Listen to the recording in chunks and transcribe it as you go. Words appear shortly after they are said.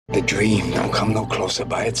The dream don't come no closer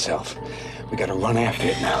by itself. We gotta run after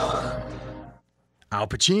it now. Al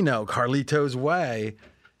Pacino, Carlito's Way.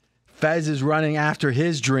 Fez is running after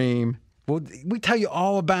his dream. We tell you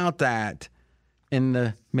all about that in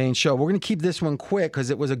the main show. We're going to keep this one quick because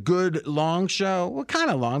it was a good, long show. Well, kind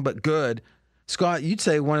of long, but good. Scott, you'd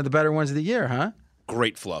say one of the better ones of the year, huh?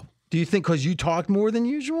 Great flow. Do you think because you talked more than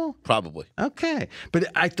usual? Probably. Okay. But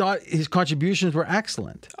I thought his contributions were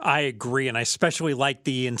excellent. I agree, and I especially like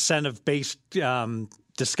the incentive-based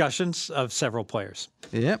discussions of several players.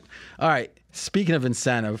 Yep. All right. Speaking of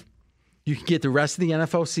incentive, you can get the rest of the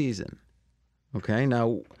NFL season. Okay.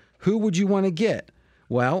 Now, who would you want to get?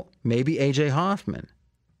 Well, maybe A.J. Hoffman.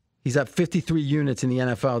 He's up 53 units in the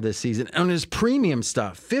NFL this season. On his premium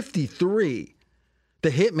stuff, 53. The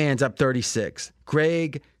Hitman's up 36.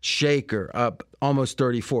 Greg Shaker up almost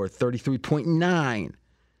 34, 33.9. You want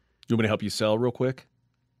me to help you sell real quick?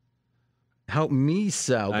 Help me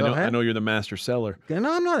sell. Go ahead. I know you're the master seller.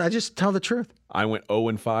 No, I'm not. I just tell the truth. I went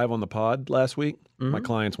 0-5 on the pod last week. Mm-hmm. My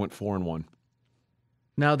clients went 4-1.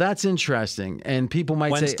 Now, that's interesting. And people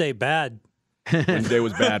might say... Wednesday bad. Wednesday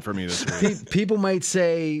was bad for me this week. People might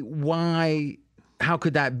say, why? How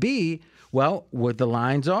could that be? Well, what the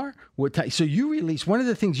lines are. So you release... One of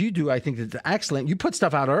the things you do, I think that's excellent, you put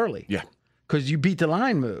stuff out early. Yeah. Because you beat the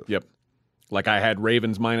line move. Yep. Like I had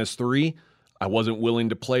Ravens -3. I wasn't willing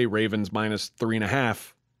to play Ravens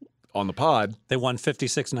 -3.5 on the pod. They won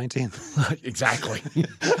 56-19. Exactly.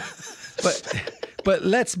 But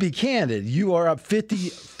let's be candid. You are up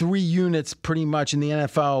 53 units pretty much in the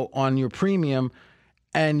NFL on your premium,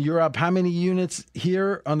 and you're up how many units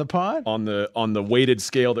here on the pod? On the weighted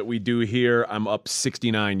scale that we do here, I'm up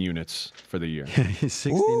 69 units for the year.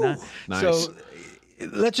 69. Nice. So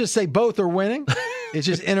let's just say both are winning. It's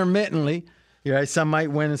just intermittently. Right? Some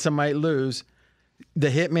might win and some might lose. The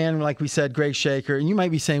Hitman, like we said, Greg Shaker. And you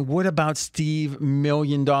might be saying, what about Steve $1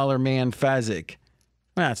 Million Man Fezzik?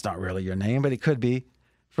 Well, that's not really your name, but it could be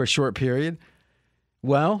for a short period.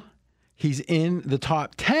 Well, he's in the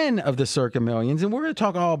top 10 of the Circa Millions, and we're going to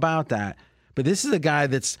talk all about that. But this is a guy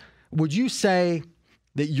that's, would you say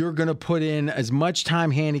that you're going to put in as much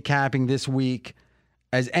time handicapping this week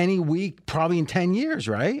as any week probably in 10 years,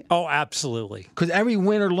 right? Oh, absolutely. Because every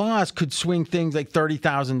win or loss could swing things like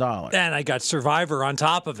 $30,000. And I got Survivor on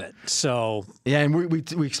top of it. So yeah, and we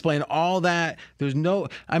explain all that. There's no,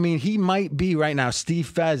 I mean, he might be right now,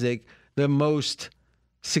 Steve Fezzik, the most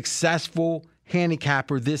successful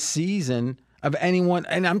handicapper this season of anyone.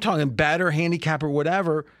 And I'm talking better handicapper,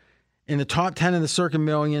 whatever, in the top 10 of the Circa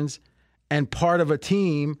Millions and part of a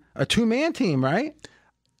team, a two-man team, right?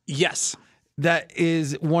 Yes. That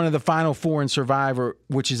is one of the final four in Survivor,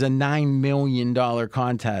 which is a $9 million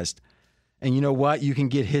contest. And you know what? You can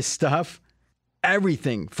get his stuff,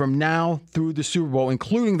 everything from now through the Super Bowl,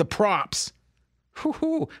 including the props.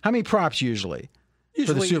 How many props usually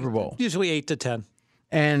for the Super Bowl? Usually 8 to 10.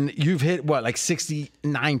 And you've hit what, like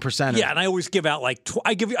 69% of it? Yeah, and I always give out like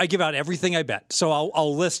I give out everything I bet. So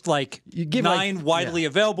I'll list like nine widely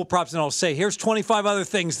available props, and I'll say here's 25 other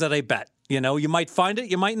things that I bet. You know, you might find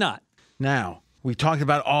it, you might not. Now, we talked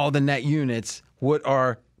about all the net units. What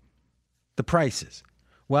are the prices?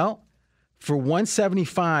 Well, for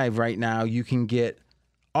 $175 right now, you can get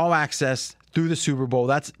all access through the Super Bowl.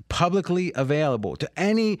 That's publicly available to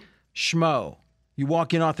any schmo. You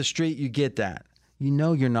walk in off the street, you get that. You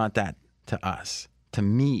know you're not that to us, to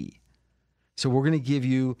me. So we're going to give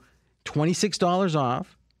you $26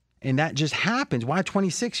 off, and that just happens. Why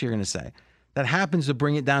 26, you're going to say? That happens to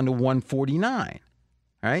bring it down to $149.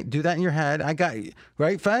 All right, do that in your head. I got you.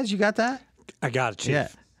 Right, Fez? You got that? I got it,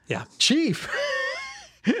 Chief. Yeah. Chief?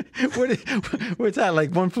 What's that,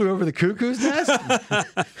 like One Flew Over the Cuckoo's Nest?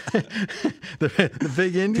 the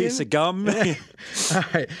big Indian? Piece of gum. All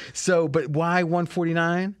right, so, but why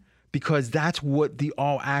 $149? Because that's what the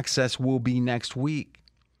all access will be next week.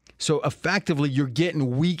 So effectively, you're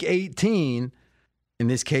getting week 18, in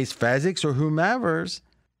this case, Fezzik's or whomever's,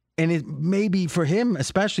 and it maybe for him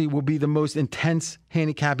especially will be the most intense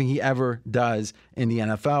handicapping he ever does in the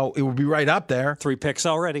NFL. It will be right up there. 3 picks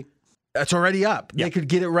already. That's already up. Yep. They could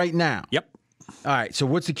get it right now. Yep. All right, so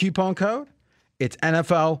what's the coupon code? It's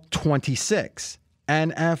NFL26.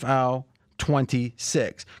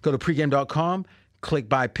 NFL26. Go to pregame.com, click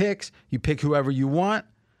buy picks. You pick whoever you want.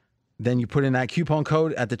 Then you put in that coupon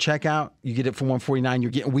code at the checkout. You get it for $149.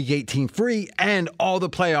 You're getting week 18 free and all the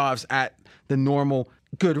playoffs at the normal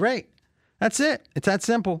good rate. That's it. It's that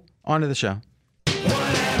simple. On to the show. Week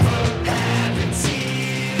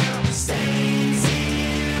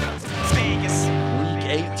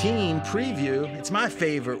 18 preview. It's my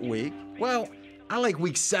favorite week. Well, I like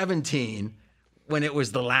week 17 when it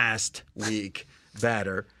was the last week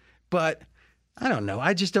better. But I don't know.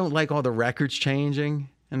 I just don't like all the records changing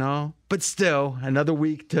and all. But still, another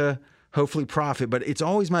week to hopefully profit. But it's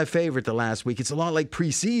always my favorite the last week. It's a lot like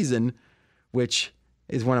preseason, which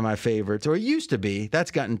is one of my favorites, or it used to be.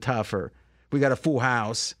 That's gotten tougher. We got a full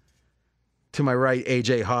house. To my right,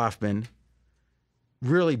 A.J. Hoffman,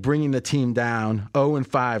 really bringing the team down.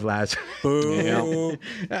 0-5 last week.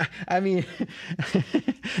 I mean,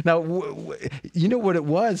 now, you know what it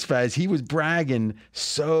was, Fez? He was bragging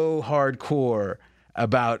so hardcore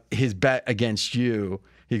about his bet against you.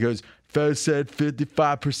 He goes, Fez said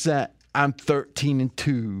 55%. I'm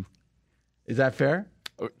 13-2. Is that fair?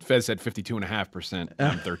 Fez said 52.5%.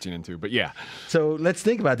 I'm 13-2. But yeah. So let's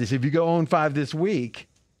think about this. If you go 0-5 this week,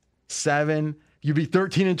 7, you'd be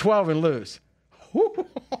 13-12 and lose.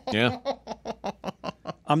 Yeah.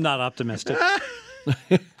 I'm not optimistic.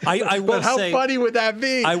 I will But how say, funny would that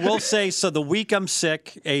be? I will say, so the week I'm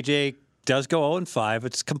sick, AJ does go 0-5.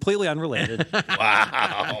 It's completely unrelated.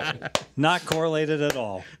 Wow. Not correlated at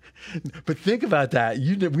all. But think about that.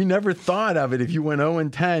 We never thought of it. If you went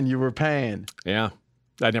 0-10, you were paying. Yeah.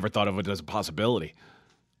 I never thought of it as a possibility.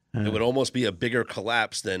 It would almost be a bigger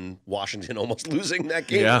collapse than Washington almost losing that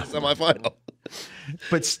game Yeah. in the semifinal.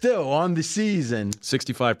 But still, on the season,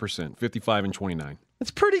 65%, 55-29,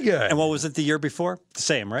 that's pretty good. And what was it the year before? The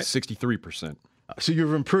same, right? 63%. So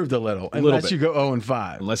you've improved a little, little unless bit. you go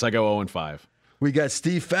 0-5. Unless I go 0-5. We got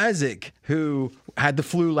Steve Fezzik, who had the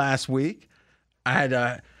flu last week. I had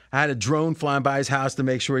a drone flying by his house to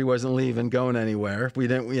make sure he wasn't leaving, going anywhere. We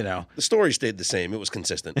didn't, The story stayed the same. It was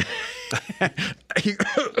consistent.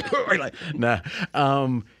 Nah.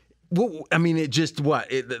 Well, I mean, it just what?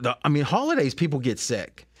 Holidays, people get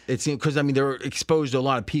sick. It's because they're exposed to a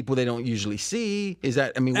lot of people they don't usually see. Is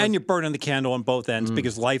that? And you're burning the candle on both ends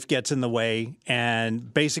because life gets in the way.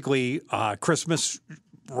 And basically, Christmas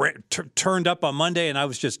turned up on Monday, and I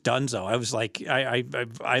was just donezo. I was like, I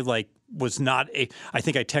was not. I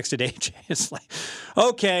think I texted AJ. It's like,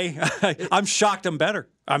 okay, I'm shocked. I'm better.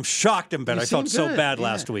 I felt so bad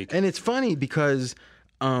last week. And it's funny because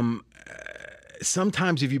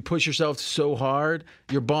sometimes if you push yourself so hard,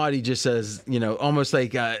 your body just says, almost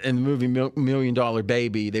like in the movie $1 Million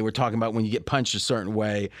Baby, they were talking about when you get punched a certain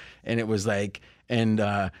way, and it was like, and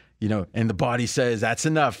the body says, that's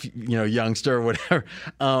enough, youngster, or whatever.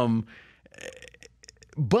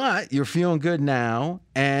 But you're feeling good now,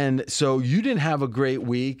 and so you didn't have a great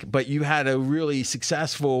week, but you had a really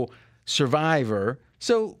successful Survivor.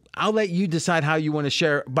 So I'll let you decide how you want to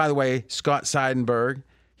share. By the way, Scott Seidenberg,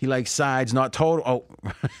 he likes sides, not total. Oh,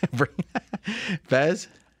 Fez?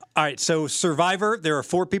 All right, so Survivor, there are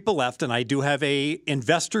 4 people left, and I do have a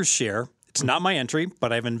investor share. It's not my entry,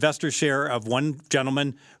 but I have an investor share of one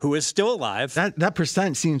gentleman who is still alive. That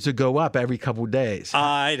percent seems to go up every couple of days.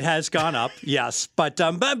 It has gone up, yes, but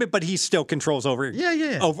he still controls over.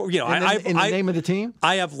 Yeah. Over, in the name of the team,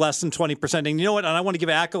 I have less than 20%. And you know what? And I want to give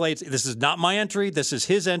accolades. This is not my entry. This is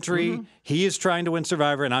his entry. Mm-hmm. He is trying to win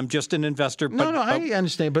Survivor, and I'm just an investor. I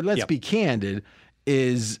understand. But let's be candid.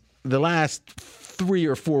 Is the last 3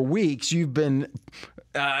 or 4 weeks you've been.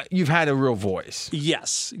 You've had a real voice.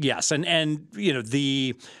 Yes, and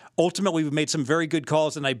ultimately we've made some very good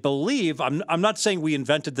calls, and I believe I'm not saying we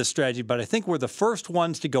invented this strategy, but I think we're the first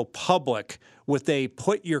ones to go public with a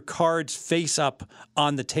put your cards face up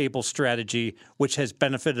on the table strategy, which has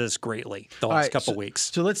benefited us greatly the last couple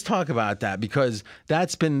weeks. So let's talk about that, because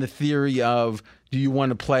that's been the theory of, do you want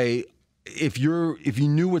to play if you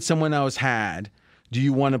knew what someone else had, do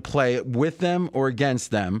you want to play with them or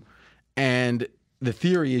against them? And the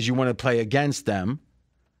theory is you want to play against them,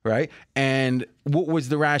 right? And what was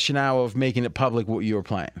the rationale of making it public what you were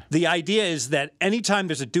playing? The idea is that anytime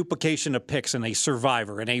there's a duplication of picks in a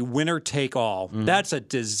Survivor and a winner-take-all, that's a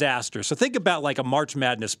disaster. So think about like a March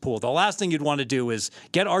Madness pool. The last thing you'd want to do is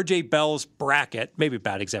get RJ Bell's bracket, maybe a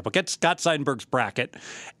bad example, get Scott Seidenberg's bracket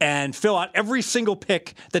and fill out every single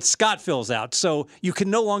pick that Scott fills out. So you can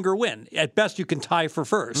no longer win. At best, you can tie for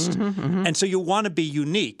first. And so you want to be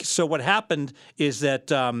unique. So what happened is that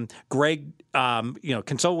Greg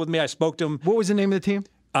consulted with me. I spoke to him. What was the name of the team?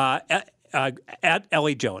 At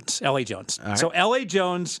L.A. Jones. L.A. Jones. Right. So L.A.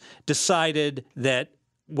 Jones decided that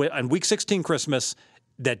on Week 16 Christmas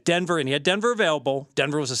that Denver, and he had Denver available.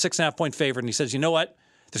 Denver was a 6.5-point favorite, and he says, you know what?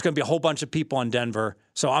 There's going to be a whole bunch of people on Denver,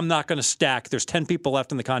 so I'm not going to stack. There's 10 people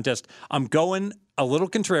left in the contest. I'm going a little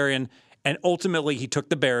contrarian, And ultimately, he took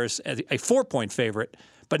the Bears as a 4-point favorite.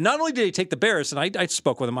 But not only did he take the Bears, and I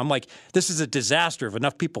spoke with him, I'm like, this is a disaster. If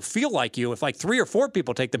enough people feel like you, if like 3 or 4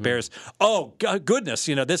 people take the Bears, oh, goodness,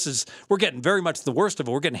 we're getting very much the worst of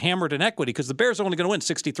it. We're getting hammered in equity because the Bears are only going to win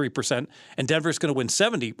 63% and Denver's going to win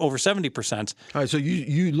over 70%. All right, so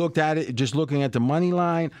you looked at it, just looking at the money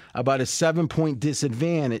line, about a 7-point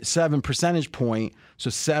disadvantage, 7 percentage point. So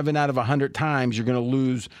 7 out of 100 times you're going to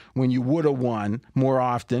lose when you would have won more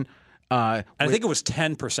often. And I think it was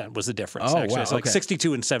 10% was the difference, actually. Wow, It's like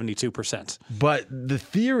 62 and 72%. But the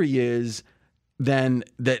theory is then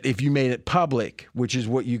that if you made it public, which is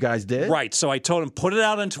what you guys did. Right. So I told him, put it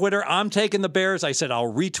out on Twitter. I'm taking the Bears. I said,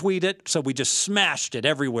 I'll retweet it. So we just smashed it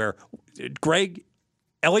everywhere. Greg,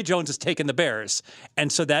 L.A. Jones has taken the Bears.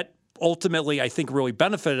 And so that ultimately, I think, really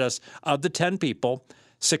benefited us. Of the 10 people,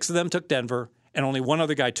 6 of them took Denver, and only one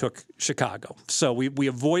other guy took Chicago. So we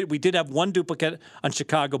did have one duplicate on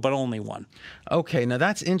Chicago, but only one. Okay, now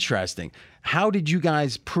that's interesting. How did you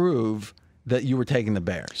guys prove that you were taking the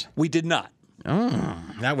Bears? We did not.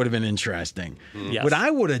 That would have been interesting. Yes. What I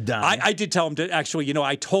would have done. I did tell him to actually,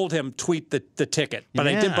 I told him tweet the ticket, but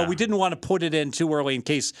but we didn't want to put it in too early in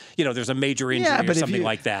case, there's a major injury or something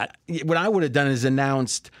like that. What I would have done is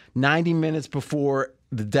announced 90 minutes before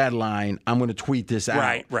the deadline, I'm going to tweet this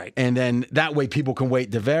out. Right. And then that way people can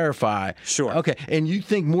wait to verify. Sure. Okay. And you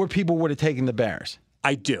think more people would have taken the Bears?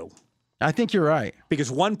 I do. I think you're right.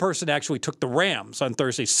 Because one person actually took the Rams on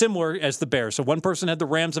Thursday, similar as the Bears. So one person had the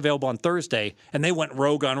Rams available on Thursday, and they went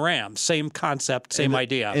rogue on Rams. Same concept, same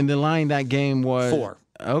idea. And the line that game was 4.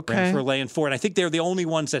 Okay. Rams were laying 4, and I think they're the only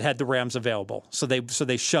ones that had the Rams available. So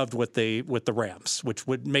they shoved with the Rams, which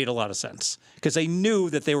made a lot of sense because they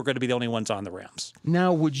knew that they were going to be the only ones on the Rams.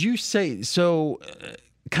 Now, would you say so?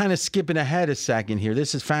 Kind of skipping ahead a second here.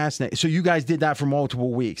 This is fascinating. So you guys did that for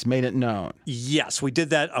multiple weeks, made it known. Yes, we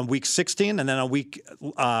did that on week 16, and then on week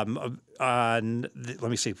let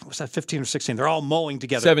me see, was that 15 or 16? They're all mulling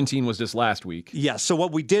together. 17 was this last week. Yeah. So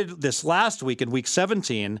what we did this last week in week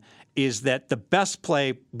 17 is that the best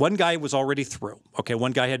play, one guy was already through. Okay,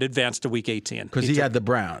 one guy had advanced to week 18 because he had the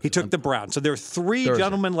Browns. He took the Browns. So there are 3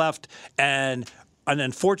 gentlemen left, and an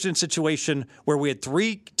unfortunate situation where we had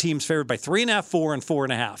 3 teams favored by 3.5, 4, and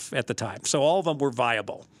 4.5 at the time. So all of them were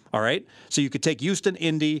viable. All right. So you could take Houston,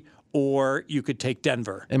 Indy, or you could take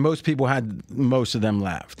Denver. And most people had most of them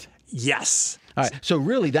left. Yes. All right. So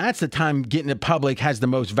really, that's the time getting it public has the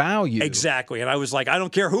most value. Exactly. And I was like, I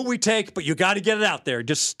don't care who we take, but you got to get it out there.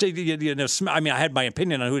 Just I had my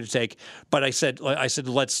opinion on who to take, but I said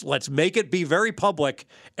let's make it be very public.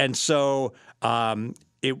 And so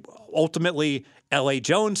it ultimately, L.A.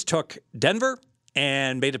 Jones took Denver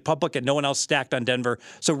and made it public, and no one else stacked on Denver.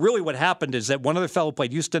 So really what happened is that one other fellow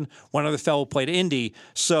played Houston, one other fellow played Indy.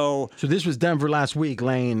 So this was Denver last week,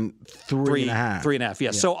 laying 3.5. 3.5,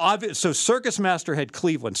 yes. Yeah. So Circus Master had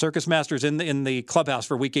Cleveland. Circus Master's in the clubhouse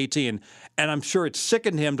for week 18, and I'm sure it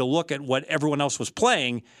sickened him to look at what everyone else was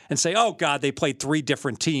playing and say, oh, God, they played 3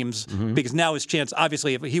 different teams, because now his chance,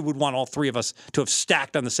 obviously, if he would want all 3 of us to have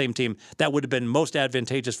stacked on the same team, that would have been most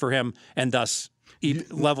advantageous for him, and thus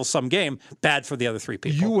level sum game, bad for the other 3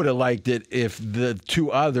 people. You would have liked it if the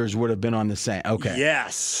 2 others would have been on the same. Okay.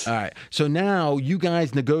 Yes. All right. So now you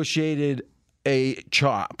guys negotiated a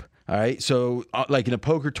chop. All right. So like in a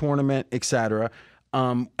poker tournament, etc.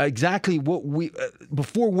 Exactly what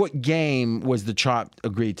before what game was the chop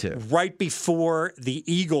agreed to? Right before the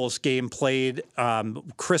Eagles game played,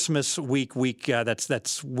 Christmas week.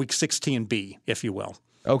 That's week 16B, if you will.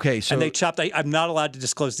 Okay, so and they chopped. I'm not allowed to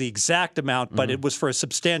disclose the exact amount, but it was for a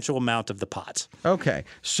substantial amount of the pots. Okay,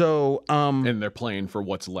 so and they're playing for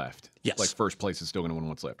what's left. Yes, like first place is still going to win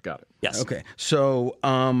what's left. Got it. Yes. Okay, so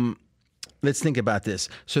let's think about this.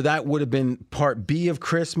 So that would have been part B of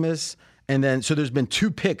Christmas, and then so there's been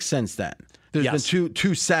 2 picks since then. There's been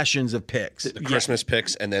two sessions of picks. The Christmas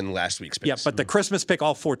picks and then last week's picks. Yeah, but the Christmas pick,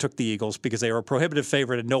 all 4 took the Eagles because they were a prohibitive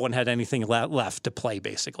favorite and no one had anything left to play,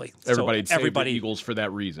 basically. Everybody saved the Eagles for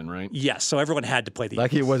that reason, right? Yes, so everyone had to play the Eagles.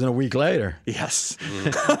 Like it wasn't a week later. Yes.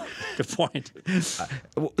 Good point.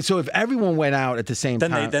 So if everyone went out at the same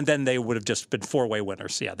time... Then they would have just been 4-way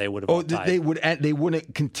winners. Yeah, they would have all tied. They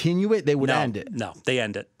wouldn't continue it? They would end it? No, they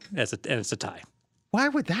end it, and it's a tie. Why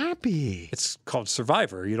would that be? It's called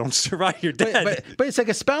Survivor. You don't survive, you're dead. But it's like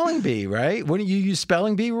a spelling bee, right? Wouldn't you use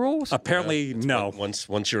spelling bee rules? Apparently, no.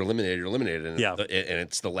 Once you're eliminated, you're eliminated. And and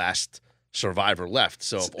it's the last survivor left.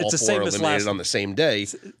 So if all 4 are eliminated on the same day,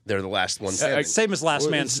 they're the last one standing. Same as last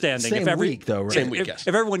man standing. Same week, though, right? Same week, yes.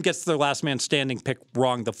 If everyone gets their last man standing pick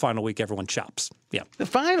wrong the final week, everyone chops. Yeah. The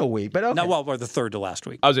final week, but okay. No, well, or the third to last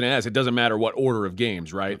week. I was going to ask, it doesn't matter what order of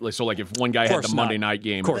games, right? So, like, if one guy had the Monday night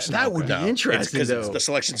game. Of course that would be interesting, because the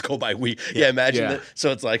selections go by week. Yeah, imagine that.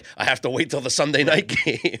 So it's like, I have to wait till the Sunday night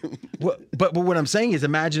game. Well, but what I'm saying is,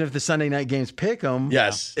 imagine if the Sunday night games pick them.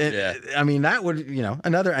 Yes. I mean, that would,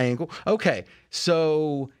 another angle. Okay,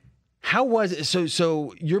 so how was it?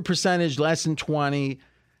 So your percentage less than 20,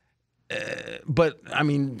 but I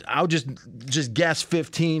mean, I'll just guess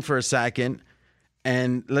 15 for a second.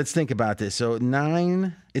 And let's think about this. So it's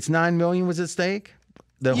 $9 million was at stake.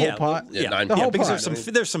 The whole pot. Yeah, the whole because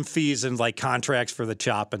pot. there's some fees and like contracts for the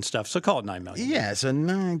chop and stuff. So call it $9 million. Yeah. So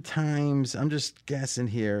 9 times. I'm just guessing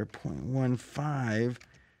here.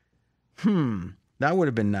 0.15. That would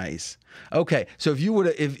have been nice. Okay. So if you would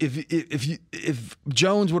have, if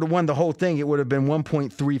Jones would have won the whole thing, it would have been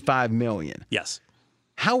 1.35 million. Yes.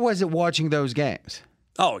 How was it watching those games?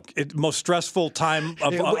 Oh, most stressful time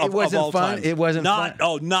of wasn't all fun. time. It wasn't not, fun.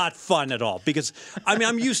 Oh, not fun at all. Because I mean,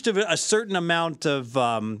 I'm used to a certain amount of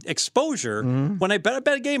exposure. When I bet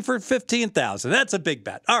a game for 15,000, that's a big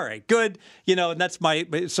bet. All right, good. And that's my.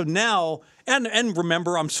 So now, and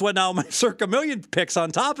remember, I'm sweating out my circa million picks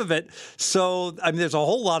on top of it. So I mean, there's a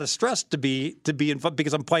whole lot of stress to be involved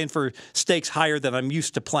because I'm playing for stakes higher than I'm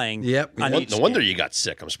used to playing. Yep. No wonder you got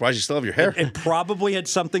sick. I'm surprised you still have your hair. It probably had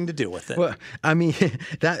something to do with it. Well, I mean,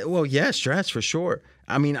 stress for sure.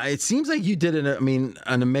 I mean, it seems like you did an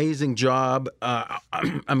amazing job. I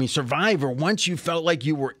mean, Survivor, once you felt like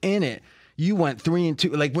you were in it, you went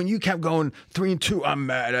 3-2. Like when you kept going 3-2, I'm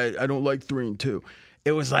mad. I don't like 3-2.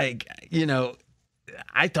 It was like,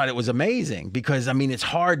 I thought it was amazing because, I mean, it's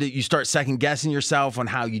hard that you start second guessing yourself on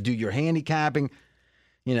how you do your handicapping,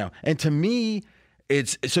 and to me,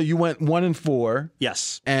 so you went 1-4.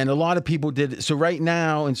 Yes. And a lot of people did. So right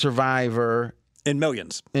now in Survivor, in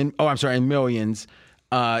millions. in millions,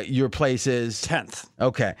 your place is 10th.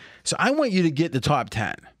 Okay. So I want you to get the top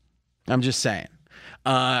 10. I'm just saying.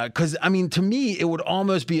 Because, I mean, to me, it would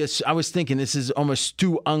almost be I was thinking this is almost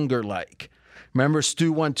Stu Unger-like. Remember,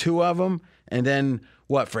 Stu won 2 of them, and then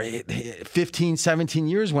for 15, 17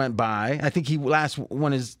 years went by. I think he last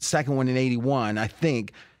won his second one in 81, I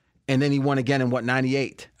think, and then he won again in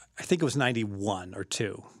 98? I think it was 91 or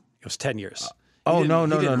 2. It was 10 years. Oh, no.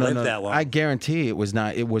 No. I guarantee it was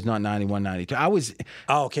not 91, 92. I was.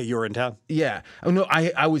 Oh, okay. You were in town? Yeah. Oh, no,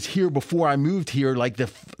 I was here before I moved here. Like it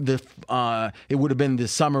would have been the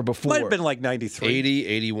summer before. Might have been like 93. 80,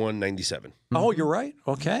 81, 97. Oh, you're right.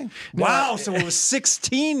 Okay. Wow. So it was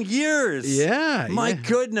 16 years. Yeah. My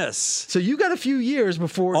goodness. So you got a few years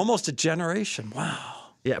before. Almost a generation. Wow.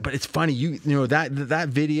 Yeah, but it's funny. That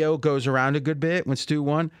video goes around a good bit when Stu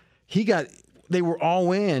won. They were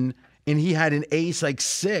all in. And he had an ace like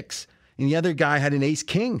 6, and the other guy had an ace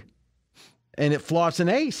king, and it flops an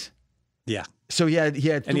ace. Yeah. So he had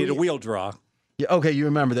 3. And he had a wheel draw. Yeah. Okay, you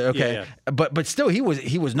remember that. Okay. Yeah. But still, he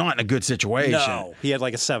was not in a good situation. No, he had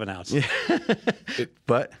like a 7 ounce. Yeah.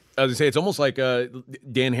 But I was gonna say it's almost like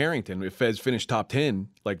Dan Harrington. If Fez finished top 10,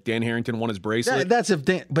 like Dan Harrington won his bracelet.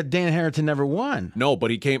 But Dan Harrington never won. No, but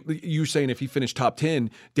he came. You saying if he finished top 10,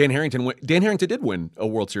 Dan Harrington did win a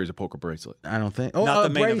World Series of Poker bracelet. I don't think. Not the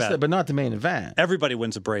main bracelet, event, but not the main event. Everybody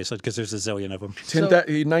wins a bracelet because there's a zillion of them. In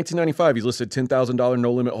 1995, he's listed $10,000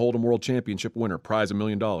 no limit hold'em world championship winner, prize $1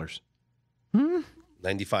 million.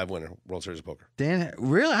 95 winner, World Series of Poker. Dan,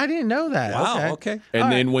 really? I didn't know that. Wow. Okay.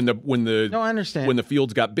 And then when the no, I understand. When the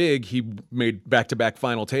fields got big, he made back-to-back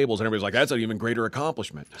final tables, and everybody's like, "That's an even greater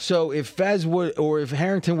accomplishment." So if Fez if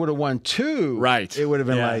Harrington would have won 2, right, it would have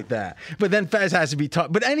been like that. But then Fez has to be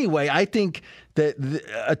top. But anyway, I think that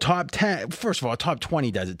a top 10. First of all, a top 20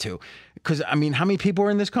 does it too. Because I mean, how many people are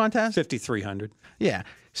in this contest? 5,300. Yeah.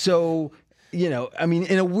 So. I mean,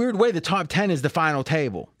 in a weird way, the top 10 is the final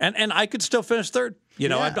table. And I could still finish third.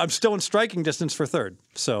 I'm still in striking distance for third.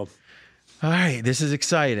 So, all right, this is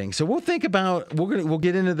exciting. So we'll think about we'll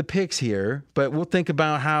get into the picks here, but we'll think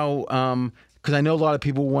about how because I know a lot of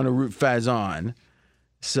people want to root Fez on.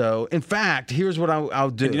 So, in fact, here's what I'll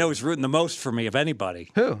do. And who's rooting the most for me of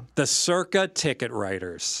anybody? Who? The Circa ticket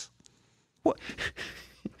writers. What?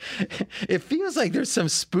 It feels like there's some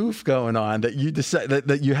spoof going on that you decided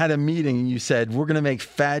that you had a meeting and you said we're going to make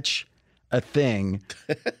fetch a thing,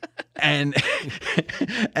 and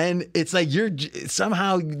it's like you're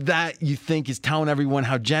somehow that you think is telling everyone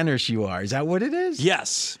how generous you are. Is that what it is?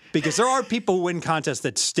 Yes, because there are people who win contests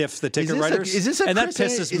that stiff the ticket writers, and that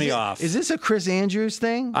pisses me off. Is this a Chris Andrews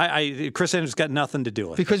thing? Chris Andrews got nothing to do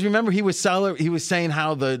with it. Because remember he was saying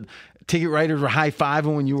how the ticket writers were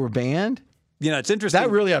high-fiving when you were banned. It's interesting.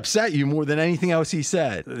 That really upset you more than anything else he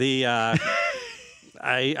said.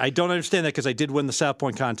 I don't understand that because I did win the South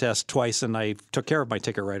Point contest twice, and I took care of my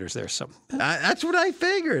ticket writers there. So that's what I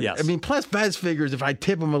figured. Yes. I mean, plus Fez figures if I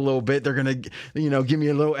tip them a little bit, they're gonna, give me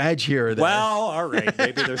a little edge here or there. Well, all right,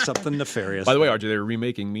 maybe there's something nefarious. By the way, RJ, they're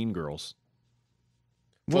remaking Mean Girls.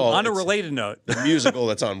 Well, on a related note, the musical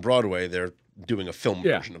that's on Broadway, they're doing a film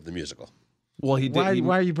version of the musical. Well, he did.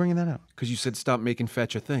 Why are you bringing that up? Because you said stop making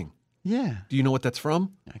fetch a thing. Yeah. Do you know what that's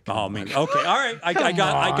from? Oh, I mean, okay, all right, I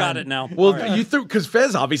got it now. Well, right. you threw because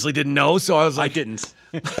Fez obviously didn't know, so I was like, I didn't.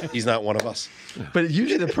 He's not one of us. But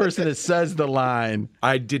usually the person that says the line.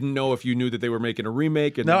 I didn't know if you knew that they were making a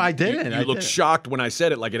remake. And No, I didn't. You looked shocked when I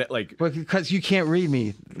said it, Well, because you can't read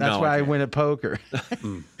me. That's why I win at poker.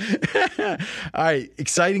 All right,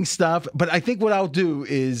 exciting stuff. But I think what I'll do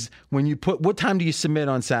is when you what time do you submit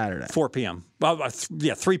on Saturday? 4 p.m. Well,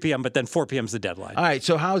 3 p.m., but then 4 p.m. is the deadline. All right,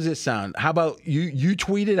 so how's this sound? How about you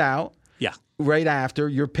tweet it out Yeah, right after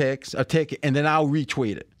your picks, a ticket, and then I'll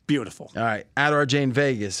retweet it. beautiful. All right, at RJ in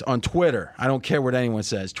Vegas on Twitter. I don't care what anyone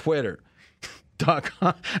says.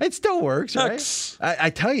 Twitter.com. It still works, right? X. I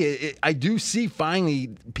tell you, I do see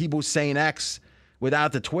finally people saying X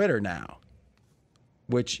without the Twitter now,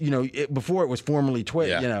 which, before it was formerly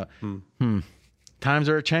Twitter. Yeah. Times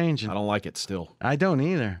are changing. I don't like it still. I don't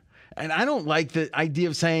either. And I don't like the idea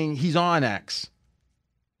of saying he's on X.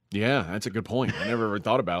 Yeah, that's a good point. I never ever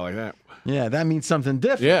thought about it like that. Yeah, that means something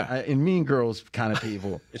different. Yeah. In Mean Girls kind of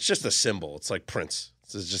people. It's just a symbol. It's like Prince.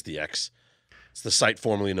 This is just the X. It's the site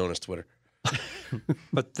formerly known as Twitter.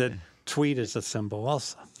 But the tweet is a symbol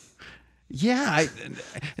also. Yeah.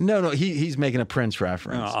 No, he's making a Prince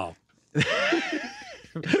reference. Oh.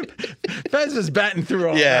 Fez was batting through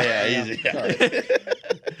all that. Yeah.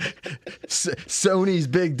 Sony's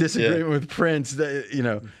big disagreement with Prince.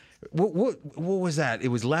 What was that? It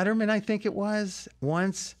was Letterman, I think it was,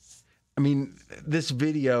 once. I mean, this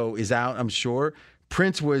video is out, I'm sure.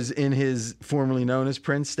 Prince was in his formerly known as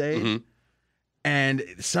Prince stage. Mm-hmm. And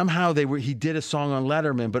somehow he did a song on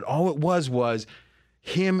Letterman, but all it was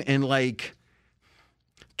him and like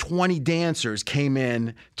 20 dancers came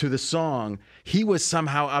in to the song. He was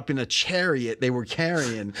somehow up in a chariot they were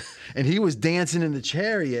carrying, and he was dancing in the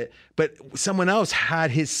chariot, but someone else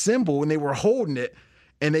had his cymbal and they were holding it,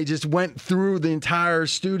 and they just went through the entire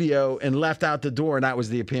studio and left out the door, and that was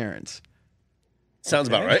the appearance. Sounds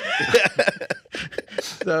about right.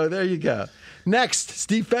 So there you go. Next,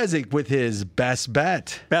 Steve Fezzik with his best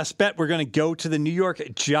bet. Best bet, we're going to go to the New York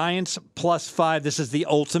Giants +5. This is the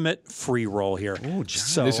ultimate free roll here. Ooh,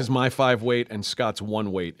 so, This is my 5 weight and Scott's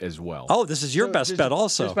 1 weight as well. Oh, this is your best bet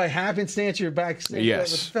also. Just by happenstance, you're back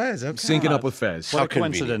Yes. with Fez. Okay. Syncing up with Fez. What a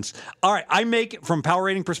coincidence. All right, I make, from power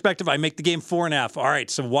rating perspective, I make the game 4.5. All right,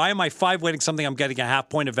 so why am I 5 weighting something I'm getting a half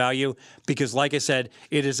point of value? Because like I said,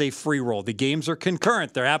 it is a free roll. The games are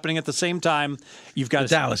concurrent. They're happening at the same time. You've got the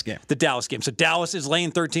Dallas game. The Dallas game. So Dallas is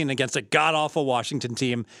laying 13 against a god-awful Washington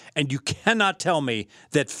team, and you cannot tell me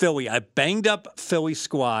that Philly, a banged-up Philly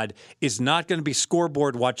squad, is not going to be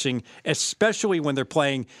scoreboard watching, especially when they're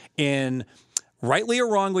playing in, rightly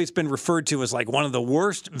or wrongly, it's been referred to as like one of the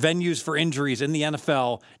worst venues for injuries in the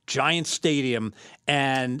NFL, Giants Stadium.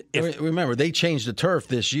 And remember, they changed the turf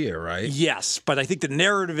this year, right? Yes, but I think the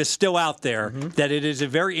narrative is still out there that it is a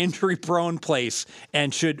very injury-prone place,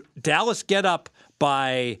 and should Dallas get up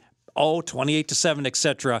by 28-7,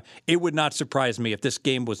 etc., it would not surprise me if this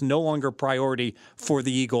game was no longer a priority for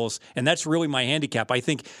the Eagles. And that's really my handicap. I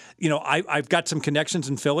think, I've got some connections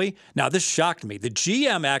in Philly. Now, this shocked me. The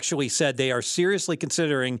GM actually said they are seriously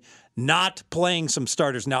considering not playing some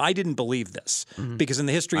starters. Now, I didn't believe this because in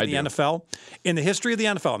the history of the NFL,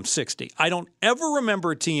 I'm 60. I don't ever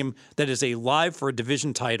remember a team that is alive for a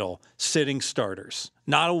division title sitting starters.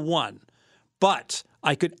 Not a one. But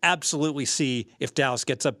I could absolutely see if Dallas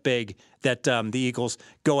gets up big that the Eagles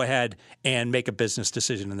go ahead and make a business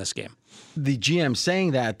decision in this game. The GM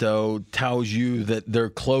saying that, though, tells you that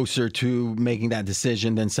they're closer to making that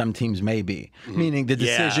decision than some teams may be, meaning the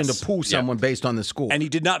decision to pull someone based on the score. And he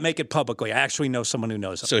did not make it publicly. I actually know someone who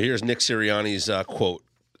knows him. So here's Nick Sirianni's quote.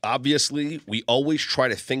 Obviously, we always try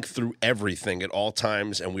to think through everything at all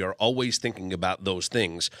times, and we are always thinking about those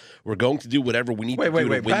things. We're going to do whatever we need to do to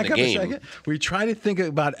win back the up game. A second. We try to think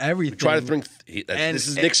about everything. This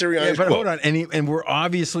is Nick Sirianni's quote. But hold on, and we're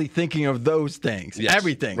obviously thinking of those things. Yes,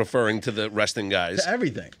 everything. Referring to the resting guys. To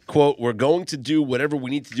everything. Quote, we're going to do whatever we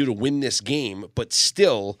need to do to win this game, but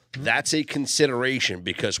still, that's a consideration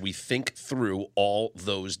because we think through all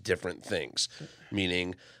those different things.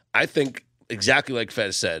 Meaning, I think, exactly like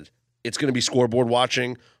Fez said, it's going to be scoreboard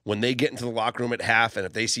watching. When they get into the locker room at half, and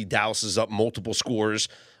if they see Dallas is up multiple scores,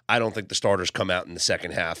 I don't think the starters come out in the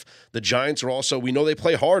second half. The Giants are also, we know they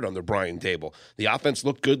play hard under Brian Dable. The offense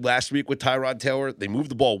looked good last week with Tyrod Taylor. They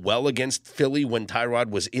moved the ball well against Philly when Tyrod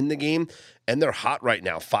was in the game, and they're hot right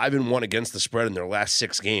now, 5-1 against the spread in their last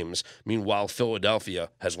 6 games. Meanwhile, Philadelphia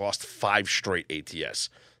has lost 5 straight ATS.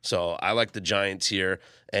 So I like the Giants here.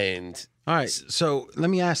 And all right, so let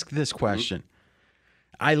me ask this question.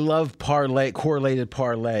 I love correlated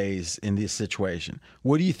parlays in this situation.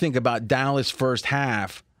 What do you think about Dallas first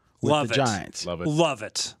half with the Giants? Love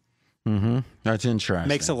it. That's interesting.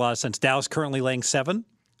 Makes a lot of sense. Dallas currently laying 7.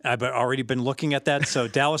 I've already been looking at that. So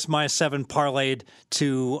Dallas -7 parlayed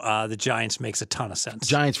to the Giants makes a ton of sense.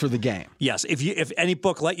 Giants for the game. Yes. If any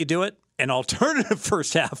book let you do it, an alternative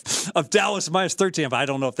first half of Dallas -13. But I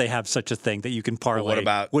don't know if they have such a thing that you can parlay. What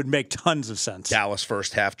about would make tons of sense. Dallas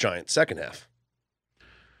first half, Giants second half?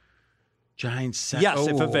 Giants. Yes,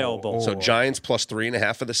 if available. So Giants plus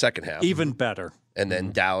 3.5 for the second half. Even better. And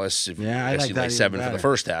then Dallas, I guess like you that lay 7 even for the better.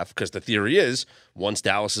 first half, because the theory is once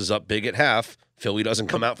Dallas is up big at half, Philly doesn't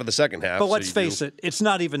come out for the second half. But let's face it, it's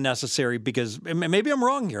not even necessary because maybe I'm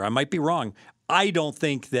wrong here. I might be wrong. I don't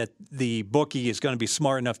think that the bookie is going to be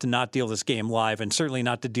smart enough to not deal this game live and certainly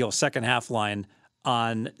not to deal a second half line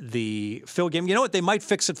on the Phil game. You know what? They might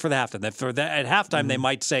fix it for the halftime. At halftime, they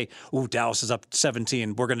might say, "Ooh, Dallas is up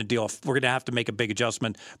 17. We're going to have to make a big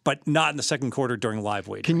adjustment," but not in the second quarter during live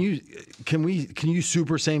wagering. Can you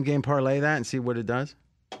super same game parlay that and see what it does?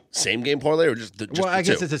 Same game parlay or just Well, I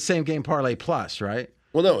guess two? it's a same game parlay plus, right?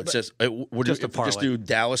 Well, no, it's just we're Just a just parlay. do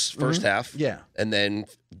Dallas 1st half, Yeah. and then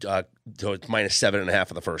so it's -7.5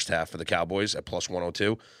 for the first half for the Cowboys at plus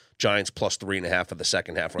 102. Giants plus 3.5 for the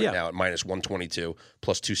second half right now at -122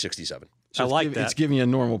 plus 267. So I like that. that. It's giving you a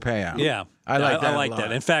normal payout. Yeah, I like that. I like a that.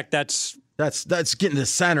 lot. In fact, that's getting to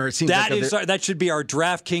center. It seems that should be our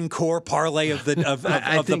DraftKings core parlay of the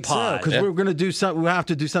I the think pod. because we're going to do something. We'll have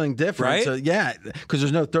to do something different. Right? So yeah, because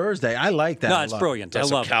there's no Thursday. I like that. No, a it's lot. brilliant. I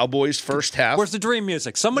So love it. Cowboys first half. Where's the dream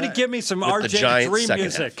music? Somebody give me some the RJ Giants dream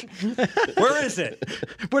second music. Where is it?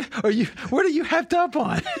 What are you hepped up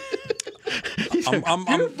on?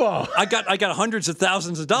 Beautiful. I got hundreds of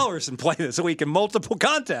thousands of dollars in play this week in multiple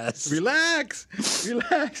contests. Relax.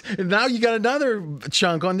 And now you got another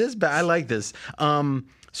chunk on this bet. I like this.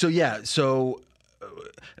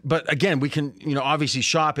 But again, we can, obviously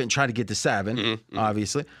shop it and try to get to 7,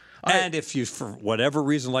 obviously. And if you, for whatever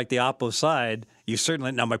reason, like the Oppo side, you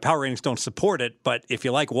certainly, now my power ratings don't support it, but if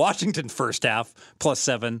you like Washington first half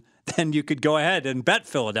 +7, then you could go ahead and bet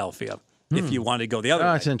Philadelphia if you wanted to go the other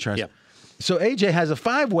way. That's interesting. Yeah. So AJ has a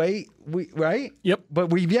 5-way, right? Yep. But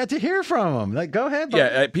we've yet to hear from him. Go ahead. buddy.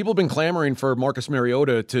 Yeah, people have been clamoring for Marcus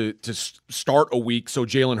Mariota to start a week so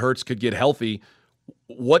Jalen Hurts could get healthy.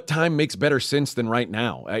 What time makes better sense than right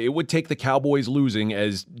now? It would take the Cowboys losing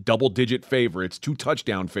as double-digit favorites, 2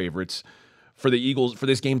 touchdown favorites, for the Eagles, for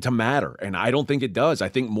this game to matter. And I don't think it does. I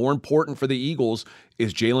think more important for the Eagles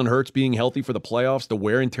is Jalen Hurts being healthy for the playoffs. The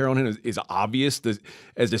wear and tear on him is obvious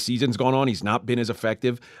as the season's gone on. He's not been as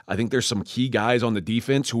effective. I think there's some key guys on the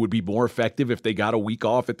defense who would be more effective if they got a week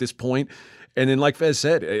off at this point. And then, like Fez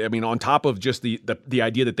said, I mean, on top of just the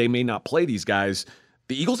idea that they may not play these guys,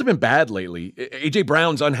 the Eagles have been bad lately. A.J.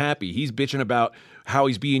 Brown's unhappy. He's bitching about how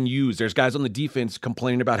he's being used. There's guys on the defense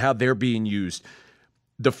complaining about how they're being used.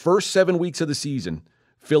 The first 7 weeks of the season,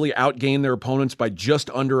 Philly outgained their opponents by just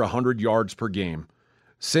under 100 yards per game.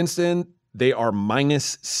 Since then, they are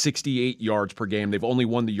minus 68 yards per game. They've only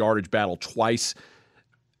won the yardage battle twice.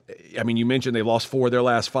 I mean, you mentioned they lost 4 of their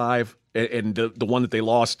last 5, and the one that they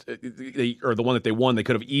lost, or the one that they won, they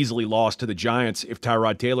could have easily lost to the Giants if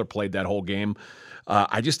Tyrod Taylor played that whole game.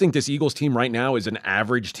 I just think this Eagles team right now is an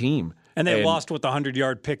average team. And they lost with the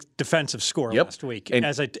 100-yard pick defensive score last week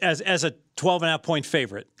as a 12.5-point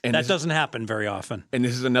favorite. And that doesn't happen very often. And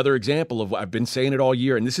this is another example of what I've been saying it all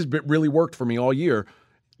year, and this has really worked for me all year.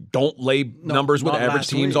 Don't lay numbers with average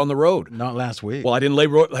teams on the road. Not last week. Well, I didn't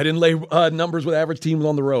lay numbers with average teams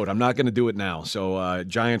on the road. I'm not going to do it now. So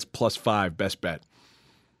Giants +5, best bet.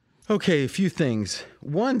 Okay, a few things.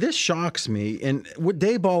 One, this shocks me, and what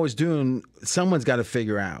Dayball is doing, someone's got to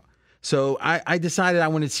figure out. So I decided I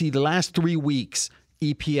wanted to see the last 3 weeks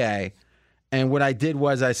EPA, and what I did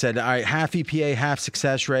was I said, all right, half EPA, half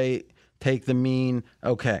success rate, take the mean.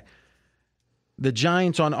 Okay. The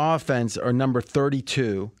Giants on offense are number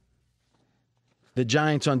 32. The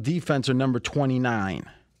Giants on defense are number 29.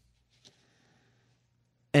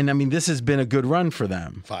 And, I mean, this has been a good run for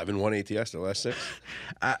them. 5-1 ATS, their last 6.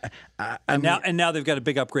 And now they've got a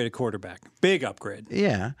big upgraded quarterback. Big upgrade.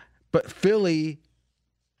 Yeah. But Philly,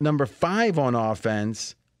 number 5 on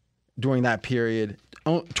offense, during that period.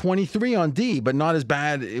 23 on D, but not as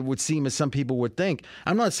bad, it would seem, as some people would think.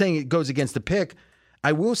 I'm not saying it goes against the pick.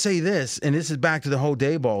 I will say this, and this is back to the whole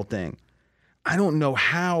Daboll thing. I don't know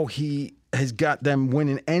how he has got them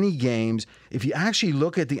winning any games. If you actually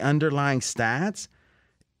look at the underlying stats,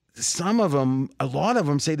 some of them, a lot of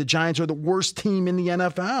them say the Giants are the worst team in the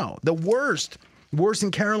NFL. The worst. Worse than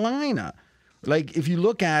Carolina. Like, if you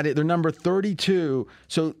look at it, they're number 32.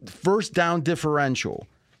 So first down differential,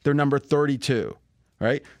 they're number 32.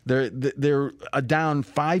 Right? They're down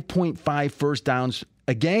 5.5 first downs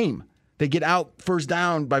a game. They get out first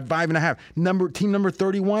down by 5.5. Team number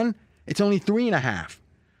 31, it's only 3.5.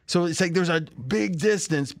 So it's like there's a big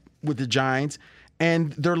distance with the Giants,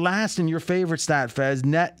 and they're last in your favorite stat, Fez,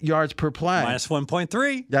 net yards per play. Minus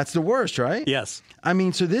 1.3. That's the worst, right? Yes. I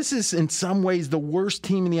mean, so this is in some ways the worst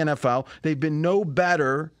team in the NFL. They've been no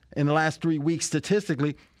better in the last 3 weeks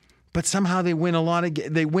statistically. But somehow they win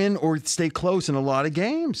they win or stay close in a lot of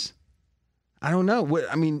games. I don't know.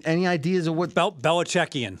 Any ideas of what?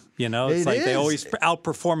 Belichickian, It's like they always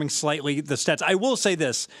outperforming slightly the stats. I will say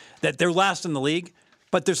this, that they're last in the league,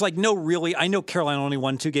 but there's like no really, I know Carolina only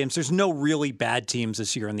won 2 games. There's no really bad teams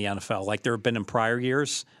this year in the NFL like there have been in prior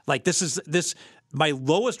years. Like my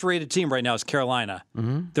lowest rated team right now is Carolina.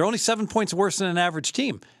 Mm-hmm. They're only 7 points worse than an average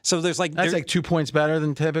team. So there's that's like 2 points better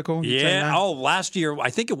than typical. Yeah. Oh, last year I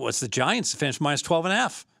think it was the Giants finished minus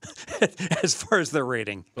 12.5 as far as their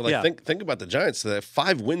rating. But think about the Giants. They have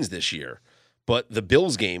 5 wins this year, but the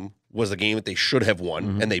Bills game was the game that they should have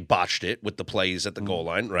won, and they botched it with the plays at the goal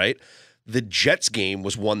line. Right. The Jets game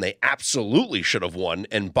was one they absolutely should have won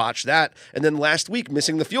and botched that. And then last week,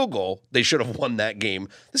 missing the field goal, they should have won that game.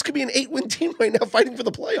 This could be an 8-win team right now fighting for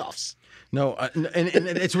the playoffs. No, and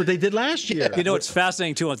it's what they did last year. It's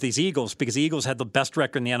fascinating, too, with these Eagles, because the Eagles had the best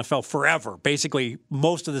record in the NFL forever, basically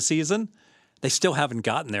most of the season. They still haven't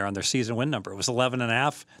gotten there on their season win number. It was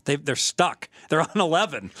 11.5. They're stuck. They're on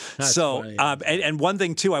 11. That's so, funny. And one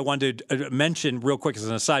thing, too, I wanted to mention real quick as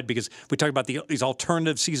an aside, because we talk about these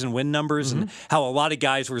alternative season win numbers and how a lot of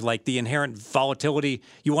guys were like the inherent volatility.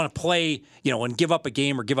 You want to play, and give up a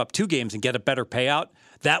game or give up 2 games and get a better payout.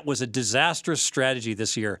 That was a disastrous strategy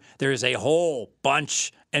this year. There is a whole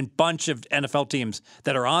bunch of NFL teams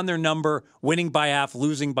that are on their number, winning by half,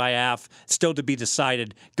 losing by half, still to be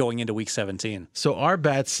decided going into Week 17. So our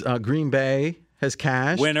bets, Green Bay has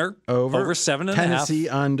cashed. Winner, over 7.5. Tennessee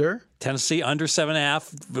under. Tennessee under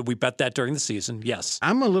 7.5. We bet that during the season, yes.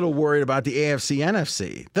 I'm a little worried about the AFC,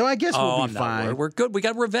 NFC, though I guess we'll be fine. We're good. We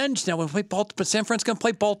got revenge now. We play Baltimore, but San Fran's going to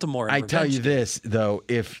play Baltimore. I tell you this, though,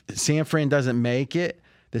 if San Fran doesn't make it,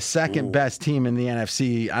 the second best team in the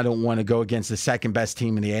NFC, I don't want to go against the second best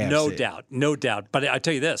team in the AFC. No doubt. But I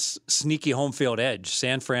tell you this, sneaky home field edge.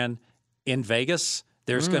 San Fran in Vegas,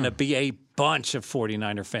 there's going to be a bunch of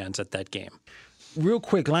 49er fans at that game. Real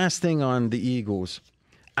quick, last thing on the Eagles.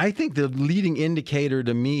 I think the leading indicator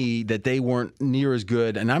to me that they weren't near as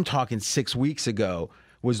good, and I'm talking 6 weeks ago,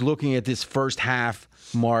 was looking at this first half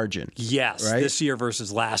margin. Yes, right? This year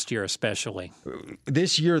versus last year especially.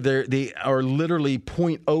 This year they are literally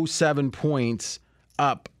 0.07 points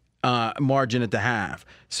up margin at the half.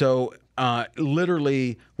 So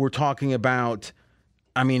literally we're talking about,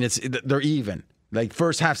 they're even. Like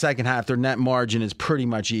first half, second half, their net margin is pretty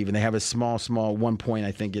much even. They have a small 1 point,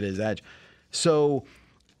 I think it is, edge. So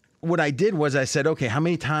what I did was I said, okay, how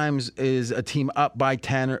many times is a team up by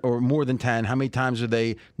 10 or more than 10? How many times are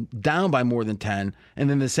they down by more than 10? And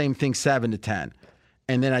then the same thing, 7 to 10.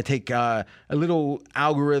 And then I take a little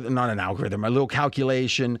algorithm, not an algorithm, a little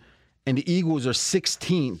calculation, and the Eagles are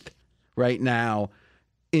 16th right now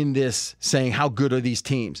in this, saying how good are these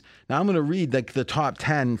teams. Now I'm going to read the top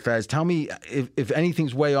 10, Fez. Tell me if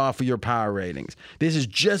anything's way off of your power ratings. This is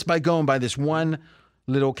just by going by this one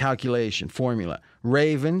little calculation formula.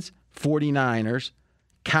 Ravens, 49ers,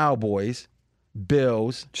 Cowboys,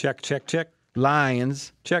 Bills. Check.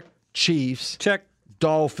 Lions. Check. Chiefs. Check.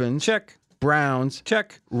 Dolphins. Check. Browns.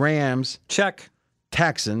 Check. Rams. Check.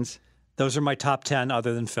 Texans. Those are my top 10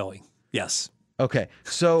 other than Philly. Yes. Okay.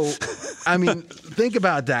 So, think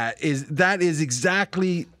about that. That is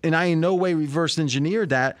exactly, and I in no way reverse engineered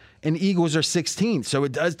that, and Eagles are 16th. So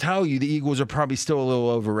it does tell you the Eagles are probably still a little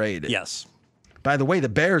overrated. Yes. By the way, the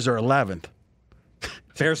Bears are 11th.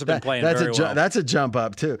 Bears have been playing very well. That's a jump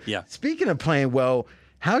up, too. Yeah. Speaking of playing well,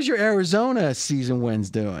 How's your Arizona season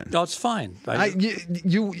wins doing? No, it's fine.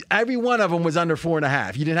 You every one of them was under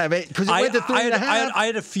 4.5. You didn't have 8 because it went to 3.5. I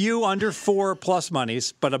had a few under 4+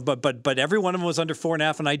 monies, but every one of them was under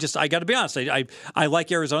 4.5. And I got to be honest. I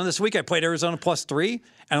like Arizona this week. I played Arizona +3, and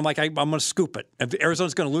I'm like I'm going to scoop it. If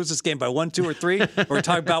Arizona's going to lose this game by 1, 2, or 3, we're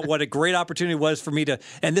talking about what a great opportunity was for me to.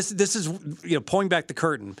 And this is pulling back the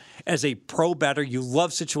curtain as a pro bettor. You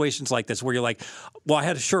love situations like this where you're like, well, I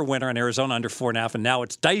had a sure winner on Arizona under 4.5, and now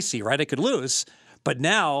it's dicey, right? I could lose, but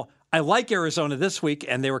now I like Arizona this week,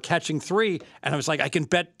 and they were catching 3, and I was like, I can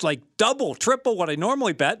bet like double, triple what I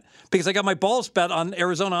normally bet because I got my balls bet on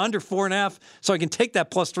Arizona under 4.5, so I can take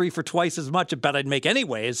that +3 for twice as much. I bet I'd make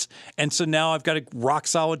anyways, and so now I've got a rock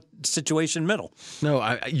solid situation middle.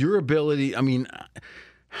 No, your ability. I mean,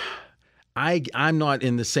 I'm not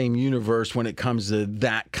in the same universe when it comes to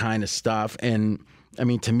that kind of stuff, and I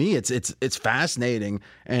mean, to me, it's fascinating,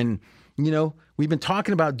 and we've been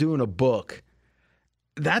talking about doing a book.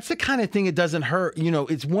 That's the kind of thing it doesn't hurt.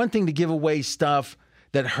 It's one thing to give away stuff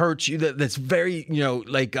that hurts you, that's very,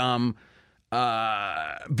 beyond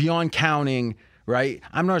counting, right?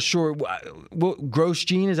 I'm not sure.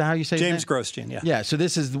 Grosjean, is that how you say James that? Grosjean, yeah. Yeah, so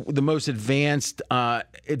this is the most advanced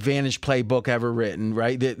advantage play book ever written,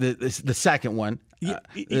 right? The second one. Yeah,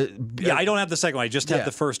 I don't have the second one. I just have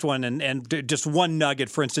the first one, and just one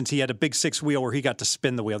nugget. For instance, he had a big 6-wheel where he got to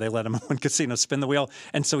spin the wheel. They let him in one casino spin the wheel,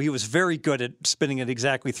 and so he was very good at spinning it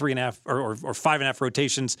exactly 3.5 or 5.5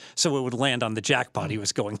 rotations, so it would land on the jackpot he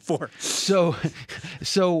was going for. So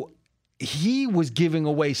he was giving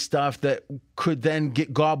away stuff that could then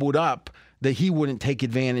get gobbled up that he wouldn't take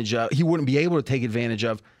advantage of. He wouldn't be able to take advantage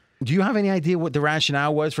of. Do you have any idea what the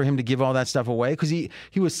rationale was for him to give all that stuff away? Because he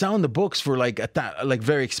was selling the books for like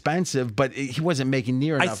very expensive, but he wasn't making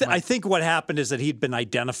near enough. I think what happened is that he'd been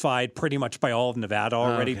identified pretty much by all of Nevada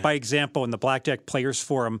already. By example, in the Blackjack Players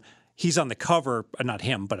Forum, he's on the cover, not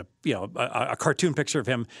him, but a cartoon picture of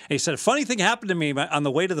him. And he said, a funny thing happened to me on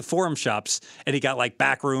the way to the forum shops, and he got like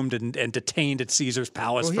backroomed and detained at Caesar's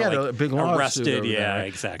Palace he had a big lawsuit arrested. over Yeah, there.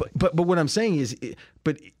 exactly. But what I'm saying is,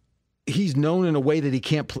 he's known in a way that he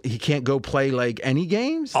can't go play like any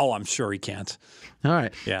games. Oh, I'm sure he can't. All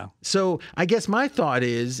right. Yeah. So I guess my thought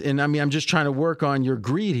is, and I mean, I'm just trying to work on your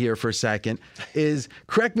greed here for a second, is,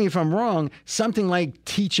 correct me if I'm wrong, something like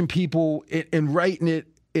teaching people and writing it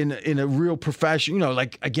in a real profession,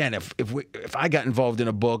 like, again, if I got involved in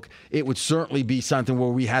a book, it would certainly be something where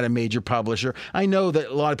we had a major publisher. I know that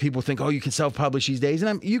a lot of people think, oh, you can self-publish these days,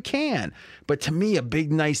 and you can. But to me, a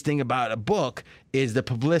big nice thing about a book is the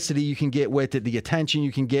publicity you can get with it, the attention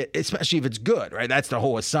you can get, especially if it's good, right? That's the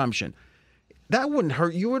whole assumption. That wouldn't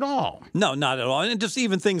hurt you at all. No, not at all. And just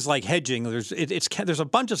even things like hedging. There's a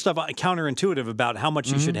bunch of stuff counterintuitive about how much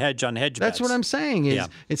you should hedge on hedge bets. That's what I'm saying. Is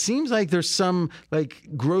It seems like there's some like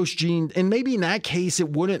Grosjean, and maybe in that case it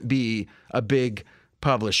wouldn't be a big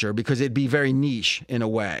publisher because it'd be very niche in a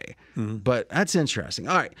way. But that's interesting.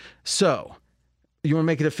 All right, so you want to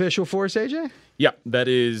make it official for us, AJ? Yeah, that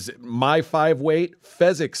is my 5-weight,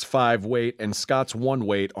 Fezzik's 5-weight, and Scott's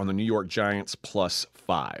 1-weight on the New York Giants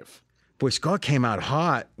 +5. Boy, Scott came out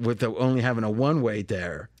hot with only having a 1-weight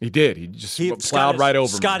there. He did. He just plowed right over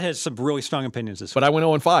Scott me. has some really strong opinions this week. But I went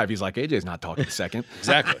 0-5. He's like, AJ's not talking second.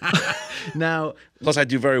 Exactly. Now, plus I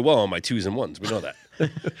do very well on my 2s and 1s. We know that.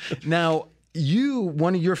 Now,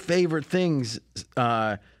 one of your favorite things,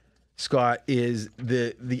 Scott, is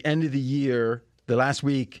the end of the year. The last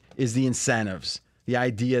week is the incentives. The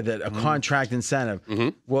idea that a contract incentive.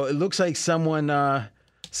 Well, it looks like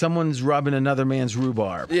someone's rubbing another man's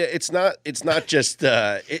rhubarb. Yeah, it's not just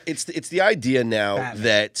it's the idea now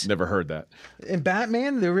that Never heard that. In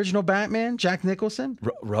Batman, the original Batman, Jack Nicholson.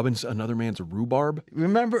 Rubbing another man's rhubarb?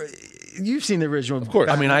 Remember, you've seen the original. Of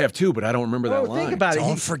course. I mean, I have too, but I don't remember that line. Think about it.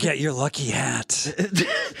 Don't forget your lucky hat.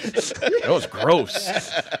 That was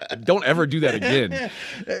gross. Don't ever do that again.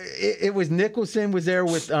 It was Nicholson was there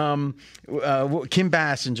with Kim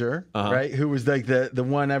Basinger, right? Who was like the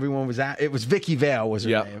one everyone was at. It was Vicky Vale was her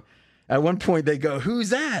name. At one point, they go, "Who's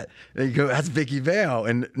that?" They go, "That's Vicky Vale."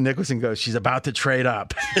 And Nicholson goes, "She's about to trade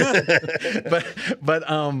up." but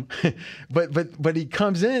he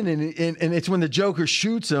comes in and it's when the Joker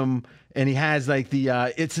shoots him. And he has like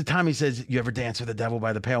it's the time he says, "You ever dance with the devil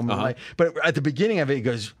by the pale moonlight?" But at the beginning of it, he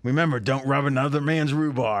goes, "Remember, don't rub another man's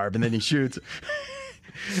rhubarb." And then he shoots.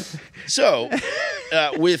 So,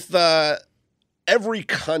 with every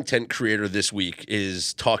content creator this week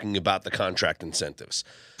is talking about the contract incentives.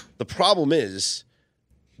 The problem is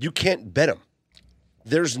you can't bet them.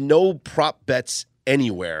 There's no prop bets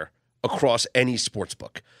anywhere across any sports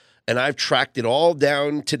book. And I've tracked it all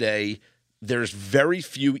down today. there's very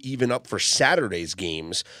few even up for Saturday's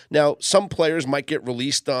games. Now, some players might get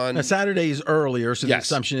released on Now, Saturday is earlier, so the Yes.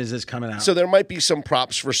 assumption is it's coming out. So there might be some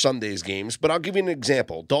props for Sunday's games, but I'll give you an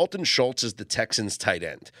example. Dalton Schultz is the Texans' tight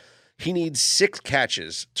end. He needs 6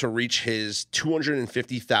 catches to reach his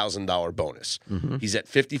 $250,000 bonus. He's at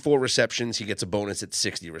 54 receptions. He gets a bonus at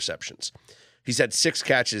 60 receptions. He's had 6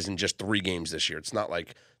 catches in just 3 games this year. It's not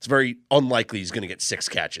like it's very unlikely he's going to get 6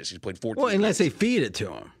 catches. He's played 14. well, unless games. they feed it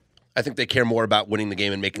to him. I think they care more about winning the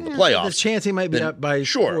game and making the The playoffs. chance he might be up by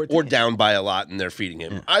Sure, 14. or down by a lot and they're feeding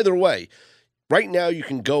him. Either way, right now you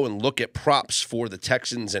can go and look at props for the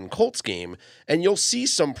Texans and Colts game, and you'll see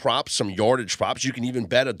some props, some yardage props. You can even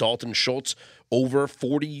bet a Dalton Schultz over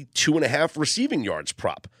 42.5 receiving yards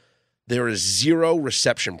prop. There is 0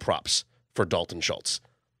 reception props for Dalton Schultz,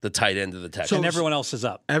 the tight end of the Texans. And everyone else is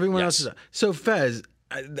up. Everyone else Yes. is up. So, Fez,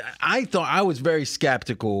 I thought I was very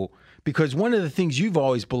skeptical because one of the things you've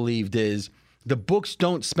always believed is the books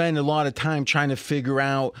don't spend a lot of time trying to figure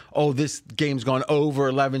out, oh, this game's gone over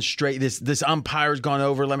 11 straight. This umpire's gone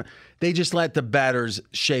over 11. They just let the batters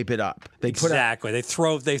shape it up. They put out, Exactly.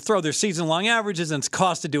 They throw their season long averages, and it's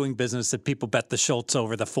cost of doing business that people bet the Schultz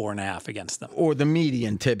over the 4.5 against them. or the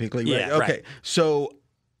median typically. Right? Yeah, Okay. right. So,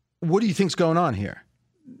 what do you think's going on here?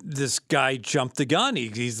 This guy jumped the gun. He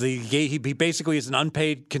basically is an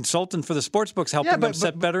unpaid consultant for the sports books, helping them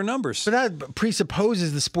set better numbers. But that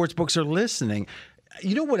presupposes the sports books are listening.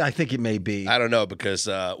 You know what I think it may be? I don't know because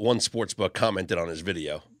one sports book commented on his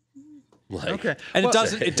video. Okay. And Well,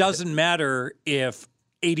 it doesn't matter if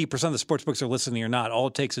 80% of the sports books are listening or not. All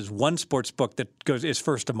it takes is one sports book that is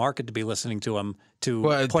first to market to be listening to them to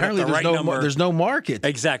Well, put up apparently the right number. there's no market.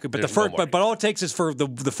 Exactly, but There's the first, no but all it takes is for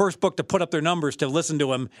the first book to put up their numbers to listen to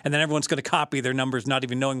them, and then everyone's going to copy their numbers, not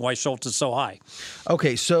even knowing why Schultz is so high.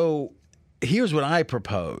 Okay, so here's what I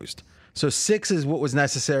proposed. So 6 is what was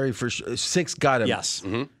necessary for 6 got him. Yes,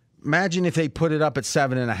 Imagine if they put it up at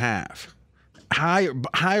 7.5.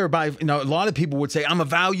 Higher by, a lot of people would say, I'm a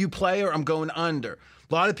value player, I'm going under.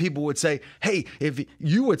 A lot of people would say, hey,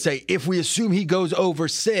 if we assume he goes over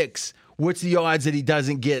 6, what's the odds that he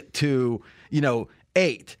doesn't get to,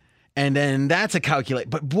 8? And then that's a calculate.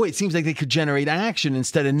 But boy, it seems like they could generate action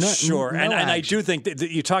instead of sure, no and I action. do think that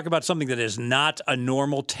you talk about something that is not a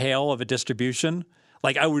normal tail of a distribution.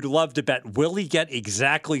 Like I would love to bet, will he get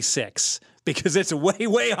exactly 6? Because it's way,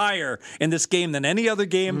 way higher in this game than any other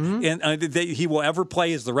game that he will ever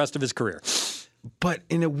play as the rest of his career. But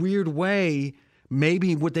in a weird way,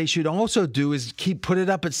 maybe what they should also do is put it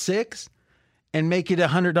up at 6 and make it a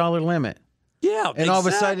 $100 limit. Yeah, And all of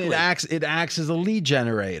a sudden exactly. it acts as a lead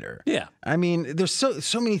generator. Yeah. I mean, there's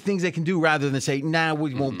so many things they can do rather than say, nah,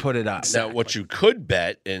 we won't put it up. Now, what you could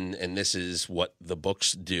bet, and this is what the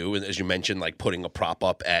books do, and as you mentioned, like putting a prop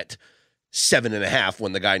up at 7.5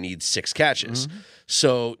 when the guy needs 6 catches.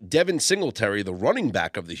 So Devin Singletary, the running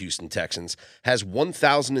back of the Houston Texans, has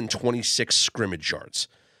 1,026 scrimmage yards.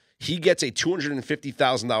 He gets a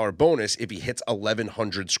 $250,000 bonus if he hits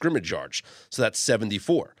 1,100 scrimmage yards. So that's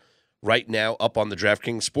 74. Right now, up on the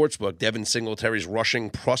DraftKings Sportsbook, Devin Singletary's rushing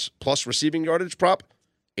plus receiving yardage prop,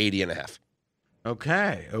 80.5.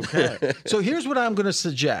 Okay. So here's what I'm going to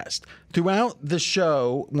suggest. Throughout the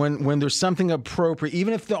show, when there's something appropriate,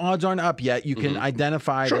 even if the odds aren't up yet, you can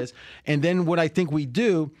identify this. And then what I think we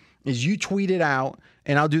do is you tweet it out,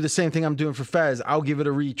 and I'll do the same thing I'm doing for Fez. I'll give it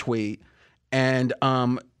a retweet. And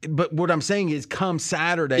but what I'm saying is come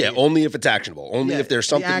Saturday. Yeah, only if it's actionable. Only Yeah, if there's the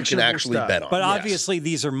something you can actionable actually stuff. bet on. But Yes. obviously,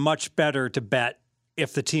 these are much better to bet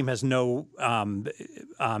if the team has no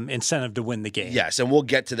incentive to win the game. Yes, and we'll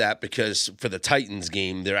get to that because for the Titans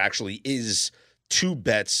game, there actually is 2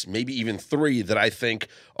 bets, maybe even 3, that I think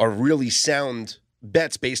are really sound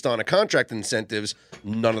bets based on a contract incentives.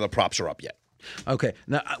 None of the props are up yet. Okay.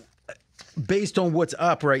 Now, based on what's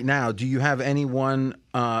up right now, do you have anyone?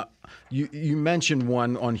 You mentioned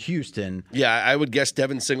one on Houston. Yeah, I would guess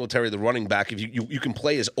Devin Singletary, the running back, if you can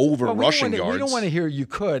play his over Well, rushing we yards. don't want to hear you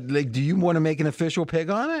could. Like, do you want to make an official pick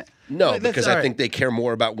on it? No, Like, because all I right. think they care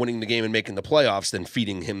more about winning the game and making the playoffs than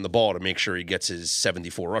feeding him the ball to make sure he gets his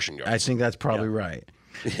 74 rushing yards. I think that's probably right.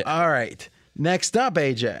 All right. Next up,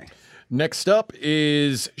 AJ. Next up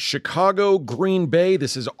is Chicago Green Bay.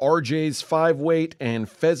 This is RJ's 5-weight and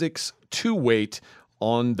Fezzik's 2-weight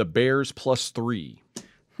on the Bears +3.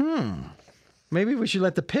 Maybe we should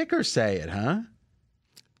let the picker say it, huh?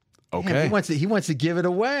 Okay. Damn, he wants to give it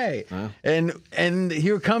away. And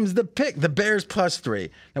here comes the pick, the Bears +3.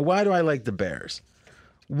 Now, why do I like the Bears?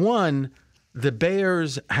 One, the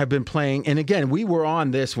Bears have been playing, and again, we were on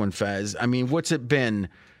this one, Fez. I mean, what's it been?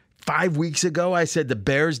 5 weeks ago, I said the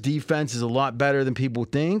Bears defense is a lot better than people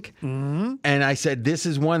think. Mm-hmm. And I said, this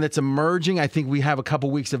is one that's emerging. I think we have a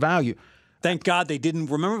couple weeks of value. Thank God they didn't.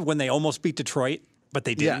 Remember when they almost beat Detroit, but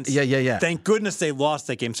they didn't? Yeah. Thank goodness they lost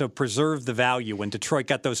that game. So preserve the value when Detroit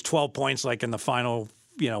got those 12 points like in the final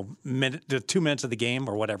minute, the 2 minutes of the game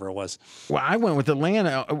or whatever it was. Well, I went with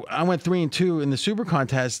Atlanta. I went 3-2 in the Super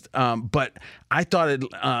Contest, but I thought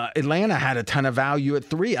Atlanta had a ton of value at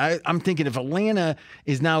 3. I'm thinking if Atlanta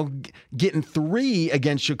is now getting 3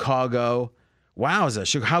 against Chicago,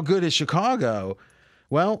 wowza, how good is Chicago?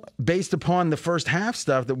 Well, based upon the first half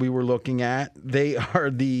stuff that we were looking at, they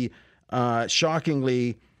are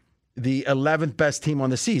shockingly the 11th best team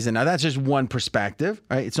on the season. Now, that's just one perspective,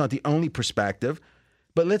 right? It's not the only perspective.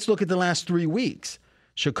 But let's look at the last 3 weeks.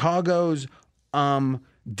 Chicago's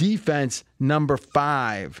defense, number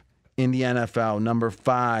 5 in the NFL, number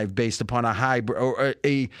 5 based upon a hybrid or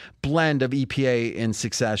a blend of EPA and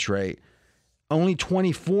success rate. Only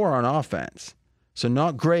 24 on offense. So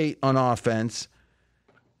not great on offense.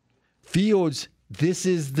 Fields, this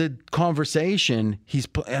is the conversation.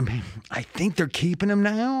 I think they're keeping him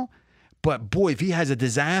now. But boy, if he has a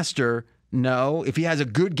disaster, no. If he has a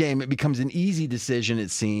good game, it becomes an easy decision,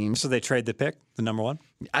 it seems. So they trade the pick, the number 1?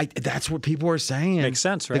 That's what people are saying. Makes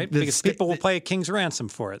sense, right? Because people will pay a king's ransom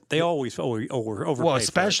for it. They always overpay. Well,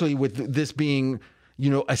 especially with this being,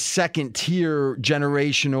 a second-tier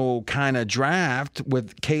generational kind of draft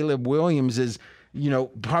with Caleb Williams is,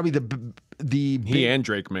 probably he and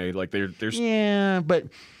Drake May, like there's yeah, but.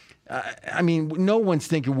 No one's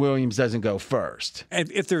thinking Williams doesn't go first. And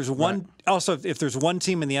if there's one, also if there's one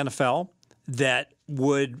team in the NFL that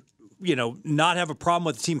would, not have a problem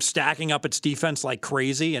with the team stacking up its defense like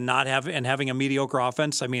crazy and having a mediocre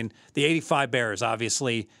offense. I mean, the '85 Bears,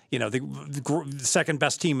 obviously, the second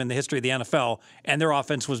best team in the history of the NFL, and their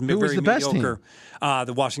offense was very mediocre. Best team?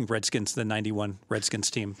 The Washington Redskins, the '91 Redskins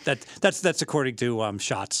team. That's according to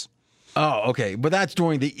Shots. Oh, okay. But that's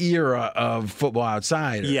during the era of Football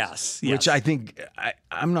Outsiders. Yes. Which I think,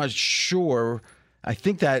 I'm not sure. I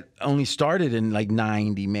think that only started in like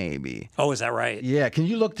 90 maybe. Oh, is that right? Yeah. Can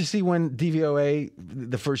you look to see when DVOA,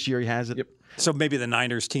 the first year he has it? Yep. So maybe the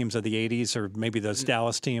Niners teams of the 80s or maybe those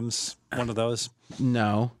Dallas teams, one of those?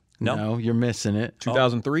 No, you're missing it.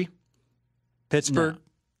 2003? Pittsburgh? No.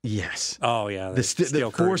 Yes. Oh yeah,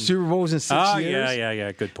 the 4 Super Bowls in 6 years. Oh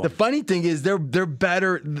yeah. Good point. The funny thing is, their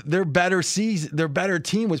better season, their better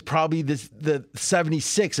team was probably the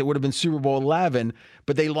 '76. It would have been Super Bowl 11,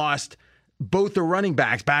 but they lost both the running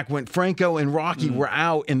backs back when Franco and Rocky were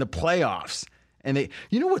out in the playoffs. And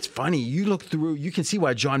what's funny? You look through, you can see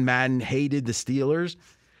why John Madden hated the Steelers.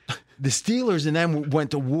 The Steelers and them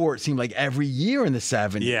went to war, it seemed like, every year in the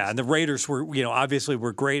 70s. Yeah, and the Raiders were, obviously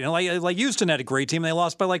were great. And like Houston had a great team. They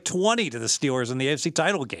lost by like 20 to the Steelers in the AFC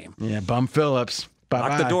title game. Yeah, Bum Phillips. Bye-bye.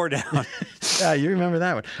 Knocked the door down. Yeah, you remember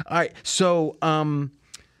that one. All right, so, to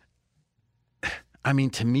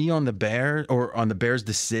me on the Bears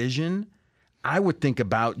decision, I would think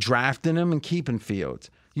about drafting him and keeping Fields.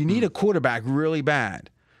 You need a quarterback really bad.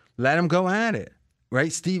 Let him go at it.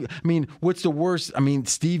 Right, Steve? What's the worst?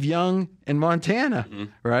 Steve Young in Montana,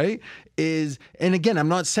 right? And again, I'm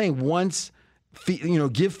not saying once,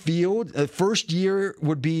 give Field. First year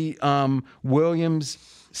would be Williams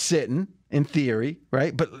sitting in theory,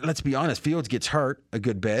 right? But let's be honest, Fields gets hurt a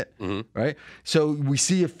good bit, right? So we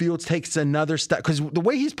see if Fields takes another step, because the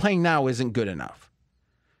way he's playing now isn't good enough.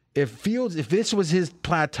 If this was his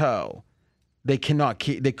plateau, they could not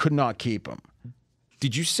keep him.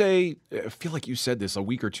 Did you say, I feel like you said this a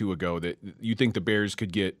week or two ago, that you think the Bears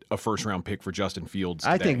could get a first-round pick for Justin Fields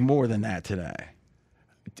today? I think more than that today.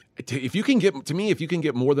 If you can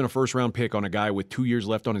get more than a first-round pick on a guy with 2 years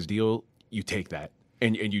left on his deal, you take that,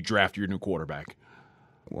 and you draft your new quarterback.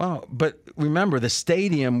 Well, but remember, the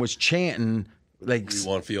stadium was chanting, like, We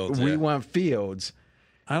want Fields. We yeah. want Fields.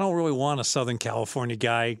 I don't really want a Southern California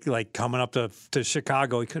guy like coming up to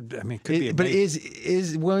Chicago. He could be. But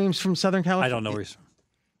is Williams from Southern California? I don't know where he's from.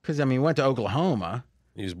 Because, he went to Oklahoma.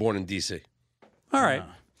 He was born in D.C. All right.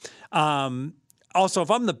 Also, if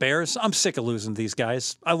I'm the Bears, I'm sick of losing to these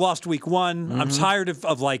guys. I lost week 1. I'm tired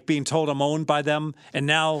of like being told I'm owned by them, and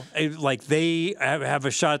now like they have a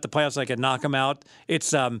shot at the playoffs. I can knock them out. It's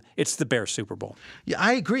the Bears Super Bowl. Yeah,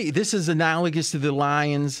 I agree. This is analogous to the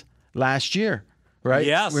Lions last year, right?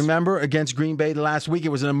 Yes. Remember against Green Bay the last week? It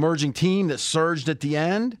was an emerging team that surged at the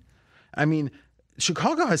end.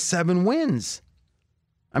 Chicago has 7 wins.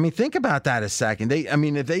 Think about that a second.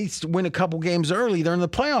 If they win a couple games early, they're in the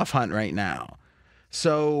playoff hunt right now.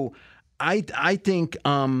 So I think,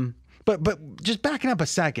 but just backing up a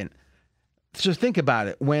second. So think about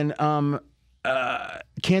it. When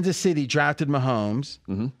Kansas City drafted Mahomes,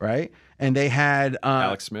 right? And they had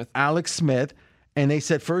Alex Smith. And they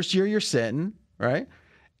said, first year you're sitting, right?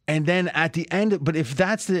 And then at the end, but if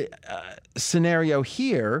that's the scenario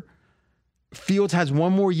here, Fields has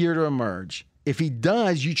one more year to emerge. If he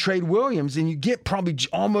does, you trade Williams and you get probably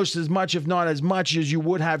almost as much, if not as much, as you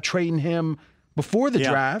would have trading him before the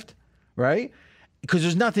draft, right? Because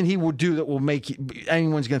there's nothing he will do that will make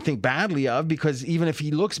anyone's going to think badly of, because even if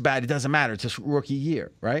he looks bad, it doesn't matter. It's a rookie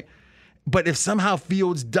year, right? But if somehow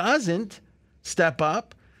Fields doesn't step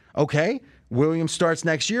up, okay, Williams starts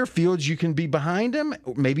next year. Fields, you can be behind him.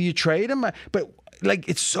 Maybe you trade him. But, like,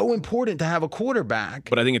 it's so important to have a quarterback.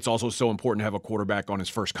 But I think it's also so important to have a quarterback on his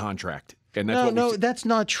first contract. And that's that's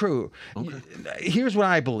not true. Okay. Here's what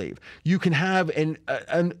I believe. You can have an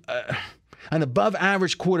above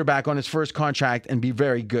average quarterback on his first contract and be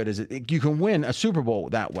very good as it. You can win a Super Bowl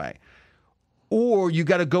that way. Or you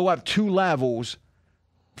got to go up 2 levels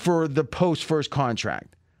for the post first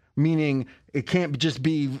contract. Meaning it can't just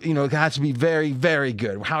be, it has to be very, very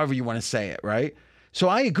good, however you want to say it, right? So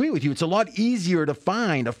I agree with you. It's a lot easier to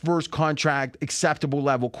find a first contract acceptable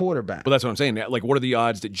level quarterback. But that's what I'm saying. Like, what are the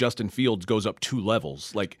odds that Justin Fields goes up 2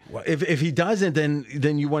 levels? Like, well, if he doesn't, then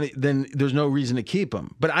then there's no reason to keep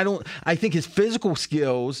him. But I think his physical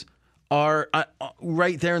skills are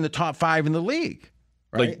right there in the top 5 in the league.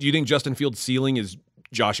 Right? Like, do you think Justin Fields' ceiling is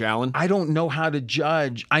Josh Allen? I don't know how to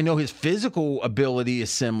judge. I know his physical ability is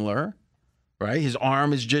similar, right? His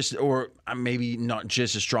arm is just, or maybe not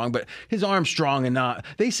just as strong, but his arm's strong enough.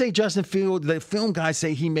 They say Justin Fields, the film guys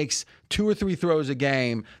say he makes 2 or 3 throws a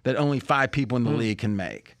game that only 5 people in the league can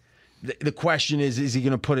make. The question is he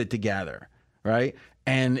going to put it together, right?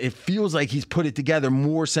 And it feels like he's put it together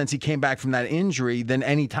more since he came back from that injury than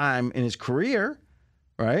any time in his career,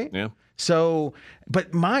 right? Yeah. So,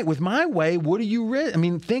 but with my way, what do you risk? I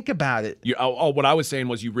mean, think about it. What I was saying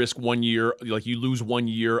was you risk 1 year, like you lose 1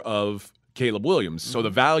 year of Caleb Williams. So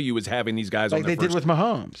the value is having these guys on their like they did with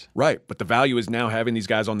Mahomes. Right. But the value is now having these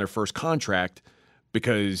guys on their first contract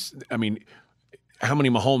because, I mean, how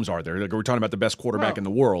many Mahomes are there? Like, we're talking about the best quarterback in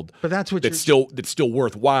the world. But that's still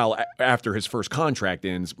worthwhile after his first contract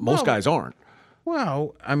ends. Most guys aren't.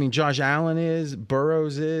 Well, I mean, Josh Allen is,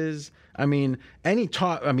 Burrows is. I mean,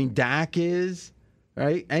 Dak is,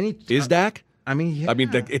 right? Is Dak? I mean, yeah. I mean,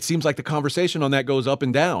 it seems like the conversation on that goes up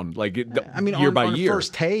and down, like year by year. On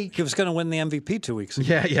first take, he was going to win the MVP 2 weeks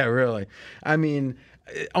ago. Yeah, really. I mean,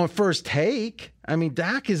 on first take, I mean,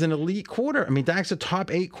 Dak is an elite Dak's a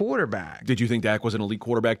top 8 quarterback. Did you think Dak was an elite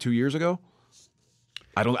quarterback 2 years ago?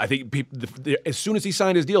 I think as soon as he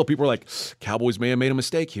signed his deal, people were like, Cowboys may have made a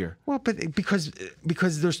mistake here. Well, but because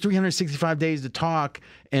there's 365 days to talk,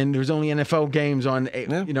 and there's only NFL games on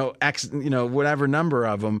X whatever number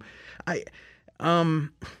of them.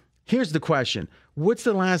 Here's the question: what's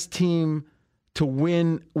the last team to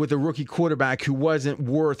win with a rookie quarterback who wasn't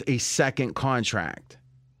worth a second contract?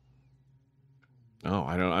 Oh,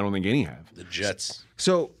 I don't think any have. The Jets.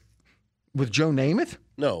 So, with Joe Namath?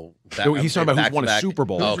 No. He's talking about who's won a Super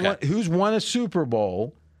Bowl. Who's won a Super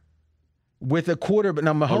Bowl with a quarterback?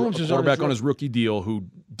 Now, Mahomes was quarterback on his rookie deal who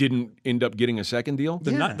didn't end up getting a second deal.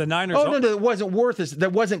 The Niners. Oh, no, that wasn't worth it.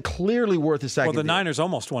 That wasn't clearly worth a second. Well, the deal. Niners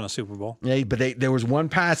almost won a Super Bowl. Yeah, but there was one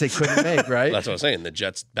pass they couldn't make, right? That's what I'm saying. The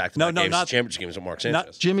Jets back-to-back games, championship games with Mark Sanchez.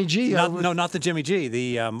 Not Jimmy G. Not the Jimmy G.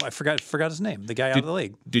 The I forgot his name. The guy out of the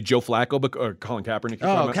league. Did Joe Flacco or Colin Kaepernick?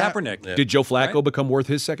 Kaepernick. Yeah. Did Joe Flacco become worth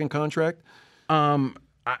his second contract?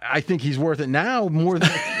 I think he's worth it now more than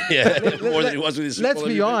more than he was with his. Let's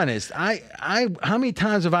be honest. How many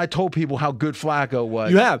times have I told people how good Flacco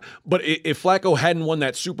was? You have, but if Flacco hadn't won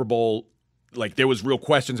that Super Bowl, like there was real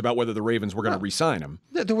questions about whether the Ravens were going to re-sign him.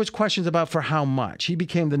 There was questions about for how much. He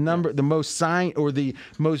became the most signed or the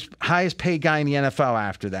most highest paid guy in the NFL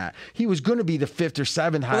after that. He was going to be the 5th or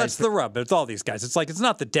 7th highest. Well, that's the rub. It's all these guys. It's like it's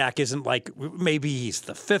not that Dak isn't like maybe he's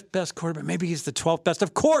the 5th best quarterback, maybe he's the 12th best.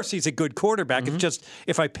 Of course, he's a good quarterback. Mm-hmm. It's just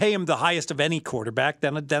if I pay him the highest of any quarterback,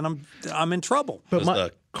 then I'm in trouble. Does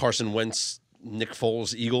the Carson Wentz, Nick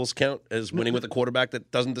Foles Eagles count as winning with a quarterback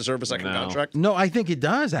that doesn't deserve a second contract? No, I think it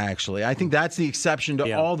does, actually. I think that's the exception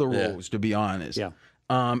to all the rules, to be honest. Yeah.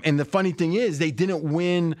 And the funny thing is, they didn't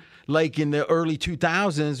win like in the early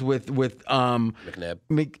 2000s with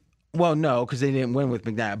McNabb. Well, no, because they didn't win with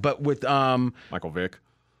McNabb, but with Michael Vick.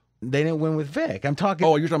 They didn't win with Vic. I'm talking.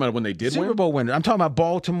 Oh, you're talking about when they did Super Bowl winner. I'm talking about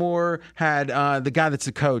Baltimore had the guy that's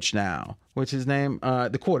the coach now. What's his name?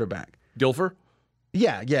 The quarterback. Dilfer?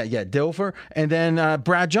 Yeah, Dilfer, and then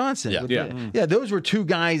Brad Johnson. Yeah. Those were 2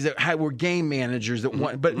 guys that were game managers that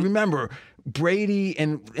won. But remember, Brady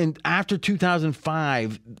and after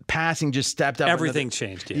 2005, passing just stepped up. Everything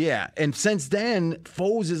changed. Yeah. And since then,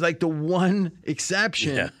 Foles is like the one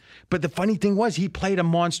exception. Yeah. But the funny thing was he played a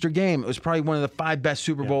monster game. It was probably one of the 5 best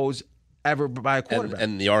Super Bowls ever by a quarterback.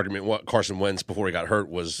 And the argument, what Carson Wentz before he got hurt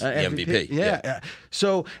was the MVP. Yeah.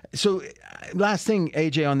 So last thing,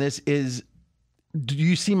 AJ, on this is, do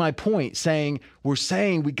you see my point? We're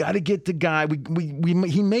saying we got to get the guy.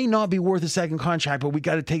 He may not be worth a second contract, but we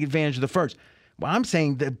got to take advantage of the first. Well, I'm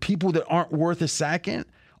saying the people that aren't worth a second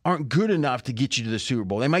aren't good enough to get you to the Super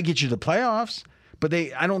Bowl. They might get you to the playoffs, but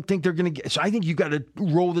I don't think they're going to get. So I think you got to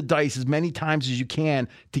roll the dice as many times as you can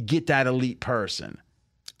to get that elite person.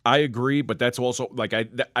 I agree, but that's also like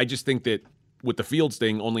I just think that with the Fields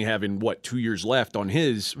thing only having 2 years left on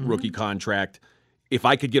his rookie contract. If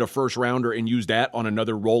I could get a first rounder and use that on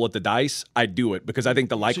another roll at the dice, I'd do it because I think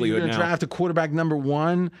the likelihood so you're gonna draft a quarterback number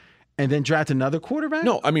 1 and then draft another quarterback?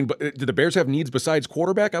 No, I mean, but do the Bears have needs besides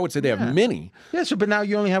quarterback? I would say they have many. Yeah, but now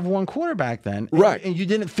you only have one quarterback then. Right. And you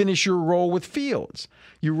didn't finish your role with Fields.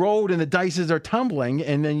 You rolled and the dices are tumbling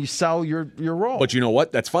and then you sell your role. But you know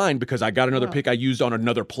what? That's fine because I got another pick I used on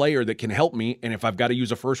another player that can help me. And if I've got to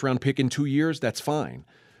use a first round pick in 2 years, that's fine.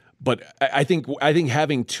 But I think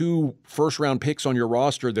having 2 first-round picks on your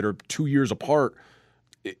roster that are 2 years apart,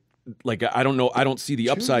 I don't know. I don't see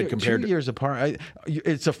the upside compared 2 years apart.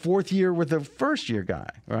 It's a 4th year with a first-year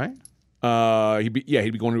guy, right? He'd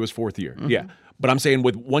be going to his 4th year. Mm-hmm. Yeah, but I'm saying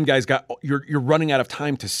with one guy's got you're running out of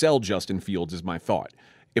time to sell Justin Fields is my thought.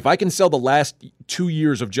 If I can sell the last 2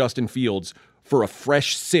 years of Justin Fields for a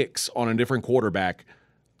fresh 6 on a different quarterback,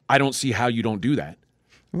 I don't see how you don't do that.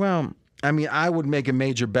 Well, I mean, I would make a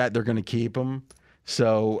major bet they're going to keep him.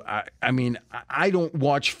 So, I mean, I don't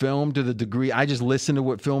watch film to the degree. I just listen to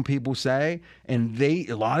what film people say. And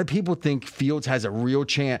a lot of people think Fields has a real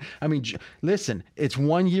chance. I mean, listen, it's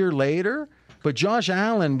 1 year later, but Josh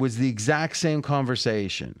Allen was the exact same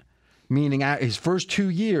conversation. Meaning his first 2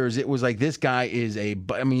 years, it was like this guy is a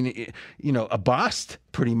bust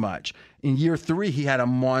pretty much. In year 3, he had a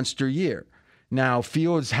monster year. Now,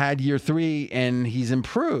 Fields had year 3 and he's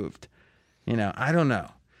improved. I don't know.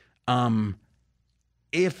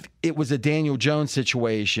 If it was a Daniel Jones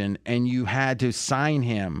situation and you had to sign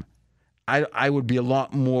him, I would be a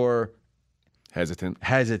lot more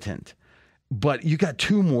hesitant. But you got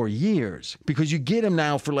 2 more years because you get him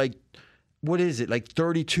now for what is it? Like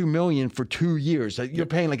 $32 million for 2 years. You're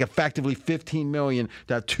paying effectively $15 million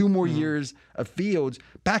to have 2 more years of Fields.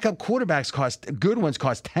 Backup quarterbacks good ones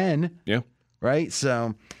cost 10. Yeah. Right.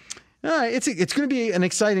 So, it's going to be an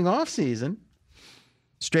exciting offseason.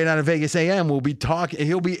 Straight out of Vegas AM, we'll be talking.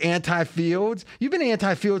 He'll be anti-Fields. You've been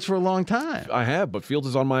anti-Fields for a long time. I have, but Fields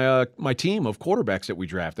is on my team of quarterbacks that we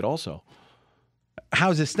drafted also.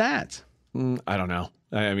 How's his stats? I don't know.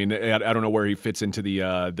 I mean, I don't know where he fits into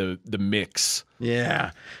the mix.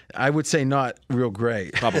 Yeah, I would say not real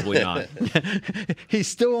great. Probably not. He's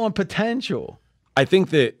still on potential. I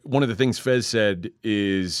think that one of the things Fez said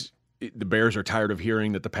is the Bears are tired of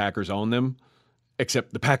hearing that the Packers own them,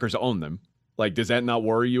 except the Packers own them. Does that not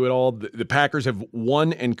worry you at all? The Packers have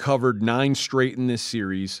won and covered 9 straight in this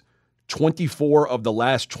series, 24 of the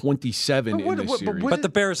last 27 in this series. But the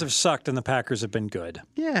Bears have sucked and the Packers have been good.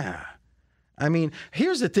 Yeah. I mean,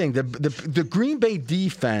 here's the thing. The Green Bay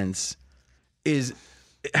defense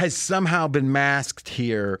has somehow been masked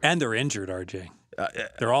here. And they're injured, RJ.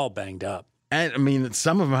 They're all banged up. And, I mean,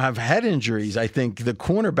 some of them have head injuries. I think the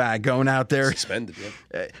cornerback going out there. Suspended,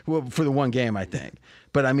 yeah. Well, for the one game, I think.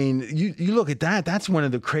 But, I mean, you look at that. That's one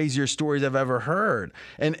of the crazier stories I've ever heard.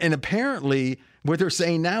 And apparently what they're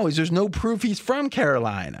saying now is there's no proof he's from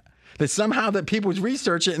Carolina. That somehow that people would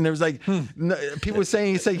research it and there was people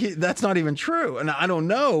saying that's not even true. And I don't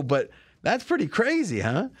know, but that's pretty crazy,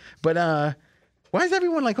 huh? But why is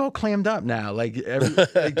everyone all clammed up now?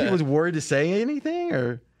 People's worried to say anything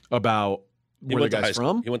or about where the guy's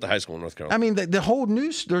from? He went to high school in North Carolina. I mean, the whole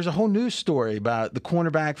news. There's a whole news story about the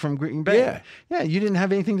cornerback from Green Bay. Yeah. You didn't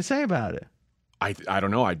have anything to say about it. I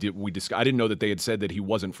don't know. I didn't know that they had said that he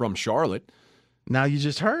wasn't from Charlotte. Now you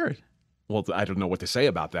just heard. Well, I don't know what to say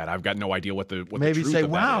about that. I've got no idea what the maybe truth say,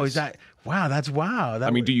 of wow, that is that wow? That's wow. I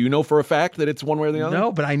mean, do you know for a fact that it's one way or the other?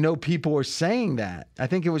 No, but I know people are saying that. I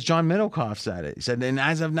think it was John Middlecoff said it. He said, and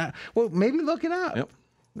as of now, well, maybe look it up. Yep.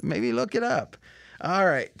 Maybe look it up. All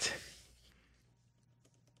right.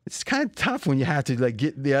 It's kind of tough when you have to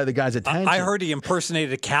get the other guy's attention. I heard he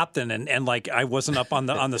impersonated a captain, and I wasn't up on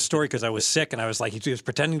the story because I was sick, and I was like, he was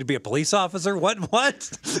pretending to be a police officer.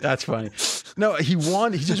 What? That's funny. No, he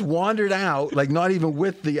just wandered out, not even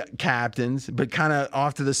with the captains, but kind of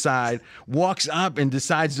off to the side. Walks up and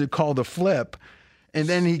decides to call the flip, And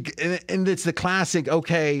then and it's the classic,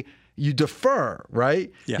 okay, you defer, right?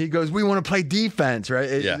 Yeah. He goes, we want to play defense,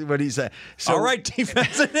 right? Yeah. What he said. So, All right,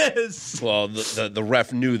 defense it is. Well, the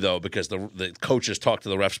ref knew, though, because the coaches talked to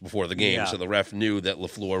the refs before the game, Yeah. so the ref knew that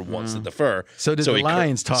LaFleur wants to defer. So did the he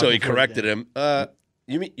Lions talk So he before the corrected him.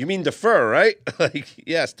 You mean defer, right? Like,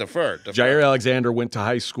 yes, defer. Jair Alexander went to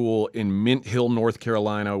high school in Mint Hill, North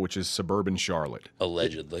Carolina, which is suburban Charlotte.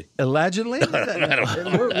 Allegedly. Allegedly?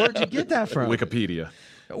 Where'd you get that from? Wikipedia.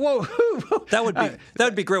 Whoa. That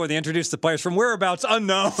would be great when they introduce the players from whereabouts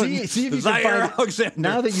unknown. See if you can Zaire find it. Alexander.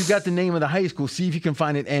 Now that you got the name of the high school, see if you can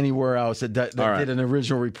find it anywhere else that All right. did an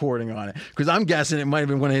original reporting on it. Because I'm guessing it might have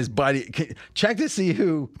been one of his buddies. Check to see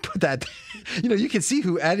who put that. You can see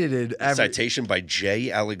who edited. Citation by Jay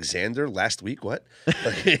Alexander last week. What?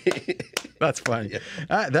 That's funny.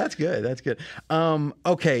 That's good. That's good.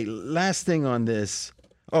 Okay, last thing on this.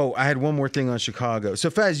 Oh, I had one more thing on Chicago. So,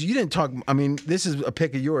 Fez, you didn't talk. I mean, this is a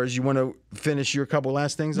pick of yours. You want to finish your couple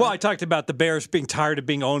last things? Well, I talked about the Bears being tired of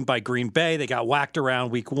being owned by Green Bay. They got whacked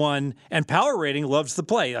around week 1, and Power Rating loves the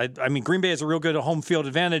play. I mean, Green Bay has a real good home field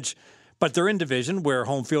advantage, but they're in division where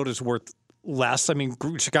home field is worth less. I mean,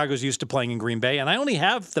 Chicago's used to playing in Green Bay, and I only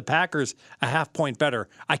have the Packers a half point better.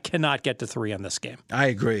 I cannot get to 3 on this game. I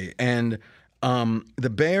agree. And the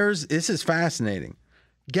Bears, this is fascinating.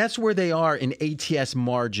 Guess where they are in ATS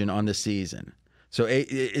margin on the season. So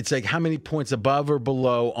it's like how many points above or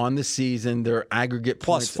below on the season, their aggregate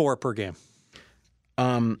Plus points. 4 per game.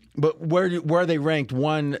 But where are they ranked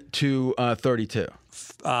 1 to 32?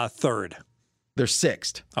 Third. They're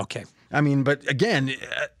 6th. Okay. I mean, but again,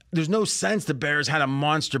 there's no sense the Bears had a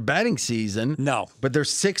monster betting season. No. But they're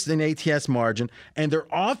 6th in ATS margin, and their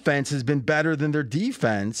offense has been better than their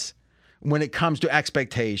defense when it comes to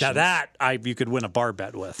expectations. Now that you could win a bar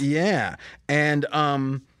bet with. Yeah. And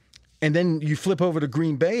then you flip over to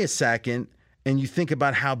Green Bay a second and you think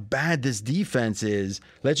about how bad this defense is.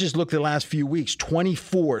 Let's just look at the last few weeks.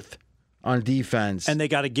 24th on defense. And they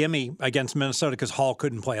got a gimme against Minnesota because Hall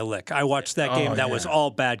couldn't play a lick. I watched that game. That was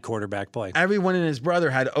all bad quarterback play. Everyone and his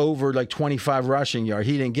brother had over like 25 rushing yards.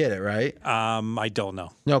 He didn't get it, right? I don't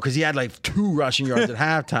know. No, because he had like 2 rushing yards at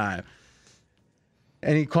halftime.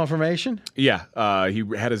 Any confirmation? Yeah, he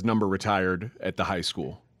had his number retired at the high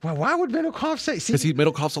school. Well, why would Middlecoff say? Because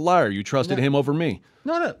Middlecoff's a liar. You trusted him over me.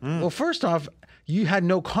 No. Well, first off, you had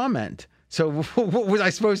no comment. So what was I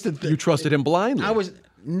supposed to You trusted him blindly. I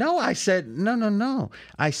said, no.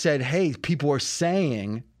 I said, hey, people are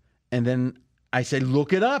saying, and then I said,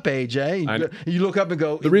 look it up, AJ. You look up and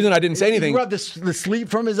go. The reason I didn't say anything. You rub the sleep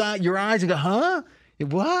from your eyes and go, huh?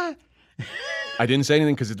 What? I didn't say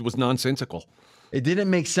anything because it was nonsensical. It didn't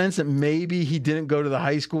make sense that maybe he didn't go to the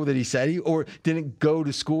high school that he said or didn't go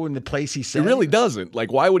to school in the place he said. It really doesn't.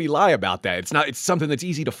 Like, why would he lie about that? It's something that's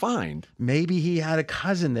easy to find. Maybe he had a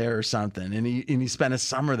cousin there or something, and he spent a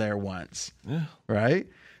summer there once. Yeah. Right?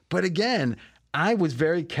 But again, I was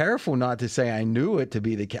very careful not to say I knew it to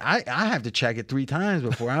be the case. I have to check it 3 times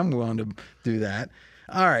before I'm willing to do that.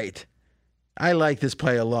 All right. I like this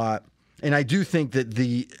play a lot. And I do think that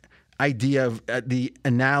the idea of the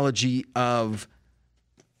analogy of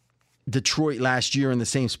Detroit last year in the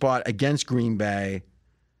same spot against Green Bay,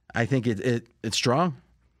 I think it's strong.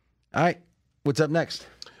 All right. What's up next?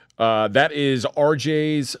 That is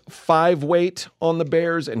RJ's 5-weight on the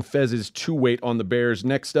Bears and Fez's 2-weight on the Bears.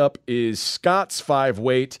 Next up is Scott's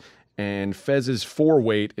 5-weight and Fez's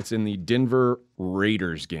 4-weight. It's in the Denver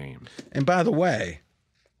Raiders game. And by the way,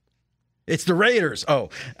 it's the Raiders.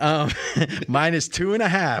 Minus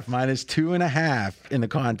 2.5 in the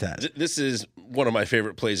contest. This is one of my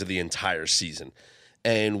favorite plays of the entire season.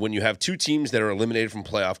 And when you have 2 teams that are eliminated from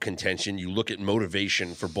playoff contention, you look at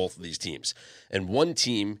motivation for both of these teams. And one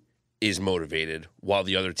team is motivated while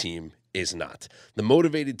the other team is not. The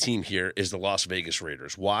motivated team here is the Las Vegas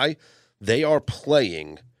Raiders. Why? They are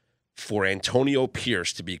playing for Antonio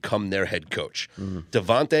Pierce to become their head coach.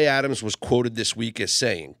 Davante Adams was quoted this week as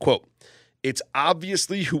saying, quote, "It's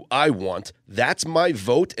obviously who I want. That's my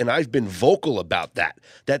vote, and I've been vocal about that.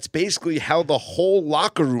 That's basically how the whole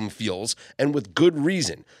locker room feels, and with good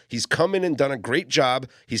reason. He's come in and done a great job.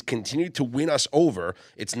 He's continued to win us over.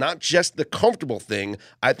 It's not just the comfortable thing.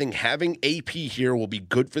 I think having AP here will be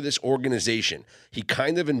good for this organization. He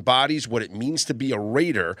kind of embodies what it means to be a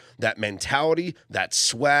Raider. That mentality, that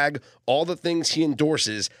swag, all the things he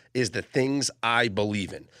endorses is the things I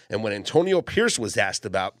believe in." And when Antonio Pierce was asked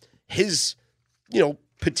about his,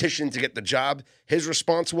 petition to get the job, his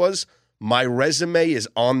response was, "My resume is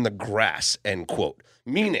on the grass," end quote.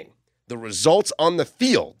 Meaning, the results on the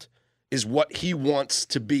field is what he wants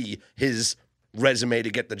to be his resume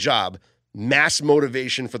to get the job. mass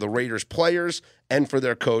motivation for the Raiders players and for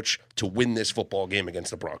their coach to win this football game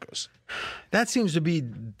against the Broncos. That seems to be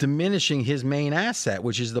diminishing his main asset,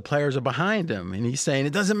 which is the players are behind him. And he's saying,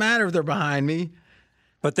 it doesn't matter if they're behind me.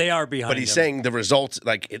 But they are behind But he's him. saying the results,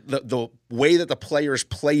 the way that the players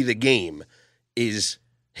play the game is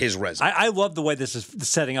his resume. I love the way this is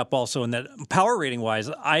setting up also in that power rating wise.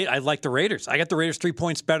 I like the Raiders. I got the Raiders 3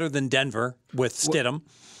 points better than Denver with Stidham.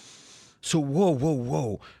 So,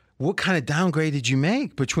 whoa. What kind of downgrade did you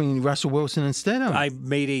make between Russell Wilson and Stidham? I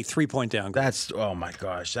made a 3-point downgrade. Oh my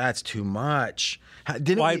gosh, that's too much. I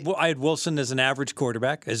had Wilson as an average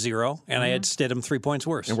quarterback, a 0, and I had Stidham 3 points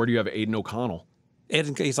worse. And where do you have Aiden O'Connell?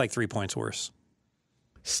 He's like 3 points worse.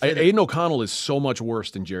 Aiden O'Connell is so much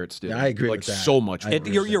worse than Jarrett Stidham. I agree like with that. so much worse.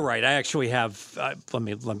 You're right. I actually have. Let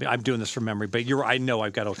me. I'm doing this from memory, but I know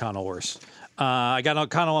I've got O'Connell worse. I got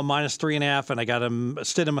O'Connell a -3.5, and I got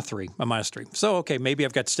Stidham a -3. So okay, maybe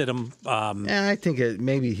I've got Stidham. I think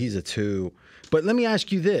maybe he's a 2. But let me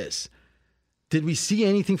ask you this: did we see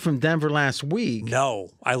anything from Denver last week?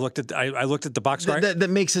 No, I looked at the box score. That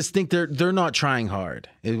makes us think they're not trying hard.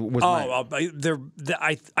 I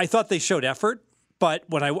thought they showed effort. But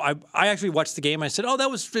when I actually watched the game, I said,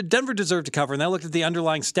 that was Denver deserved to cover. And I looked at the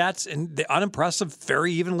underlying stats, and the unimpressive,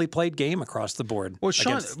 very evenly played game across the board. Well,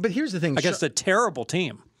 but here's the thing. Against a terrible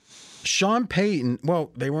team. Sean Payton,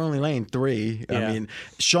 they were only laying 3. Yeah. I mean,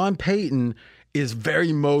 Sean Payton is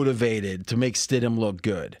very motivated to make Stidham look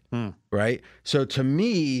good, right? So to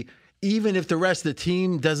me, even if the rest of the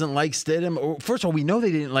team doesn't like Stidham, first of all, we know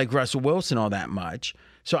they didn't like Russell Wilson all that much.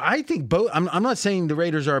 So I think both. I'm not saying the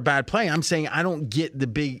Raiders are a bad play. I'm saying I don't get the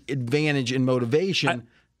big advantage in motivation.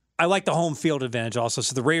 I like the home field advantage also.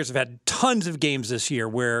 So the Raiders have had tons of games this year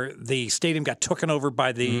where the stadium got taken over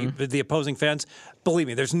by the opposing fans. Believe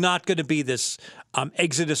me, there's not going to be this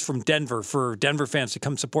exodus from Denver for Denver fans to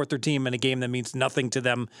come support their team in a game that means nothing to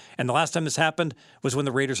them. And the last time this happened was when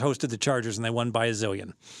the Raiders hosted the Chargers and they won by a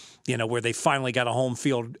zillion. Where they finally got a home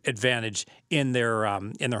field advantage in their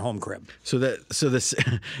home crib. So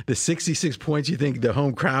the 66 points, you think the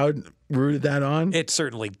home crowd rooted that on? It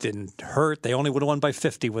certainly didn't hurt. They only would have won by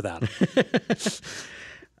 50 without it.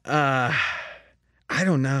 I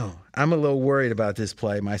don't know. I'm a little worried about this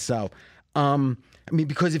play myself.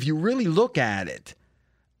 Because if you really look at it,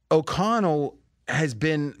 O'Connell has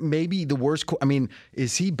been maybe the worst.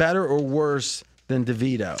 Is he better or worse than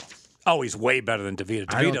DeVito? Oh, he's way better than DeVito.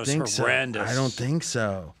 DeVito's horrendous. I don't think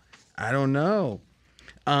so. I don't know.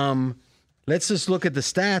 Let's just look at the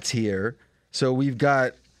stats here. So we've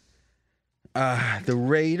got the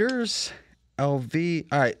Raiders, LV.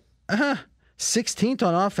 All right. 16th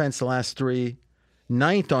on offense the last 3.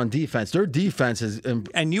 9th on defense. Their defense is...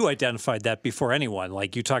 And you identified that before anyone.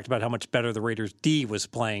 Like you talked about how much better the Raiders D was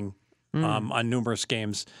playing on numerous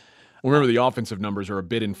games. Well, remember, the offensive numbers are a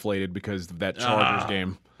bit inflated because of that Chargers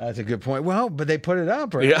game. That's a good point. Well, but they put it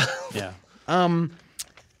up, right? Yeah. Yeah.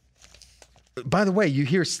 By the way, you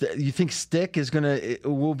think Stick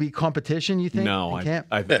will be competition? You think? No,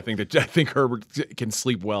 I think Herbert can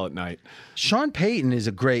sleep well at night. Sean Payton is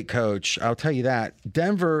a great coach. I'll tell you that.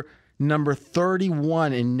 Denver, number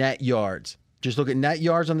 31 in net yards. Just look at net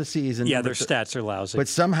yards on the season. Yeah, their stats are lousy. But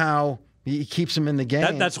somehow he keeps them in the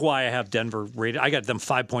game. That's why I have Denver rated. I got them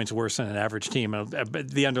 5 points worse than an average team.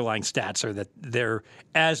 The underlying stats are that they're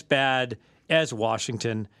as bad as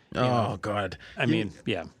Washington. God.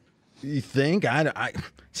 Yeah. You think? I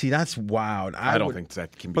see. That's wild. I don't think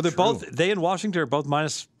that can be. But they and Washington are both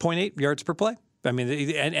minus 0.8 yards per play.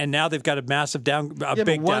 And now they've got a massive big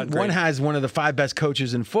downgrade. One has one of the 5 best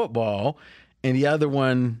coaches in football, and the other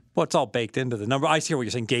one. Well, it's all baked into the number. I see what you're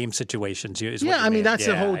saying. Game situations. That's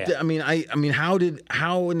the whole. Yeah.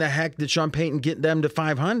 How in the heck did Sean Payton get them to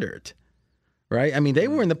 500? Right. They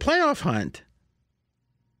were in the playoff hunt.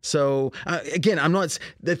 So again, I'm not.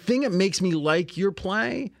 The thing that makes me like your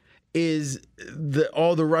play is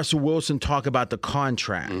all the Russell Wilson talk about the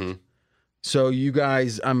contract. Mm-hmm. So you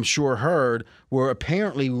guys, I'm sure, heard were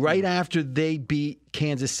apparently right after they beat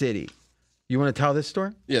Kansas City. You want to tell this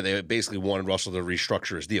story? Yeah, they basically wanted Russell to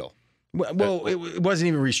restructure his deal. Well, it wasn't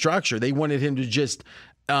even restructure. They wanted him to just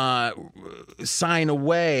sign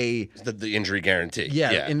away the injury guarantee.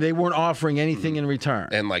 Yeah, and they weren't offering anything in return.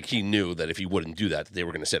 And he knew that if he wouldn't do that, they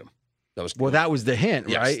were going to sit him. That was the hint,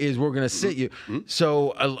 yes. Right? Is we're going to sit you. Mm-hmm.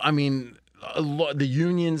 So the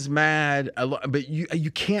union's mad, but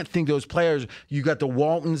you can't think those players. You got the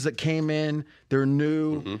Waltons that came in; they're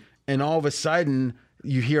new, and all of a sudden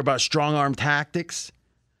you hear about strong arm tactics.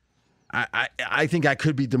 I think that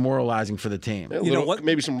could be demoralizing for the team.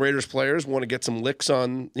 Maybe some Raiders players want to get some licks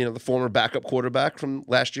on the former backup quarterback from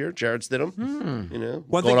last year, Jared Stidham.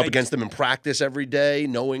 Going up against him in practice every day,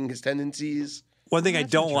 knowing his tendencies. One thing I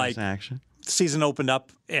don't like. Action. Season opened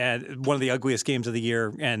up at one of the ugliest games of the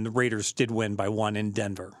year, and the Raiders did win by 1 in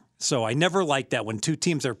Denver. So I never liked that when two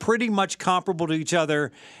teams are pretty much comparable to each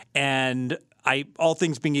other, and all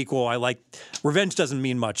things being equal, I like revenge doesn't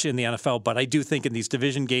mean much in the NFL, but I do think in these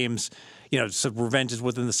division games, so revenge is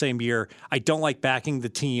within the same year. I don't like backing the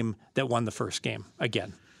team that won the first game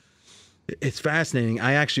again. It's fascinating.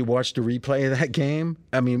 I actually watched a replay of that game.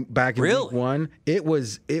 I mean, back in week 1, it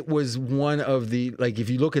was one of the, like,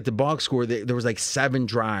 if you look at the box score, there was like 7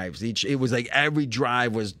 drives each. It was like every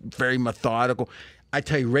drive was very methodical. I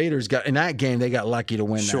tell you, Raiders in that game, they got lucky to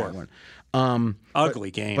win that one.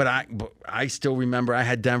 Ugly game. But I still remember I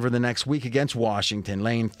had Denver the next week against Washington,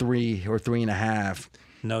 laying 3 or 3.5.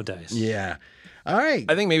 No dice. Yeah. All right.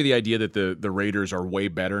 I think maybe the idea that the Raiders are way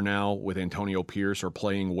better now with Antonio Pierce or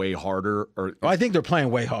playing way harder. I think they're playing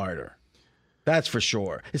way harder. That's for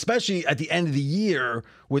sure. Especially at the end of the year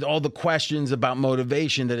with all the questions about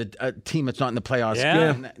motivation that a team that's not in the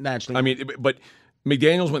playoffs naturally. I mean, but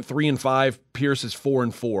McDaniels went 3-5. Pierce is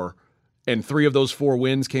 4-4. And 3 of those 4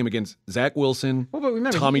 wins came against Zach Wilson, but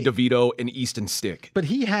remember, Tommy DeVito, and Easton Stick. But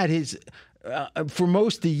he had his, for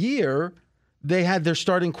most of the year, they had their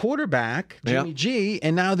starting quarterback, Jimmy G,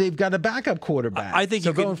 and now they've got a backup quarterback. I think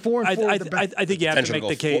so going 4-4. I think you have to make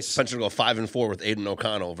the case. Pension go 5-4 with Aiden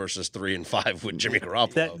O'Connell versus 3-5 with Jimmy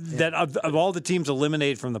Garoppolo. That of all the teams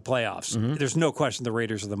eliminated from the playoffs, there's no question the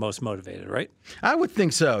Raiders are the most motivated, right? I would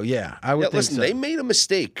think so. Yeah, I would think listen, so. They made a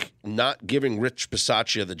mistake not giving Rich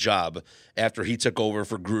Bisaccia the job after he took over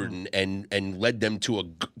for Gruden and led them to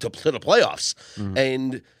the playoffs.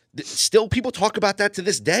 And still, people talk about that to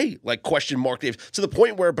this day, like question Mark Davis, to the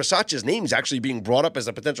point where Bisaccia's name is actually being brought up as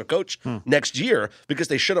a potential coach next year because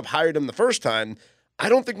they should have hired him the first time. I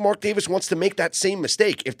don't think Mark Davis wants to make that same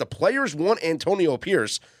mistake. If the players want Antonio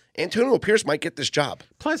Pierce might get this job.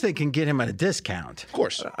 Plus, they can get him at a discount. Of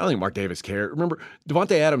course. I don't think Mark Davis cared. Remember,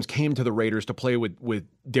 Devontae Adams came to the Raiders to play with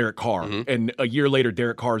Derek Carr, and a year later,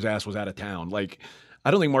 Derek Carr's ass was out of town. Like,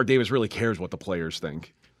 I don't think Mark Davis really cares what the players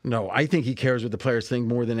think. No, I think he cares what the players think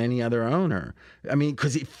more than any other owner. I mean,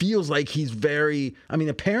 because it feels like he's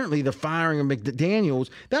apparently the firing of McDaniels,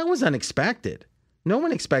 that was unexpected. No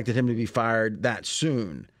one expected him to be fired that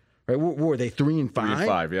soon. Right? What were they, 3-5?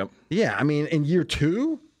 3-5, yep. Yeah, I mean, in year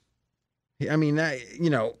 2? I mean,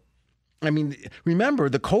 remember,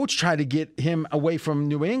 the coach tried to get him away from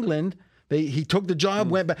New England. He took the job,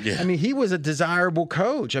 went back. Yeah. I mean, he was a desirable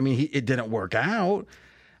coach. I mean, it didn't work out.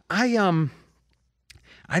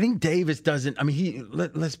 I think Davis doesn't. I mean,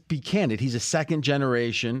 let's be candid. He's a second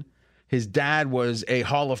generation. His dad was a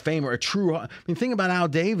Hall of Famer, a true. I mean, the thing about Al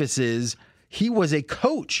Davis is he was a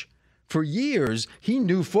coach for years. He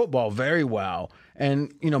knew football very well.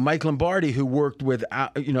 And Mike Lombardi, who worked with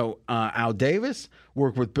Al Davis,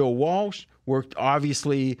 worked with Bill Walsh, worked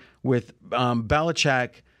obviously with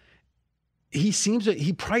Belichick.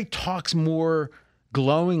 He probably talks more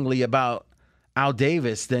glowingly about Al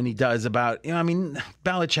Davis than he does about,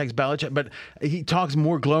 Belichick's Belichick, but he talks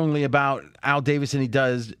more glowingly about Al Davis than he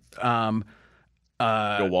does Bill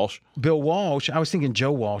Walsh. Bill Walsh. I was thinking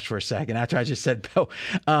Joe Walsh for a second after I just said Bill.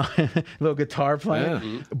 Little guitar player.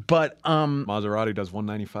 Yeah. But Maserati does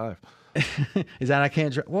 195. Is that I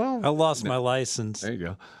can't drive? Well, I lost my license. There you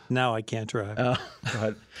go. Now I can't drive.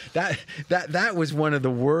 God. That was one of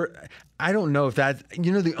the worst. I don't know if that.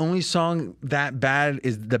 The only song that bad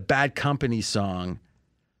is the Bad Company song.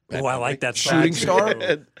 Oh, I like that song. Shooting Star?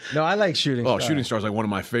 No, I like Shooting Star. Oh, Shooting Star is like one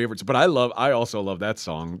of my favorites. But I also love that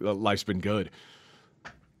song. Life's Been Good.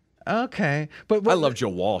 Okay, but I love Joe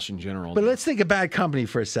Walsh in general. But let's think of Bad Company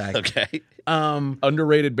for a second. Okay.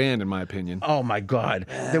 Underrated band, in my opinion. Oh my God,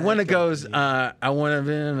 the one that goes, "I want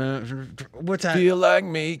to be." What's that? Feel like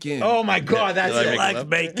making. Oh my God, that's Feel like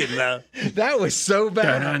making the. That was so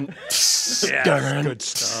bad. Yeah, good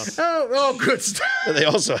stuff. Oh, good stuff. They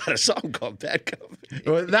also had a song called Bad Company.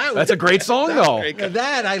 Well, that's a great song, though.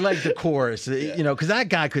 That I like the chorus, because that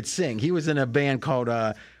guy could sing. He was in a band called.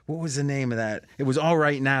 What was the name of that? It was All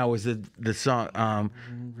Right Now was the song.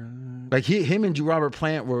 Like him and Robert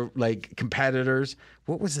Plant were like competitors.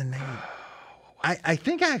 What was the name? I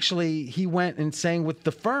think actually he went and sang with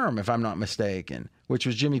The Firm, if I'm not mistaken, which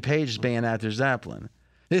was Jimmy Page's band after Zeppelin.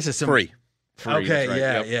 This is some Free. Okay, right,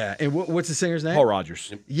 yeah, yep. yeah. And what's the singer's name? Paul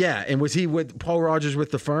Rogers. Yeah, and was he with Paul Rogers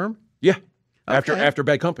with The Firm? Yeah. Okay. After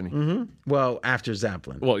Bad Company. Mm-hmm. Well, after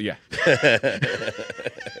Zeppelin. Well, yeah.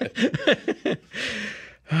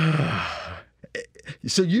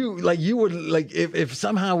 So you would like if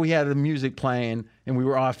somehow we had the music playing and we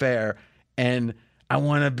were off air and I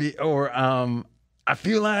want to be or I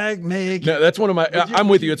feel like making. No, that's one of my. I'm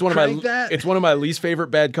with you. It's one of my. crank that? It's one of my least favorite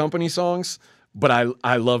Bad Company songs. But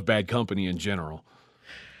I love Bad Company in general.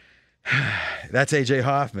 That's AJ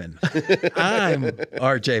Hoffman. I'm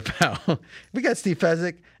RJ Powell. We got Steve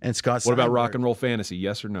Fezzik and Scott. What about Steinberg. Rock and Roll Fantasy?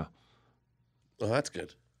 Yes or no? Oh, that's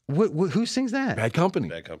good. Who sings that? Bad Company.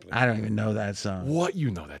 Bad company. I don't even know that song. What?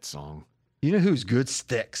 You know that song? You know who's good?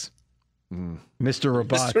 Styx. Mr.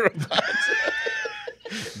 Robot. Mr. Robot.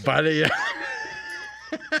 Buddy.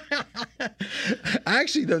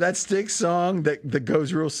 Actually, though, that Styx song that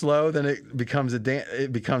goes real slow, then it becomes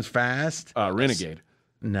it becomes fast. Renegade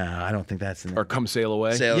No, I don't think that's in or there. Come Sail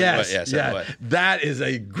Away. Sail Yes, Away. Yeah, Sail Away. that is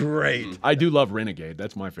a great. I do love Renegade.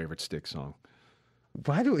 That's my favorite Styx song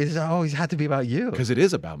Why does it always have to be about you? because it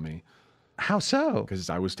is about me. How so? Because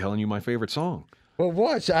I was telling you my favorite song. Well,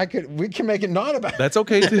 watch. We can make it not about. That's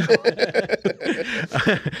okay too.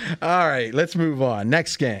 All right, let's move on.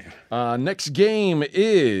 Next game. Next game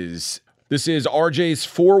is RJ's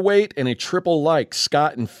 4-weight and a triple like.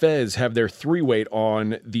 Scott and Fez have their 3-weight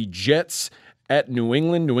on the Jets at New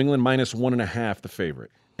England. New England minus 1.5, the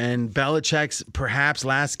favorite. And Belichick's perhaps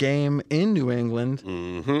last game in New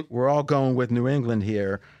England. We're all going with New England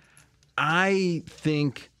here. I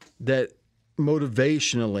think that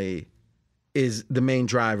motivationally is the main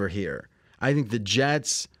driver here. I think the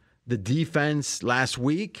Jets, the defense last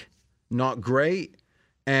week, not great.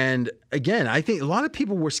 And again, I think a lot of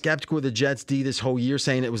people were skeptical of the Jets D this whole year,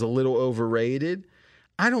 saying it was a little overrated.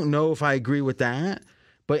 I don't know if I agree with that.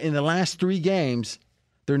 But in the last 3 games,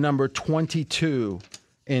 they're number 22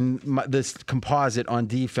 in this composite on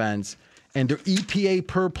defense. And their EPA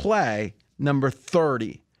per play, number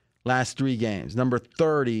 30 last 3 games. Number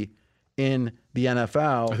 30 in the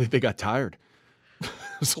NFL. I think they got tired.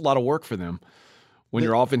 It's a lot of work for them. When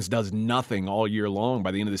your offense does nothing all year long,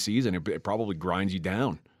 by the end of the season, it probably grinds you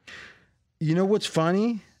down. You know what's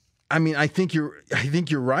funny? I mean, I think you're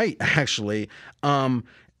right, actually. And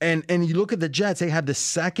you look at the Jets; they have the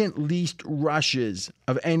second least rushes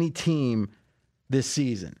of any team this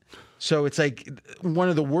season. So it's like one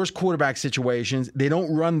of the worst quarterback situations. They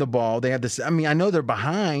don't run the ball. They have this. I mean, I know they're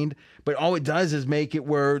behind, but all it does is make it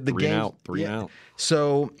where the game three and out.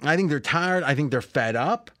 So I think they're tired. I think they're fed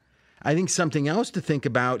up. I think something else to think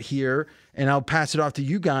about here, and I'll pass it off to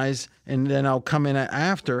you guys, and then I'll come in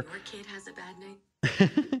after. Your kid has a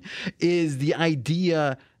bad night. Is the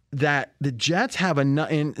idea that the Jets have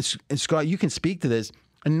and Scott, you can speak to this,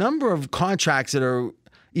 a number of contracts that are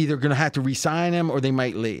either going to have to re-sign him or they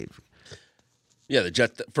might leave. Yeah, the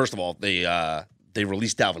Jets. First of all, they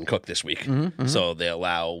released Dalvin Cook this week, so they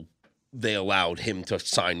allowed him to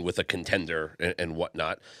sign with a contender and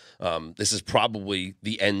whatnot. This is probably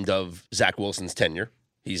the end of Zach Wilson's tenure.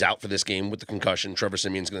 He's out for this game with the concussion. Trevor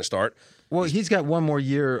Siemian's going to start. Well, he's got one more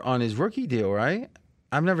year on his rookie deal, right?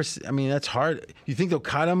 I mean, that's hard. You think they'll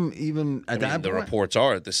cut him even at that The point? reports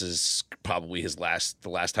are this is probably the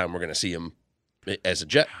last time we're going to see him as a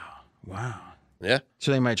Jet. Wow. Yeah,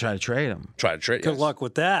 So they might try to trade him try to trade. Good yes. luck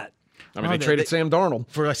with that. I mean, Oh, they traded Sam Darnold.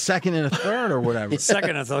 for a second and a third or whatever.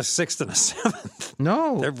 Second and a sixth and a seventh.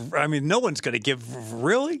 No. I mean, no one's going to give.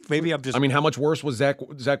 Really? Maybe I'm just. I mean, how much worse was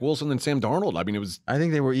Zach Wilson than Sam Darnold? I mean, it was. I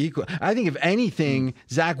think they were equal. I think if anything,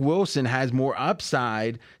 Zach Wilson has more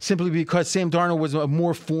upside simply because Sam Darnold was a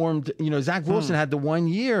more formed. Zach Wilson had the 1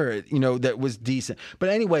 year, that was decent. But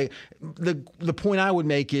anyway, the point I would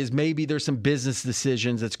make is maybe there's some business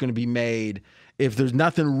decisions that's going to be made if there's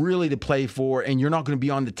nothing really to play for and you're not going to be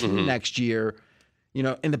on the team next year.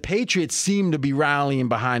 And the Patriots seem to be rallying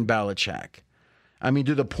behind Belichick. I mean,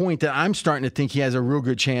 to the point that I'm starting to think he has a real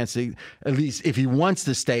good chance, at least if he wants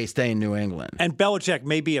to stay in New England. And Belichick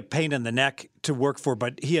may be a pain in the neck to work for,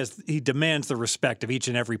 but he demands the respect of each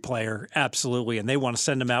and every player, absolutely, and they want to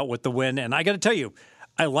send him out with the win. And I got to tell you,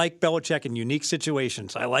 I like Belichick in unique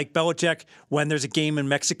situations. I like Belichick when there's a game in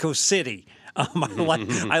Mexico City. I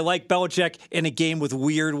like Belichick in a game with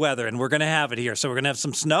weird weather, and we're going to have it here. So we're going to have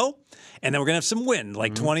some snow, and then we're going to have some wind,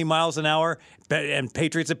 like 20 miles an hour. And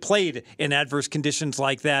Patriots have played in adverse conditions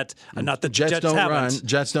like that. Not the Jets don't haven't. run.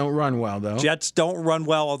 Jets don't run well, though. Jets don't run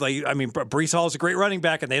well, although, Breece Hall is a great running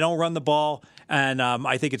back, and they don't run the ball. And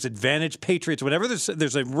I think it's advantage Patriots. Whenever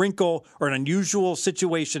there's a wrinkle or an unusual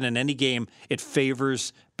situation in any game, it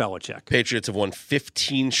favors Belichick. Patriots have won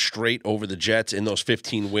 15 straight over the Jets. In those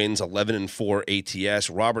 15 wins, 11-4 ATS.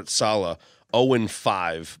 Robert Saleh,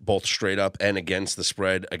 0-5, both straight up and against the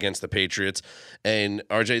spread against the Patriots. And,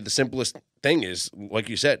 RJ, the simplest thing is, like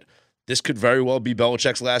you said, this could very well be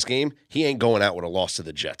Belichick's last game. He ain't going out with a loss to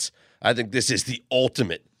the Jets. I think this is the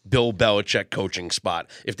ultimate Bill Belichick coaching spot.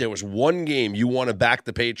 If there was one game you want to back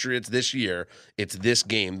the Patriots this year, it's this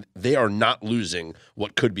game. They are not losing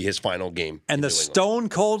what could be his final game. And the stone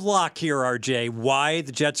cold lock here, RJ, why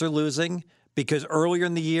the Jets are losing? Because earlier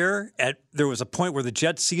in the year, there was a point where the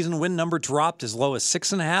Jets' season win number dropped as low as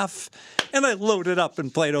 6.5, and I loaded up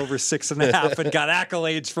and played over 6.5 and got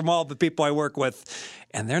accolades from all the people I work with.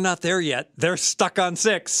 And they're not there yet. They're stuck on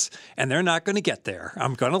 6, and they're not going to get there.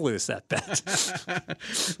 I'm going to lose that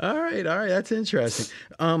bet. All right. That's interesting.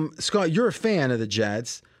 Scott, you're a fan of the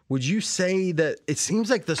Jets. Would you say that it seems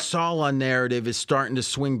like the Saleh narrative is starting to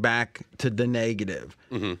swing back to the negative,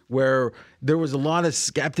 where there was a lot of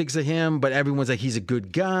skeptics of him, but everyone's like, he's a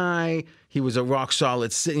good guy. He was a rock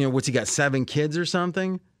solid, what's he got, 7 kids or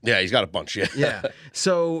something? Yeah, he's got a bunch, Yeah.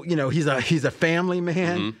 So, he's a family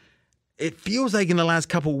man. It feels like in the last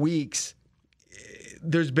couple weeks,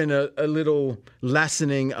 there's been a little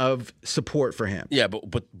lessening of support for him. Yeah,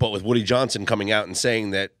 but with Woody Johnson coming out and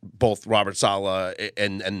saying that both Robert Saleh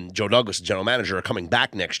and Joe Douglas, the general manager, are coming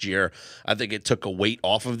back next year, I think it took a weight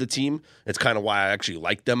off of the team. It's kind of why I actually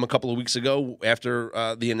liked them a couple of weeks ago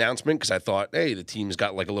after the announcement, because I thought, hey, the team's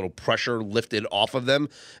got like a little pressure lifted off of them,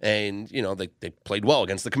 and they played well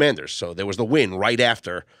against the Commanders, so there was the win right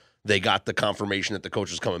after they got the confirmation that the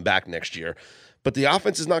coach was coming back next year. But the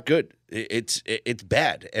offense is not good. It's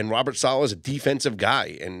bad. And Robert Saleh is a defensive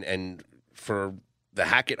guy. And for the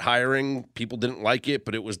Hackett hiring, people didn't like it,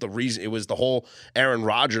 but it was the reason. It was the whole Aaron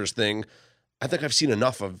Rodgers thing. I think I've seen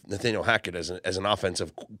enough of Nathaniel Hackett as an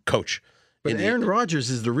offensive coach. But Aaron Rodgers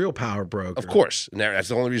is the real power broker. Of course. And that's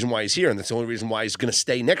the only reason why he's here. And that's the only reason why he's going to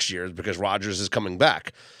stay next year is because Rodgers is coming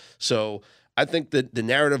back. So I think that the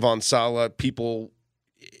narrative on Saleh, people,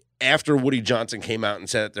 after Woody Johnson came out and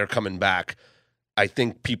said that they're coming back, I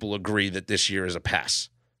think people agree that this year is a pass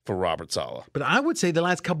for Robert Saleh. But I would say the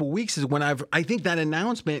last couple of weeks is when I think that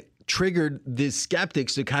announcement triggered the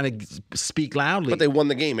skeptics to kind of speak loudly. But they won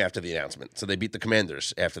the game after the announcement. So they beat the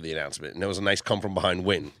Commanders after the announcement. And it was a nice come-from-behind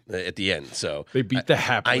win at the end. So they beat the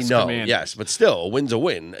hapless Commanders. Yes. But still, a win's a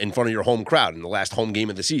win in front of your home crowd in the last home game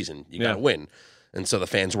of the season. You got to win. And so the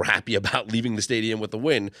fans were happy about leaving the stadium with a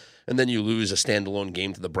win. And then you lose a standalone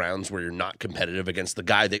game to the Browns where you're not competitive against the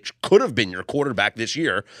guy that could have been your quarterback this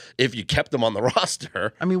year if you kept him on the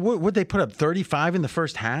roster. I mean, would they put up 35 in the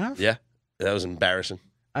first half? Yeah, that was embarrassing.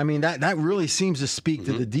 I mean, that really seems to speak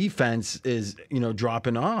to the defense is,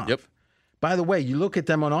 dropping off. Yep. By the way, you look at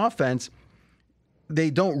them on offense, they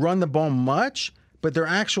don't run the ball much, but their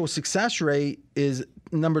actual success rate is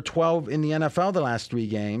number 12 in the NFL the last 3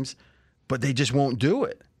 games. But they just won't do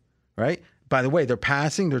it, right? By the way, they're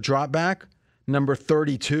passing, their drop back, number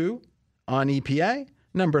 32 on EPA,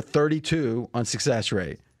 number 32 on success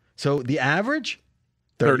rate. So the average?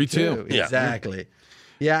 32. Yeah. Exactly.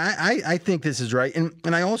 Yeah, I think this is right.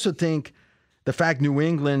 And I also think the fact New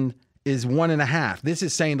England is 1.5. This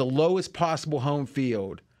is saying the lowest possible home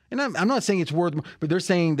field. And I'm not saying it's worth, but they're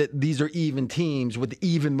saying that these are even teams with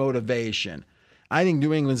even motivation. I think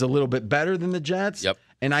New England's a little bit better than the Jets. Yep.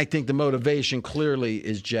 And I think the motivation clearly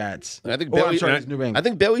is Jets. And I think it's New England. I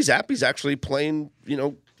think Bailey Zappi's actually playing,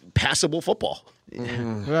 passable football.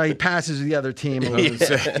 Well, he passes the other team.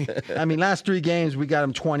 I mean, last 3 games, we got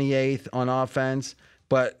him 28th on offense.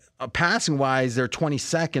 But passing-wise, they're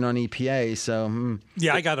 22nd on EPA. So,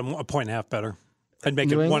 Yeah, I got him a 1.5 better. I'd make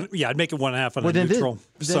New it England? 1. Yeah, I'd make it 1.5 on Well, a then neutral.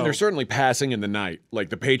 Then they're certainly passing in the night. Like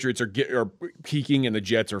the Patriots are peaking and the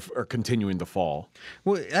Jets are continuing to fall.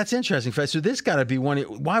 well, that's interesting, Fred. So this got to be one.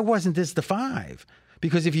 Why wasn't this the 5?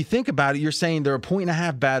 Because if you think about it, you're saying they're a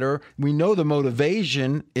 1.5 better. We know the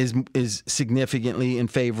motivation is significantly in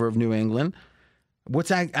favor of New England. What's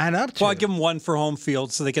that add up to? Well, I give them 1 for home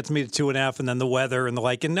field, so that gets me to 2.5, and then the weather and the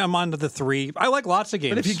like, and I'm on to the 3. I like lots of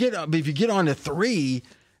games. But if you get on to 3,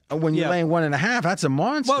 when you're laying 1.5, that's a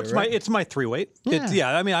monster. Well, it's my 3 weight.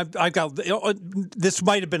 Yeah. I mean, I've got this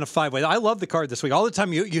might have been a 5 weight. I love the card this week. All the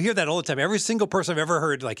time, you hear that all the time. Every single person I've ever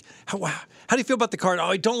heard, like, how do you feel about the card? Oh,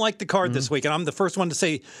 I don't like the card this week, and I'm the first one to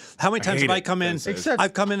say, how many times have I come in?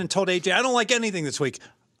 I've come in and told AJ I don't like anything this week.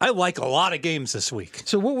 I like a lot of games this week.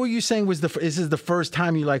 So what were you saying was this is the first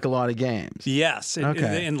time you like a lot of games? Yes.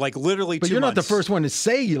 Okay. And like literally 2 months. But you're not the first one to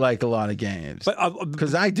say you like a lot of games.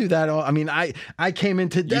 Because I do that all. I mean, I came in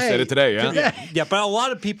today. You said it today, yeah? Yeah, but a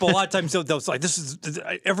lot of people, a lot of times they'll like, this is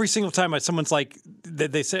every single time someone's like,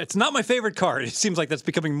 they say it's not my favorite card. It seems like that's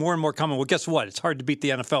becoming more and more common. Well, guess what? It's hard to beat the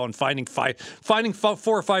NFL, and finding 4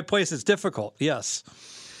 or 5 places is difficult. Yes.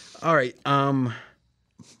 All right.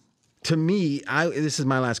 To me, this is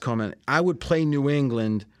my last comment. I would play New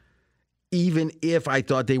England even if I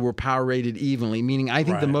thought they were power rated evenly, meaning I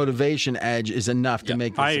think the motivation edge is enough to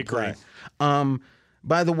make this I a agree. play.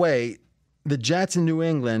 By the way, the Jets in New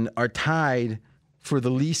England are tied for the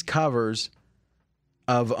least covers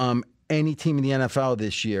of any team in the NFL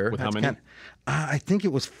this year. With how many? I think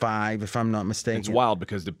it was 5, if I'm not mistaken. It's wild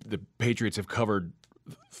because the Patriots have covered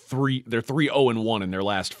 3. They're 3-0-1 in their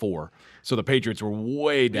last 4. So the Patriots were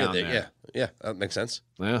way down there. Yeah, that makes sense.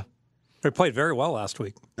 Yeah. They played very well last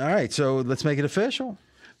week. All right, so let's make it official.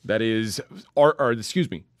 That is,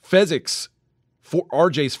 Fezzik's,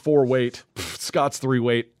 RJ's 4-weight, Scott's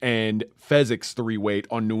 3-weight, and Fezzik's 3-weight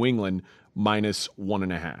on New England minus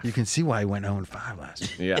 1.5. You can see why he went 0-5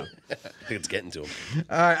 last year. Yeah. I think it's getting to him.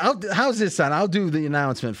 All right, how's this sound? I'll do the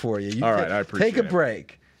announcement for you. All right, I appreciate Take a it.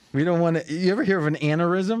 break. We don't want to. You ever hear of an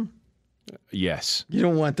aneurysm? Yes. You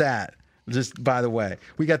don't want that. Just by the way,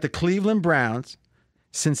 we got the Cleveland Browns,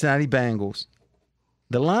 Cincinnati Bengals.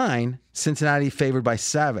 The line, Cincinnati favored by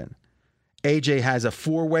 7. AJ has a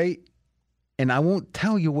 4-weight, and I won't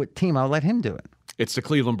tell you what team. I'll let him do it. It's the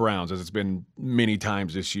Cleveland Browns, as it's been many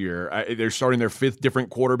times this year. They're starting their 5th different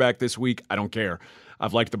quarterback this week. I don't care.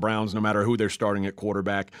 I've liked the Browns no matter who they're starting at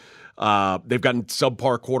quarterback. They've gotten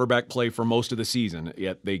subpar quarterback play for most of the season,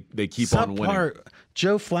 yet they keep on winning.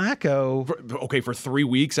 Joe Flacco. For 3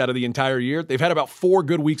 weeks out of the entire year, they've had about 4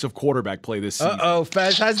 good weeks of quarterback play this season. Uh-oh,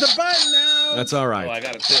 Fez has the button now. That's all right. Oh, I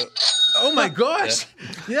got it too. Oh, my gosh.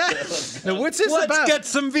 Yeah. Now, what's this Let's about? get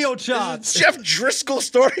some veal shots. Jeff Driscoll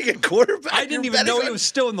starting at quarterback. I didn't even know he was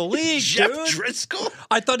still in the league, Jeff dude. Driscoll.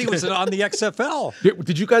 I thought he was on the XFL.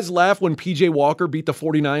 Did you guys laugh when P.J. Walker beat the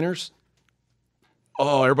 49ers?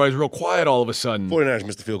 Oh, everybody's real quiet all of a sudden. 49ers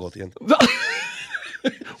missed the field goal at the end.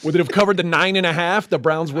 Would it have covered the 9.5 the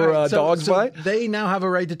Browns were All right, dogs by? They now have a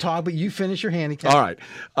right to talk, but you finish your handicap. All right.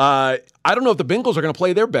 I don't know if the Bengals are going to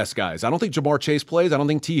play their best guys. I don't think Jamar Chase plays. I don't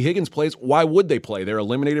think T. Higgins plays. Why would they play? They're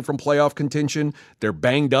eliminated from playoff contention. They're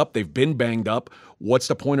banged up. They've been banged up. What's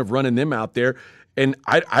the point of running them out there? And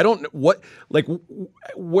I don't know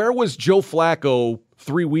where was Joe Flacco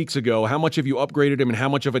 3 weeks ago? How much have you upgraded him, and how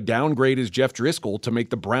much of a downgrade is Jeff Driscoll to make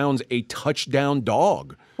the Browns a touchdown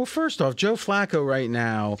dog? Well, first off, Joe Flacco right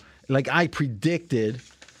now, like I predicted,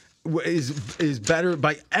 is better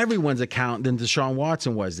by everyone's account than Deshaun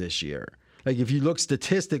Watson was this year. Like if you look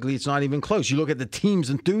statistically, it's not even close. You look at the team's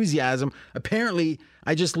enthusiasm. Apparently,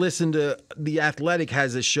 I just listened to The Athletic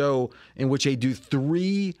has a show in which they do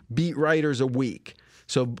 3 beat writers a week.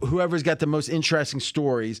 So whoever's got the most interesting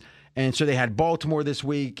stories. And so they had Baltimore this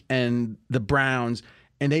week and the Browns,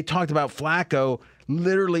 and they talked about Flacco.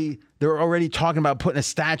 Literally, they're already talking about putting a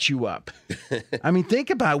statue up. I mean, think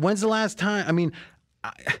about it. When's the last time? I mean,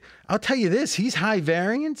 I'll tell you this. He's high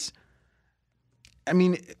variance. I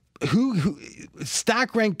mean, who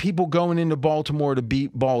stack rank people going into Baltimore to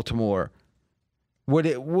beat Baltimore?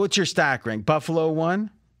 What's your stack rank? Buffalo 1?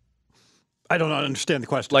 I don't understand the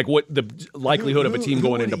question. Like what the likelihood of a team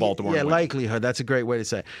going into Baltimore? Yeah, and winning? likelihood. That's a great way to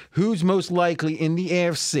say it. Who's most likely in the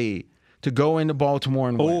AFC to go into Baltimore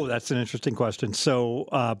and win? Oh, that's an interesting question. So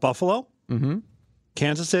Buffalo,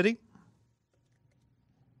 Kansas City,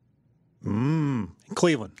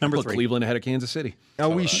 Cleveland, number Put 3. Cleveland ahead of Kansas City. Are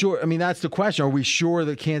we sure? I mean, that's the question. Are we sure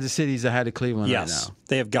that Kansas City's ahead of Cleveland Yes, right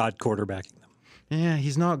they have God quarterbacking them. now? Yeah,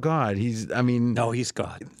 he's not God. No, he's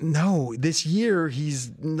God. No, this year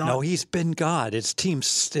he's not. No, he's been God. His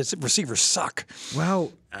receivers suck.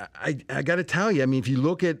 Well, I got to tell you, I mean, if you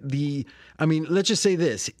look at let's just say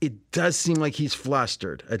this. It does seem like he's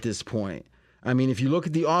flustered at this point. I mean, if you look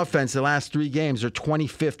at the offense, the last 3 games are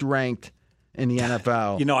 25th ranked in the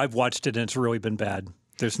NFL. You know, I've watched it and it's really been bad.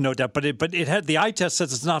 There's no doubt, but it had the eye test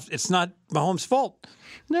says it's not Mahomes' fault.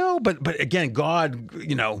 No, but again, God,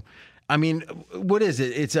 I mean, what is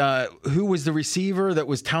it? It's who was the receiver that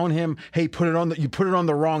was telling him, "Hey, you put it on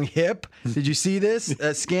the wrong hip." Did you see this?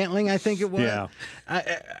 Scantling, I think it was. Yeah.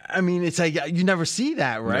 I mean, it's like you never see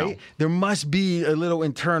that, right? No. There must be a little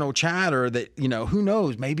internal chatter that who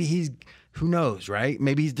knows? Who knows, right?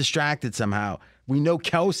 Maybe he's distracted somehow. We know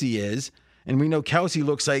Kelsey is, and we know Kelsey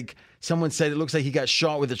looks like someone said it looks like he got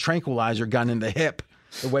shot with a tranquilizer gun in the hip.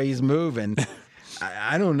 The way he's moving,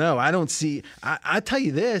 I don't know. I don't see. I tell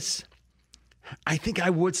you this. I think I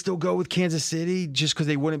would still go with Kansas City just because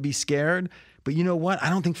they wouldn't be scared. But you know what? I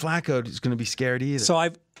don't think Flacco is going to be scared either. So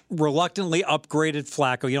I've reluctantly upgraded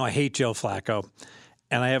Flacco. I hate Joe Flacco.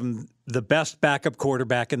 And I have him the best backup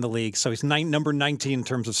quarterback in the league. So he's number 19 in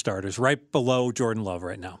terms of starters, right below Jordan Love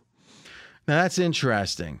right now. Now, that's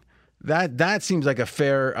interesting. That seems like a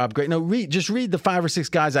fair upgrade. No, just read the 5 or 6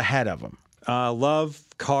 guys ahead of him. Love,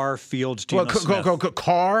 Carr, Fields, Geno Smith.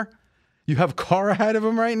 Carr? You have Carr ahead of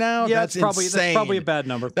him right now? Yeah, That's that's insane. probably a bad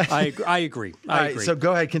number. I agree. All right, so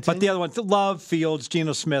go ahead, continue. But the other one, Love, Fields,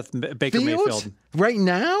 Geno Smith, Baker Fields? Mayfield. Right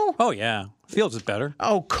now? Oh yeah, Fields is better.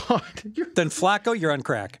 Oh, God. Then Flacco, you're on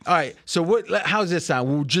crack. All right, so how's this sound?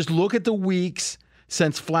 We'll just look at the weeks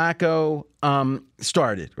since Flacco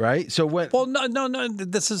started, right? So what? Well, no.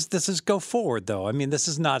 This is go forward though. I mean, this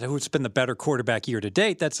is not who's been the better quarterback year to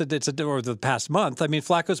date. Or the past month. I mean,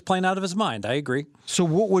 Flacco's playing out of his mind. I agree. So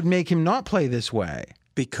what would make him not play this way?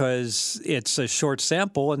 Because it's a short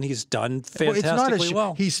sample and he's done fantastically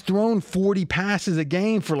well. He's thrown 40 passes a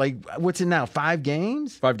game for what's it now? 5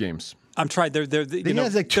 games? 5 games. I'm trying. He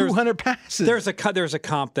has 200 passes. There's a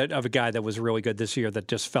comp of a guy that was really good this year that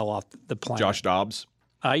just fell off the planet. Josh Dobbs.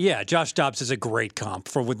 Yeah, Josh Dobbs is a great comp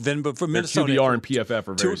for Minnesota. QBR and PFF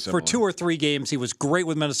are very similar. For 2 or 3 games, he was great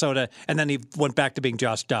with Minnesota, and then he went back to being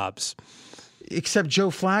Josh Dobbs. Except Joe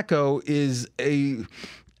Flacco is I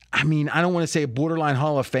don't want to say a borderline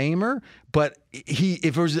Hall of Famer, but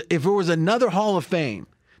if there was another Hall of Fame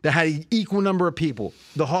that had an equal number of people,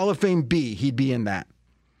 the Hall of Fame B, he'd be in that.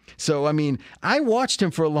 So, I watched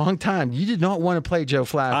him for a long time. You did not want to play Joe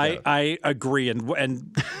Flacco. I agree.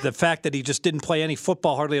 And the fact that he just didn't play any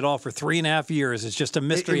football hardly at all for 3.5 years is just a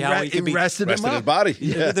mystery how he could be. Rested him up. his body.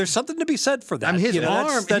 Yeah. There's something to be said for that. His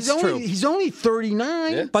arm. That's true. He's only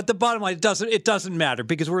 39. Yeah. But the bottom line, it doesn't matter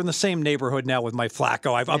because we're in the same neighborhood now with my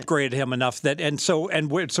Flacco. I've upgraded him enough that, so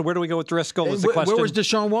where do we go with Driscoll? Is the question. Where was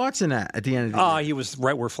Deshaun Watson at the end of the year? He was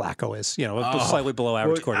right where Flacco is. Slightly below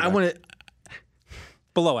average quarterback. I want to.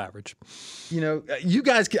 Below average. You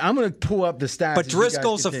guys. I'm going to pull up the stats. But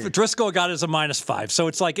Driscoll got it as a -5. So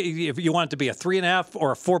it's like if you want it to be a 3.5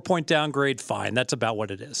 or a 4-point downgrade, fine. That's about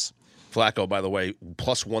what it is. Flacco, by the way,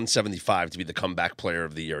 plus 175 to be the comeback player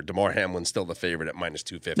of the year. DeMar Hamlin's still the favorite at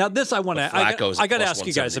 -250. Now this I got to ask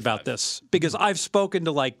you guys 175. about this because I've spoken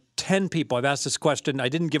to 10 people. I've asked this question. I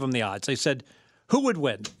didn't give them the odds. I said, who would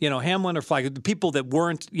win? Hamlin or Flacco? The people that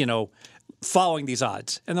weren't, following these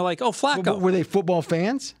odds. And they're like, oh, Flacco. Were they football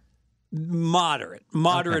fans?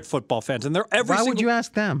 Moderate football fans. And they're Why would you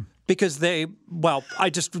ask them? Because none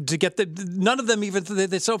of them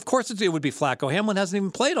even, so of course it would be Flacco. Hamlin hasn't even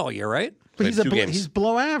played all year, right? But Played he's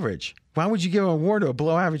below average. Why would you give an award to a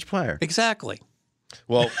below average player? Exactly.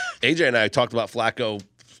 Well, AJ and I talked about Flacco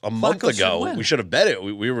a month ago. We should have bet it.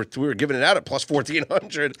 We were giving it out at plus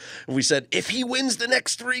 1,400. And we said, if he wins the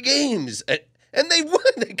next 3 games, and they won.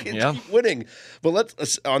 They can keep winning. But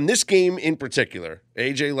let's on this game in particular,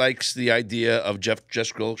 AJ likes the idea of Jeff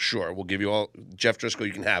Driscoll. Sure, we'll give you all Jeff Driscoll.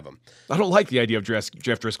 You can have him. I don't like the idea of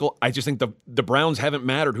Jeff Driscoll. I just think the Browns haven't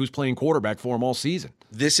mattered who's playing quarterback for him all season.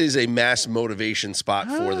 This is a mass motivation spot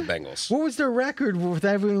for the Bengals. What was their record with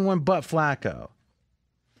everyone but Flacco?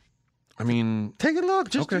 Take a look.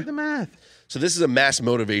 Just do the math. So this is a mass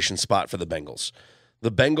motivation spot for the Bengals.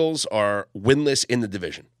 The Bengals are winless in the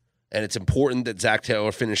division. And it's important that Zach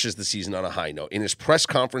Taylor finishes the season on a high note. In his press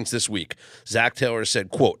conference this week, Zach Taylor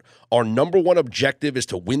said, quote, "Our number one objective is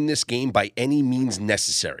to win this game by any means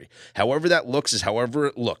necessary. However that looks is however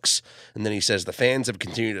it looks." And then he says the fans have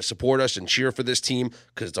continued to support us and cheer for this team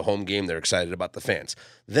because it's a home game. They're excited about the fans.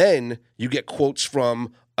 Then you get quotes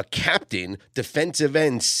from a captain, defensive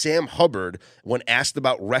end Sam Hubbard, when asked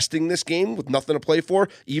about resting this game with nothing to play for,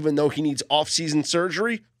 even though he needs offseason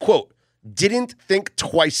surgery, quote, "Didn't think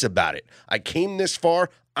twice about it. I came this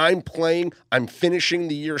far. I'm playing. I'm finishing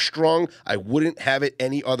the year strong. I wouldn't have it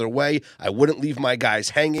any other way. I wouldn't leave my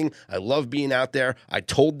guys hanging. I love being out there. I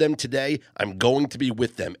told them today I'm going to be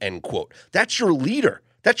with them," end quote. That's your leader.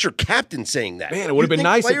 That's your captain saying that. Man, it would have been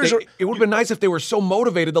nice. It would have been nice if they were so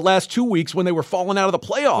motivated the last 2 weeks when they were falling out of the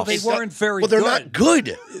playoffs. Well, they weren't very good. good. Well, they're not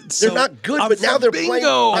good. They're not good. But now they're playing.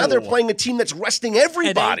 Now they're playing a team that's resting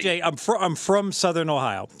everybody. And AJ, I'm from Southern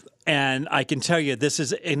Ohio. And I can tell you, this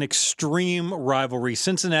is an extreme rivalry.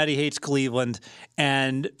 Cincinnati hates Cleveland.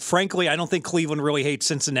 And frankly, I don't think Cleveland really hates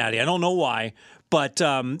Cincinnati. I don't know why. But,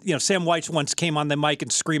 Sam White once came on the mic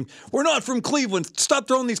and screamed, "We're not from Cleveland. Stop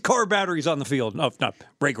throwing these car batteries on the field." No, not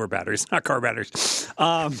regular batteries, not car batteries.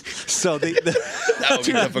 So that would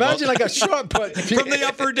be difficult. Imagine like a shot put from the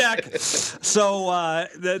upper deck. So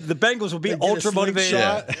the Bengals will be ultra motivated.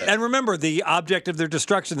 Yeah. And remember, the object of their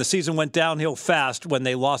destruction, the season went downhill fast when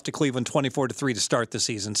they lost to Cleveland 24-3 to start the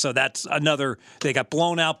season. So that's another. They got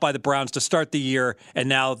blown out by the Browns to start the year, and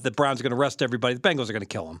now the Browns are going to rest everybody. The Bengals are going to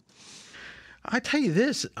kill them. I tell you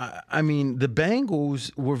this, the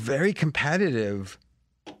Bengals were very competitive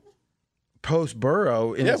post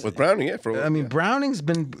Burrow. With Browning, Browning's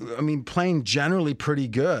been, playing generally pretty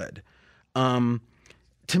good. To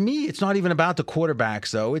me, it's not even about the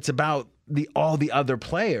quarterbacks, though. It's about all the other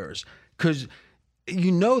players. Because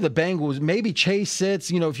the Bengals, maybe Chase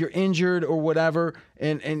sits, if you're injured or whatever,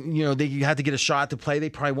 and you have to get a shot to play, they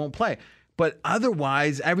probably won't play. But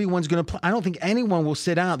otherwise, everyone's going to play. I don't think anyone will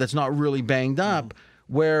sit out that's not really banged up,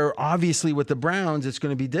 where obviously with the Browns, it's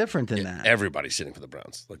going to be different than that. Everybody's sitting for the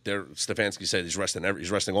Browns. Like Stefanski said, he's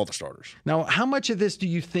resting all the starters. Now, how much of this do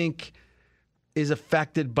you think is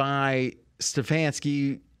affected by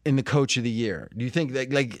Stefanski in the Coach of the Year? Do you think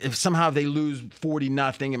that, like, if somehow they lose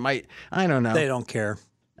 40-0, it might? I don't know. They don't care.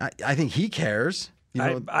 I think he cares.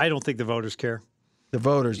 I don't think the voters care. The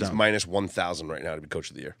voters He's don't. minus 1,000 right now to be Coach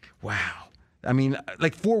of the Year. Wow. I mean,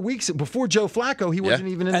 like 4 weeks before Joe Flacco, he wasn't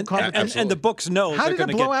even in the conversation. And the books know How they're did a going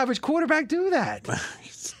to below-average quarterback do that?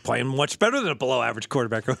 He's playing much better than a below-average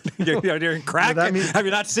quarterback. You're in crack. But that means- Have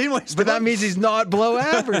you not seen what he's But that doing? means he's not below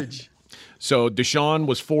average. So Deshaun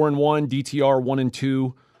was 4-1, DTR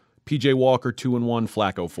 1-2, PJ Walker 2-1,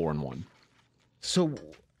 Flacco 4-1. So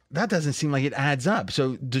that doesn't seem like it adds up.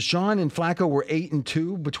 So Deshaun and Flacco were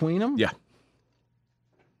 8-2 between them? Yeah.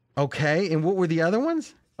 Okay. And what were the other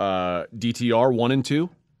ones? DTR 1-2,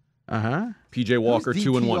 Uh-huh. PJ Walker Who's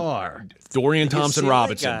 2-1. DTR? Dorian You Thompson see that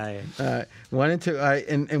Robinson. guy? 1 and 2.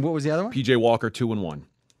 And what was the other one? PJ Walker 2-1.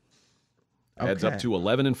 Adds Okay. up to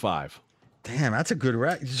 11-5 Damn, that's a good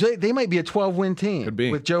record. So they might be a 12-win team. Could be.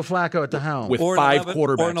 With Joe Flacco at the helm. with Or 5 an 11,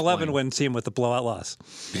 quarterbacks. or an 11 playing. win team with the blowout loss.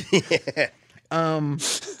 All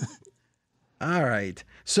right.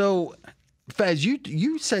 So, Fez,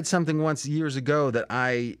 you said something once years ago that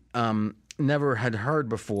I never had heard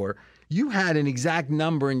before. You had an exact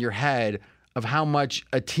number in your head of how much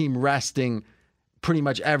a team resting pretty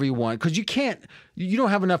much everyone, because you don't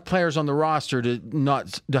have enough players on the roster to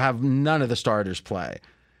have none of the starters play.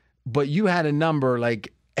 But you had a number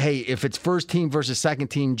like, hey, if it's first team versus second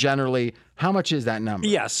team, generally, how much is that number?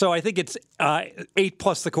 Yeah, so I think it's 8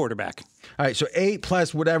 plus the quarterback. All right, so 8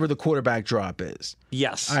 plus whatever the quarterback drop is.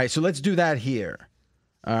 Yes. All right, so let's do that here.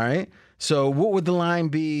 All right. So what would the line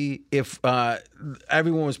be if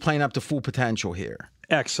everyone was playing up to full potential here?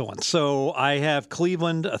 Excellent. So I have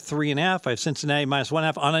Cleveland a 3.5. I have Cincinnati minus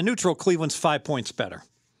 1.5. On a neutral, Cleveland's 5 points better.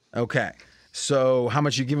 Okay. So how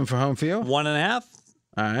much you giving for home field? 1.5.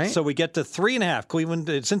 All right. So we get to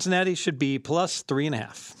 3.5. Cincinnati should be plus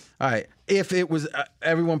 3.5. All right. If it was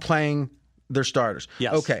everyone playing their starters.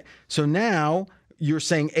 Yes. Okay. So now you're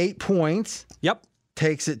saying 8 points Yep.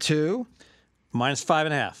 takes it to. Minus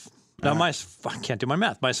 5.5. No, I can't do my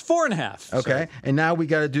math. Minus 4.5. Okay. And now we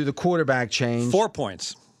got to do the quarterback change. 4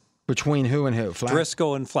 points. Between who and who?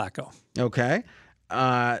 Driscoll and Flacco. Okay.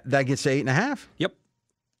 That gets to 8.5. Yep.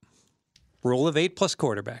 Rule of 8 plus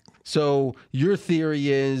quarterback. So your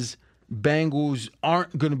theory is Bengals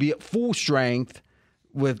aren't going to be at full strength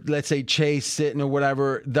with, let's say, Chase sitting or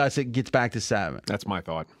whatever. Thus, it gets back to 7. That's my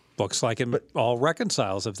thought. Looks like it all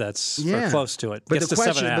reconciles if that's or close to it. But Gets the to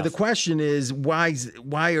question, 7.5. but the question is, why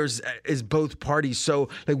is both parties so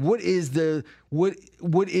like? What is the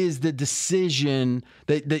decision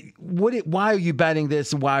why are you betting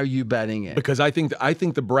this and why are you betting it? Because I think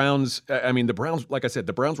the Browns. I mean, the Browns. Like I said,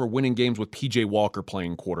 the Browns were winning games with PJ Walker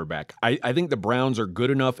playing quarterback. I think the Browns are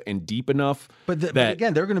good enough and deep enough. But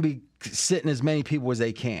again, they're going to be sitting as many people as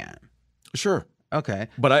they can. Sure. Okay.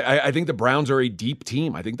 But I think the Browns are a deep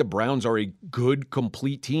team. I think the Browns are a good,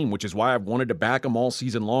 complete team, which is why I've wanted to back them all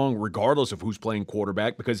season long, regardless of who's playing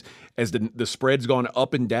quarterback, because as the spread's gone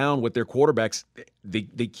up and down with their quarterbacks, they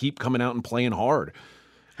keep coming out and playing hard.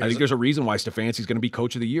 I think there's a reason why Stefanski's going to be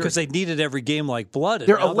Coach of the Year. Because they needed every game like blood.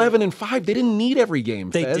 They're 11-5. They didn't need every game.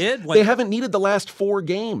 They Fez. did? They haven't needed the last 4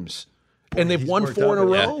 games. And they've won 4 in a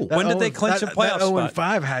row. When did they clinch a playoff that spot?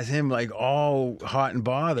 0-5 has him like all hot and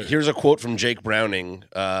bothered. Here's a quote from Jake Browning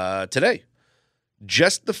today.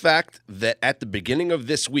 Just the fact that at the beginning of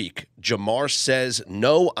this week, Jamar says,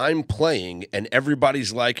 "No, I'm playing," and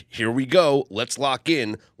everybody's like, "Here we go. Let's lock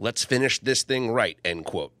in. Let's finish this thing right," end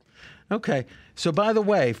quote. Okay. So, by the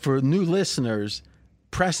way, for new listeners,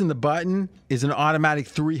 pressing the button is an automatic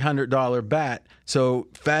 $300 bet. So,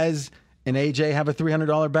 Fez and AJ have a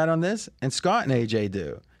 $300 bet on this, and Scott and AJ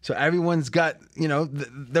do. So, everyone's got,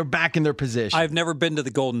 they're back in their position. I've never been to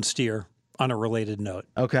the Golden Steer on a related note.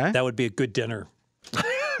 Okay. That would be a good dinner.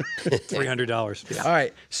 $300. Yeah. All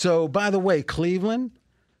right. So, by the way, Cleveland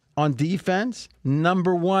on defense,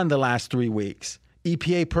 number 1 the last 3 weeks.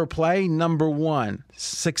 EPA per play, number 1.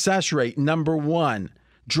 Success rate, number 1.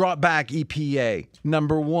 Drop back EPA,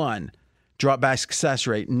 number 1. Drop back success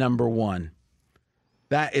rate, number 1.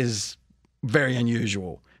 That is very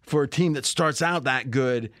unusual for a team that starts out that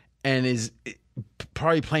good and is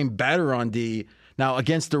probably playing better on D. Now,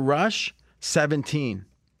 against the rush, 17.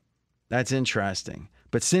 That's interesting.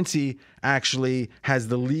 But Cincy actually has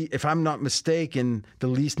the least, if I'm not mistaken, the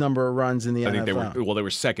least number of runs in the I NFL. think they were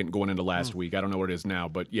second going into last week. I don't know what it is now,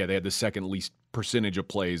 but yeah, they had the second least percentage of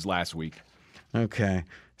plays last week. Okay,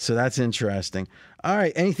 so that's interesting. All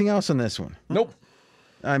right, anything else on this one? Nope.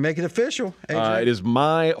 All right, make it official. AJ. It is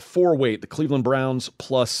my 4-weight, the Cleveland Browns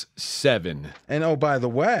 +7. And oh, by the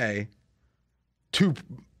way, 2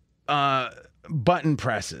 button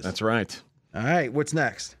presses. That's right. All right, what's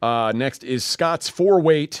next? Next is Scott's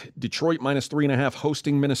 4-weight, Detroit -3.5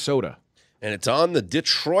 hosting Minnesota. And it's on the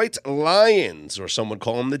Detroit Lions, or some would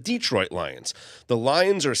call them the Detroit Lions. The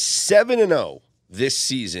Lions are 7-0 this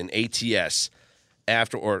season, ATS,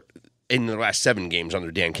 or in the last 7 games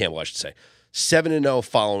under Dan Campbell, I should say. 7-0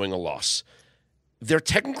 following a loss. They're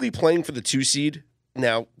technically playing for the 2 seed.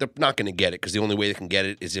 Now, they're not going to get it because the only way they can get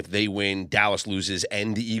it is if they win, Dallas loses,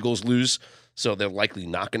 and the Eagles lose. So they're likely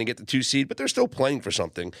not going to get the 2 seed, but they're still playing for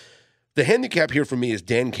something. The handicap here for me is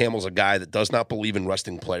Dan Campbell's a guy that does not believe in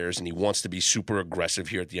resting players, and he wants to be super aggressive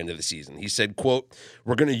here at the end of the season. He said, quote,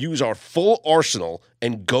 "We're going to use our full arsenal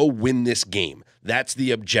and go win this game. That's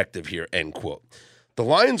the objective here," end quote. The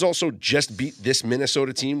Lions also just beat this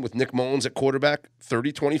Minnesota team with Nick Mullins at quarterback,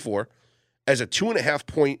 30-24, as a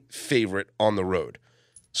 2.5-point favorite on the road.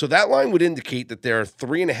 So that line would indicate that they're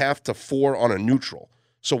 3.5 to 4 on a neutral.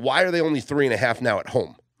 So why are they only 3.5 now at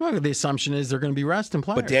home? Well, the assumption is they're going to be resting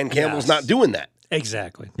players. But Dan Campbell's not doing that.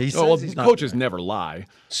 Exactly. He says Well, he's not coaches never lie.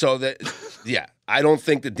 So that, yeah, I don't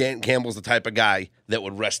think that Dan Campbell's the type of guy that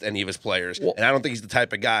would rest any of his players. And I don't think he's the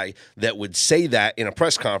type of guy that would say that in a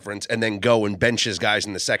press conference and then go and bench his guys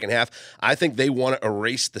in the second half. I think they want to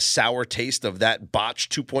erase the sour taste of that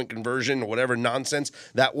botched 2-point conversion or whatever nonsense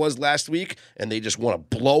that was last week. And they just want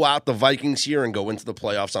to blow out the Vikings here and go into the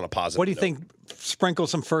playoffs on a positive What do you note. think? Sprinkle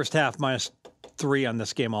some first half -3 on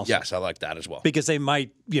this game also. Yes, I like that as well. Because they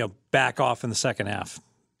might, back off in the second half.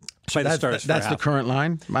 By the starters for that's the half. current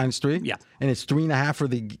line, -3? Yeah. And it's 3.5 for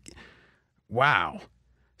the – wow.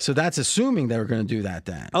 So that's assuming they were going to do that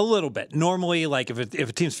then. A little bit. Normally, like if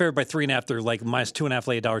a team's favored by 3.5, they're like -2.5,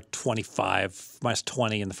 lay $1.25,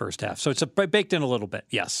 -20 in the first half. So it's baked in a little bit,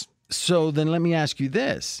 yes. So then let me ask you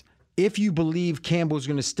this. If you believe Campbell's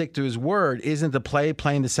going to stick to his word, isn't the play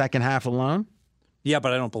playing the second half alone? Yeah,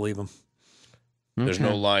 but I don't believe him. There's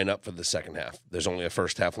no line up for the second half. There's only a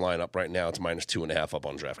first half lineup right now. It's -2.5 up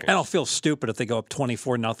on DraftKings. And I'll feel stupid if they go up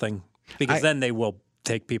 24-0 because then they will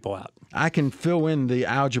take people out. I can fill in the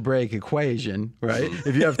algebraic equation, right?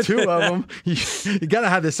 If you have 2 of them, you got to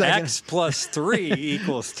have the second. X plus 3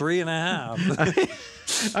 equals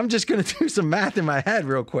 3.5. I'm just going to do some math in my head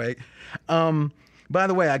real quick. By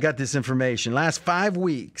the way, I got this information. Last 5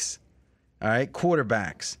 weeks, all right,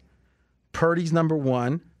 quarterbacks. Purdy's number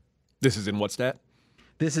 1. This is in what stat?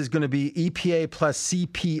 This is going to be EPA plus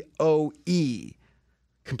CPOE,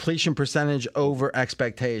 completion percentage over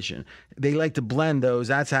expectation. They like to blend those.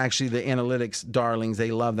 That's actually the analytics darlings.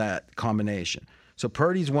 They love that combination. So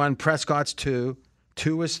Purdy's 1, Prescott's 2,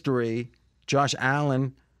 2 is 3, Josh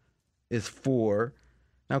Allen is 4.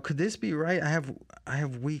 Now, could this be right? I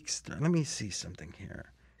have weeks. Let me see something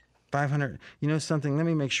here. 500. You know something? Let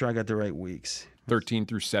me make sure I got the right weeks. 13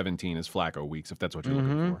 through 17 is Flacco weeks, if that's what you're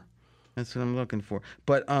looking for. That's what I'm looking for.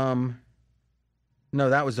 But no,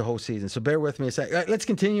 that was the whole season. So bear with me a sec. Let's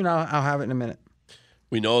continue now. I'll have it in a minute.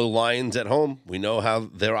 We know the Lions at home. We know how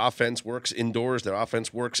their offense works indoors. Their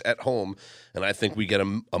offense works at home. And I think we get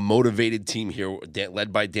a motivated team here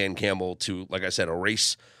led by Dan Campbell to, like I said,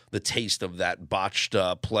 erase the taste of that botched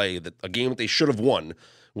play, a game that they should have won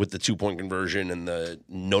with the 2-point conversion and the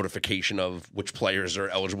notification of which players are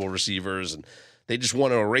eligible receivers. And they just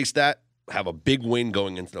want to erase that, have a big win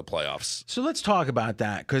going into the playoffs. So let's talk about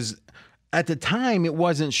that, because at the time it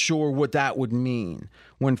wasn't sure what that would mean.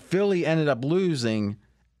 When Philly ended up losing,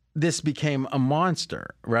 this became a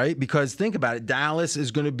monster, right? Because think about it, Dallas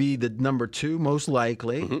is going to be the number 2 most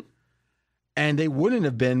likely, and they wouldn't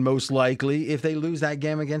have been most likely if they lose that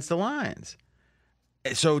game against the Lions.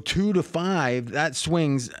 So 2-5, that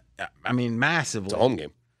swings, I mean, massively. It's a home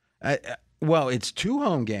game. Well, it's 2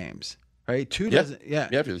 home games. Right? 2 Yeah. doesn't, yeah.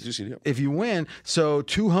 Yeah, if you're the 2 seed, yeah. If you win, so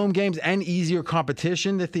 2 home games and easier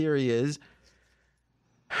competition. The theory is,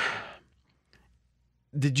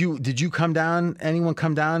 did you come down? Anyone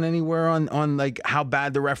come down anywhere on like how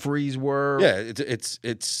bad the referees were? Yeah,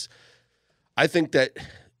 it's. I think that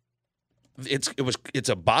it's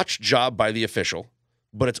a botched job by the official,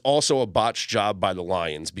 but it's also a botched job by the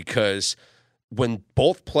Lions because when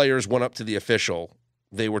both players went up to the official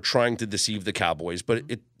they were trying to deceive the Cowboys, but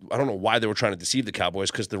I don't know why they were trying to deceive the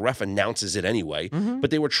Cowboys because the ref announces it anyway.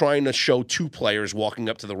 But they were trying to show two players walking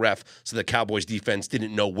up to the ref so the Cowboys defense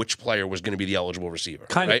didn't know which player was going to be the eligible receiver.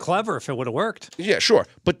 Kind of right? clever if it would have worked. Yeah, sure.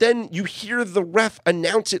 But then you hear the ref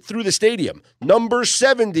announce it through the stadium. Number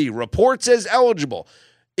 70 reports as eligible.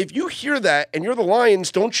 If you hear that and you're the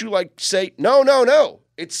Lions, don't you like say, no,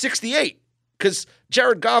 it's 68? Because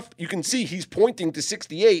Jared Goff, you can see he's pointing to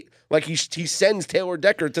 68, like he sends Taylor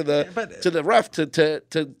Decker to the ref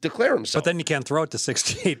to declare himself. But then you can't throw it to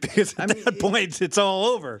 68 because at that point it's all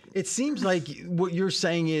over. It seems like what you're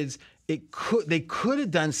saying is they could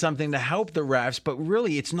have done something to help the refs, but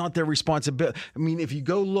really it's not their responsibility. I mean, if you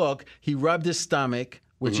go look, he rubbed his stomach,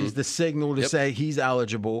 which is the signal to say he's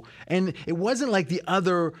eligible, and it wasn't like the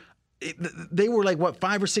other. They were like,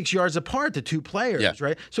 5 or 6 yards apart, the two players,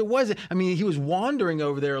 right? So it wasn't, I mean, he was wandering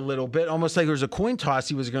over there a little bit, almost like there was a coin toss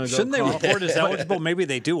he was going to go. Shouldn't they report as eligible? Maybe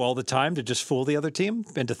they do all the time to just fool the other team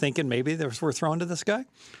into thinking maybe we're throwing to this guy?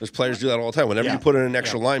 There's players do that all the time. Whenever you put in an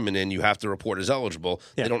extra lineman in, you have to report as eligible.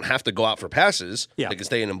 They don't have to go out for passes. They can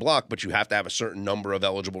stay in and block, but you have to have a certain number of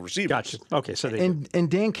eligible receivers. Gotcha. Okay, so and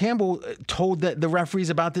Dan Campbell told the referees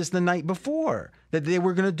about this the night before, that they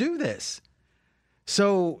were going to do this.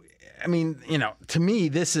 So, I mean, to me,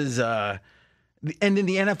 this is, and then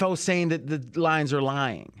the NFL saying that the Lions are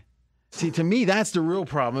lying. See, to me, that's the real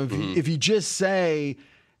problem. If you just say,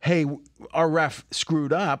 hey, our ref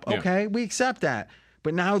screwed up, okay, we accept that.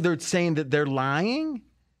 But now they're saying that they're lying?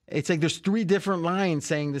 It's like there's 3 different Lions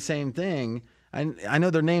saying the same thing. I know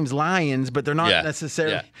their name's Lions, but they're not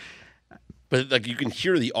necessarily. Yeah. But like you can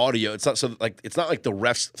hear the audio. It's not like the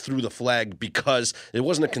refs threw the flag because it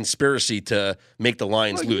wasn't a conspiracy to make the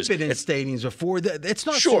Lions lose. You've been in stadiums before. It's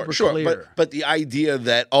not sure, super clear. But the idea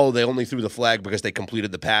that they only threw the flag because they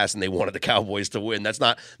completed the pass and they wanted the Cowboys to win. That's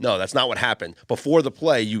not what happened. Before the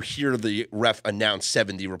play, you hear the ref announce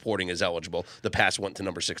 70 reporting as eligible. The pass went to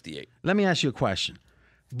number 68. Let me ask you a question.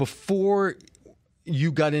 Before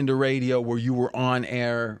you got into radio, where you were on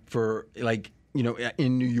air for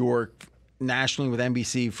in New York, nationally with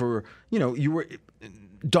NBC for, you were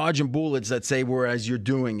dodging bullets, let's say, whereas you're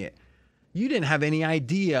doing it. You didn't have any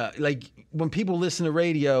idea. Like when people listen to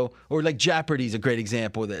radio, or like Jeopardy's a great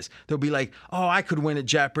example of this. They'll be like, oh, I could win at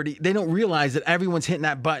Jeopardy. They don't realize that everyone's hitting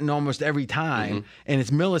that button almost every time, and it's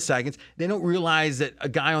milliseconds. They don't realize that a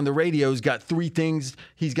guy on the radio's got 3 things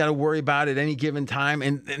he's got to worry about at any given time,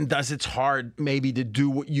 and thus it's hard maybe to do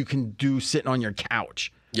what you can do sitting on your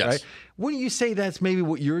couch. Yes. Right? Wouldn't you say that's maybe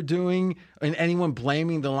what you're doing? And anyone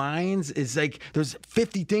blaming the Lions is like there's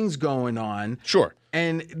 50 things going on. Sure.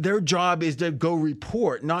 And their job is to go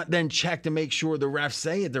report, not then check to make sure the refs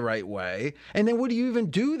say it the right way. And then what do you even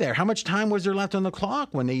do there? How much time was there left on the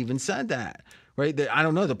clock when they even said that? Right? I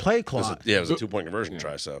don't know, the play clock. It was a 2-point conversion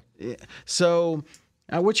try. So, So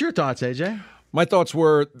what's your thoughts, AJ? My thoughts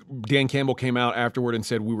were Dan Campbell came out afterward and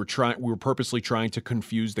said we were purposely trying to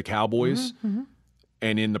confuse the Cowboys.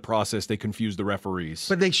 And in the process, they confused the referees.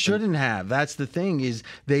 But they shouldn't have. That's the thing is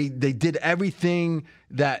they did everything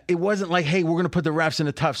that it wasn't like, hey, we're going to put the refs in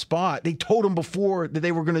a tough spot. They told them before that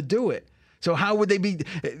they were going to do it. So how would they be?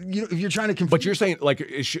 If you're trying to confuse. But you're saying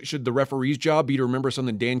should the referee's job be to remember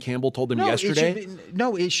something Dan Campbell told them yesterday?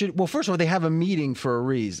 It should. Well, first of all, they have a meeting for a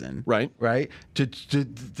reason, right? To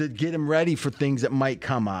get them ready for things that might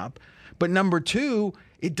come up. But number 2.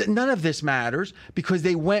 None of this matters because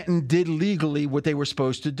they went and did legally what they were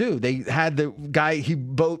supposed to do. They had the guy, he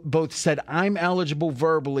both said, I'm eligible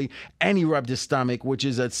verbally, and he rubbed his stomach, which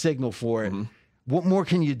is a signal for it. What more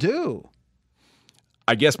can you do?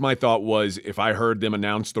 I guess my thought was if I heard them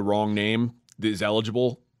announce the wrong name that is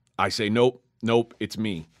eligible, I say, nope, it's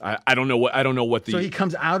me. I don't know what the. So he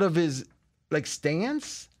comes out of his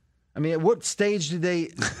stance? I mean, at what stage do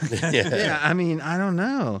they? Yeah, I mean, I don't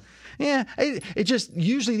know. Yeah, it just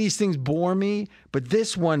usually these things bore me, but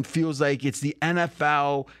this one feels like it's the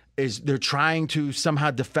NFL they're trying to somehow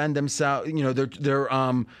defend themselves. They're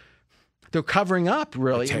covering up,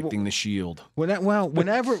 really, protecting the shield.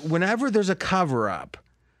 Whenever there's a cover up,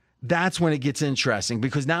 that's when it gets interesting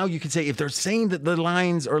because now you can say if they're saying that the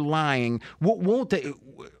Lions are lying, what won't they?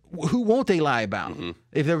 Who won't they lie about?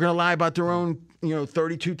 If they're going to lie about their own,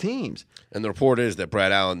 32 teams. And the report is that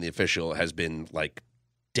Brad Allen, the official, has been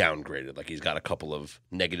downgraded. He's got a couple of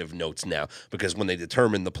negative notes now because when they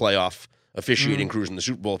determine the playoff officiating crews and the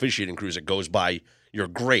Super Bowl officiating crews, it goes by your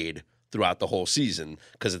grade throughout the whole season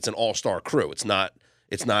because it's an all-star crew. It's not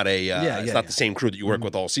the same crew that you work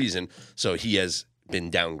with all season. So he has been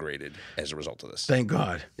downgraded as a result of this. Thank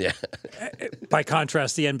God. Yeah. By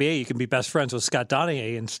contrast, the NBA, you can be best friends with Scott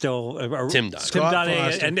Donahue and still Tim Donahue. Scott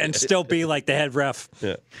Donahue Foster. and still be like the head ref.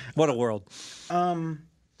 Yeah. What a world.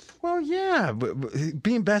 Well, yeah, but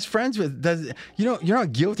being best friends with you're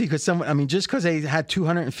not guilty because someone. I mean, just because they had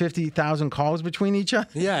 250,000 calls between each other.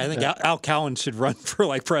 Yeah, I think Al Cowan should run for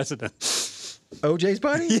like president. OJ's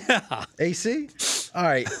buddy. Yeah. AC. All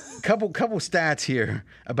right, couple stats here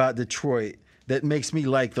about Detroit that makes me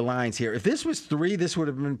like the Lions here. If this was 3, this would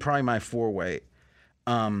have been probably my 4-weight.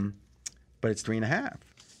 But it's 3.5.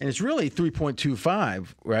 And it's really 3.25,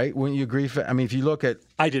 right? Wouldn't you agree? I mean, if you look at,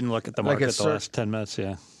 I didn't look at the Like market a the last 10 minutes,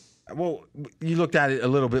 yeah. well, you looked at it a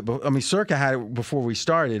little bit. But I mean, Circa had it before we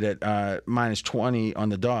started at minus 20 on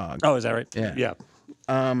the dog. Oh, is that right? Yeah. Yeah.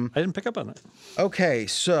 I didn't pick up on that. Okay,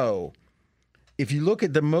 so if you look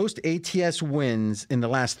at the most ATS wins in the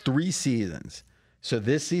last 3 seasons, so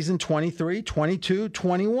this season 23, 22,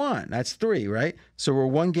 21, that's 3, right? So we're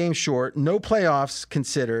 1 game short, no playoffs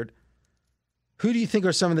considered. Who do you think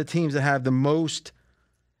are some of the teams that have the most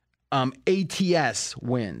ATS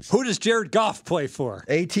wins? Who does Jared Goff play for?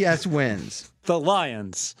 ATS wins. The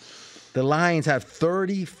Lions. The Lions have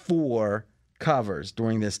 34 covers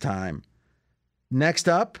during this time. Next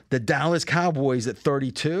up, the Dallas Cowboys at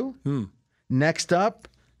 32. Next up,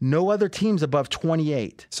 no other teams above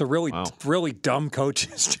 28. So really dumb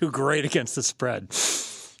coaches do great against the spread.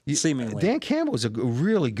 Seemingly. Dan Campbell is a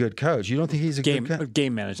really good coach. You don't think he's a good coach?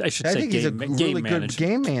 Game manager. I should I say think he's a game really good manager.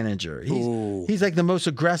 game manager. He's like the most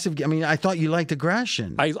aggressive. I mean, I thought you liked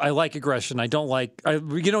aggression. I like aggression. I don't like.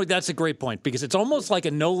 That's a great point because it's almost like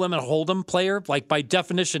a no limit hold'em player. Like by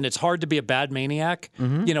definition, it's hard to be a bad maniac.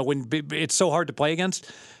 When it's so hard to play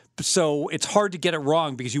against. So it's hard to get it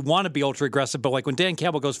wrong because you want to be ultra aggressive. But like when Dan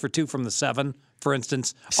Campbell goes for 2 from the 7, for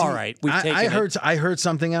instance, all right, we've taken it. I heard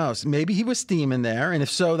something else. Maybe he was steaming there, and if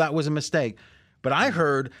so, that was a mistake. But I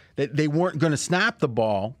heard that they weren't going to snap the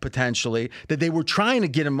ball potentially. That they were trying to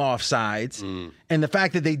get him off sides, and the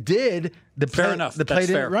fact that they did, the play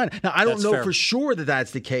didn't run. Now I don't know for sure that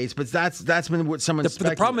that's the case, but that's been what someone.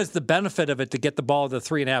 The problem is the benefit of it to get the ball to the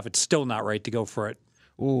 3.5. It's still not right to go for it.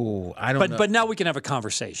 Ooh, I don't know. But now we can have a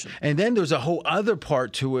conversation. And then there's a whole other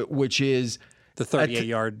part to it, which is the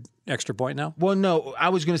 38-yard extra point now. Well, no, I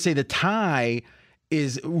was going to say the tie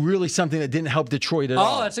is really something that didn't help Detroit at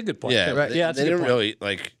all. Oh, that's a good point. Yeah, right. They didn't really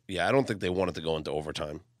I don't think they wanted to go into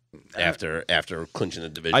overtime after clinching the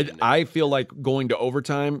division. I feel like going to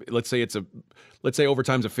overtime. Let's say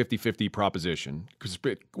overtime's a 50-50 proposition because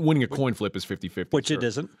winning a coin flip is 50-50, which it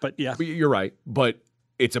isn't. But yeah, you're right. But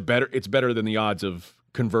it's better than the odds of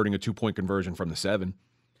converting a 2-point conversion from the 7.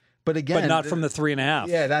 But again, but not from the 3.5.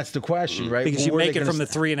 Yeah, that's the question, right? Because you make it from the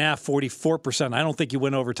 3.5, 44%. I don't think you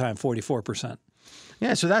win overtime 44%.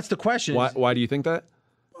 Yeah, so that's the question. Why do you think that?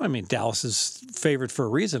 I mean, Dallas is favored for a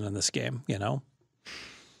reason in this game, Yeah,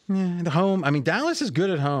 the home. I mean, Dallas is good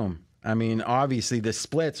at home. I mean, obviously the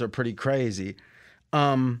splits are pretty crazy.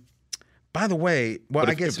 By the way,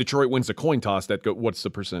 I guess if Detroit wins the coin toss, what's the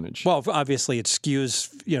percentage? Well, obviously it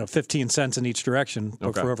skews 15 cents in each direction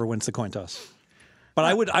for whoever wins the coin toss. But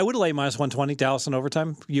I would lay minus 120 Dallas in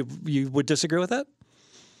overtime. You would disagree with that?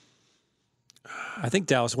 I think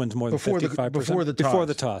Dallas wins more than 55% before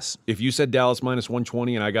the toss. If you said Dallas minus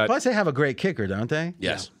 120 and I got plus they have a great kicker, don't they?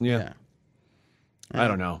 Yes. Yeah. I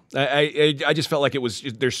don't know. I just felt like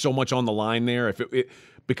there's so much on the line there.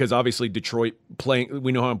 Because obviously Detroit playing,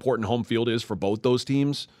 we know how important home field is for both those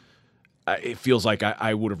teams. It feels like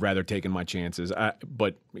I would have rather taken my chances.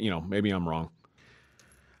 But maybe I'm wrong.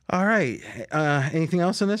 All right. Anything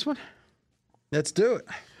else on this one? Let's do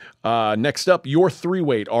it. Next up, your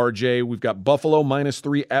 3-weight, RJ. We've got Buffalo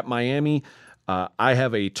 -3 at Miami. I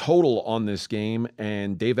have a total on this game,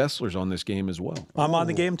 and Dave Essler's on this game as well. I'm on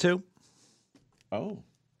the game too. Oh.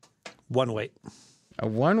 1 weight. A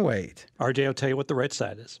 1 weight. RJ will tell you what the right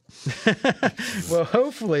side is. Well,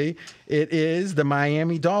 hopefully it is the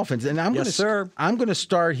Miami Dolphins. And I'm going to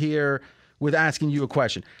start here with asking you a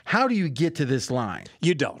question. How do you get to this line?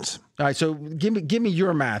 You don't. All right, so give me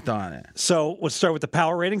your math on it. So let's start with the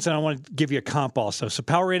power ratings, and I want to give you a comp also. So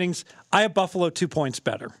power ratings, I have Buffalo 2 points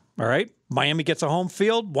better. All right? Miami gets a home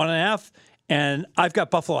field, 1.5, and I've got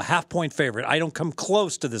Buffalo a half-point favorite. I don't come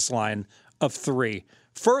close to this line of 3.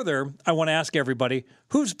 Further, I want to ask everybody,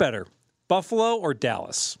 who's better, Buffalo or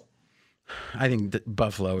Dallas? I think that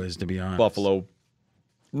Buffalo is, to be honest. Buffalo,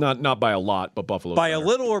 not by a lot, but Buffalo. By better. A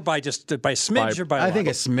little or by a smidge or by a lot? I think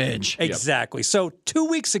a smidge. Exactly. Yep. So 2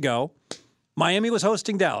 weeks ago, Miami was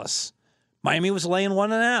hosting Dallas. Miami was laying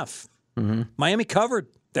 1.5. Miami covered.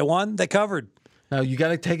 They won. They covered. Now you got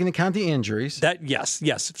to take into account the injuries. That yes.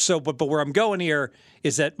 So, but where I'm going here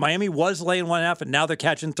is that Miami was laying 1.5, and now they're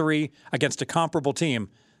catching 3 against a comparable team.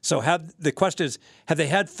 So, the question is, have they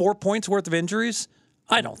had 4 points worth of injuries?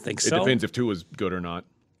 I don't think so. It depends if Tua's good or not.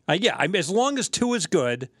 As long as Tua is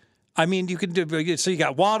good. I mean, you can do. So you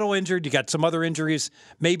got Waddle injured, you got some other injuries.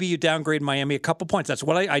 Maybe you downgrade Miami a couple points. That's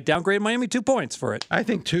what I downgraded Miami 2 points for it. I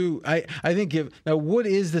think I think now what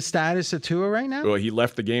is the status of Tua right now? Well, he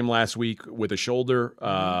left the game last week with a shoulder,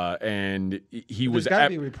 and he was got to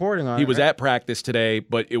be reporting on. He was at practice today,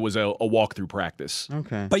 but it was a walkthrough practice.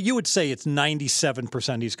 Okay, but you would say it's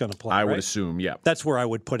 97% he's going to play. I would right? assume, yeah. That's where I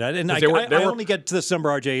would put it. And I only get to this number,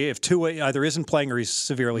 RJ, if Tua either isn't playing or he's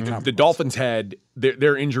severely compromised. The Dolphins had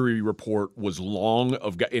their injury report was long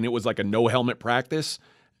and it was like a no helmet practice,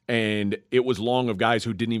 and it was long of guys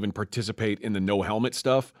who didn't even participate in the no helmet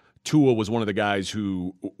stuff. Tua was one of the guys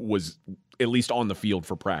who was at least on the field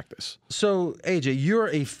for practice. So AJ, you're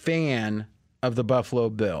a fan of the Buffalo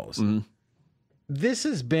Bills. Mm-hmm. This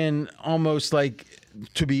has been almost like,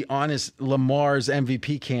 to be honest, Lamar's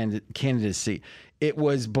MVP candidacy. It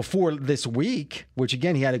was before this week, which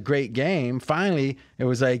again, he had a great game. Finally, it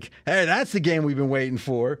was like, hey, that's the game we've been waiting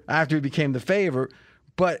for after he became the favorite.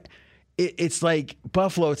 But it's like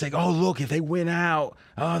Buffalo, it's like, oh, look, if they win out,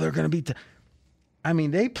 oh, they're going to be. I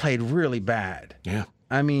mean, they played really bad. Yeah.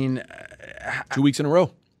 I mean, 2 weeks in a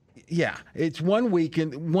row. Yeah. It's 1 week,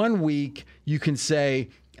 and 1 week you can say,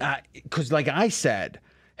 because like I said,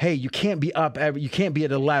 hey, you can't be you can't be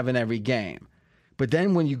at 11 every game. But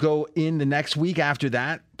then when you go in the next week after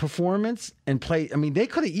that performance and play, I mean, they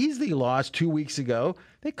could have easily lost 2 weeks ago.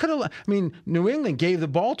 They could have, I mean, New England gave the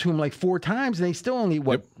ball to them like 4 times and they still only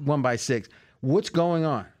won by 6. What's going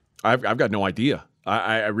on? I've got no idea.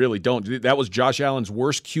 I really don't. That was Josh Allen's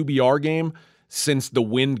worst QBR game since the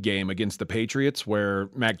wind game against the Patriots, where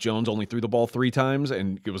Mac Jones only threw the ball 3 times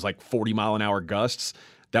and it was like 40-mile-an-hour gusts.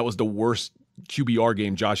 That was the worst QBR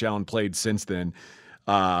game Josh Allen played since then.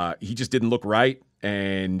 He just didn't look right.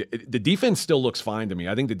 And the defense still looks fine to me.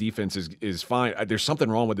 I think the defense is fine. There's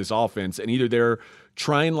something wrong with this offense. And either they're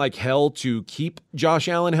trying like hell to keep Josh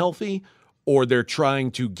Allen healthy or they're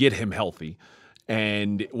trying to get him healthy.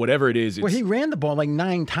 And whatever it is, well, he ran the ball like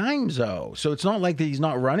 9 times though, so it's not like that he's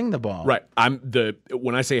not running the ball. Right.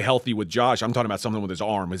 When I say healthy with Josh, I'm talking about something with his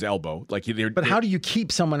arm, his elbow. Like but how do you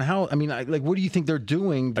keep someone healthy? I mean, like, what do you think they're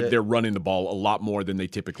doing? They're running the ball a lot more than they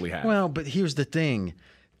typically have. Well, but here's the thing.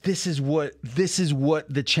 This is what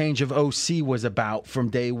the change of OC was about from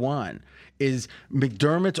day one. Is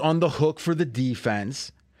McDermott's on the hook for the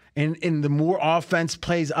defense, and the more offense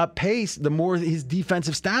plays up pace, the more his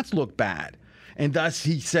defensive stats look bad. And thus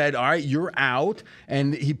he said, all right, you're out.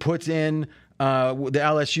 And he puts in the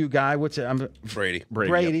LSU guy,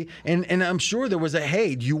 Brady. Yep. And I'm sure there was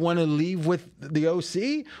hey, do you want to leave with the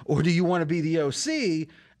OC or do you want to be the OC?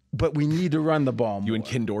 But we need to run the ball more. You and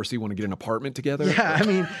Ken Dorsey want to get an apartment together? Yeah, I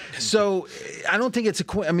mean, so I don't think it's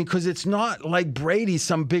because it's not like Brady's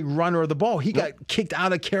some big runner of the ball. He got kicked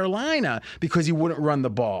out of Carolina because he wouldn't run the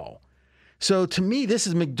ball. So to me, this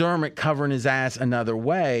is McDermott covering his ass another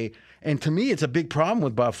way. And to me, it's a big problem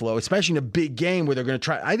with Buffalo, especially in a big game where they're going to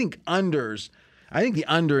try. I think the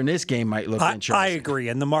under in this game might look interesting. I agree.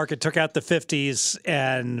 And the market took out the 50s.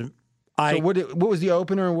 And so what was the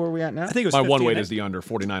opener and where are we at now? I think it was my 50 one weight is the under,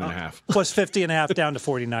 49.5. Plus 50.5 down to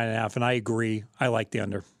 49.5. And I agree. I like the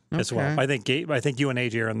under as well. I think you and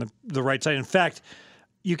AJ are on the right side. In fact,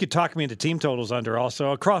 you could talk me into team totals under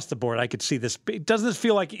also. Across the board, I could see this. Doesn't this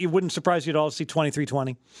feel like it wouldn't surprise you at all to see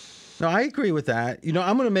 23-20? No, I agree with that. You know,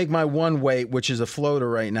 I'm going to make my one weight, which is a floater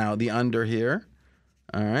right now, the under here.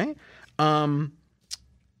 All right.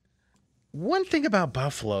 One thing about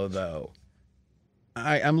Buffalo, though,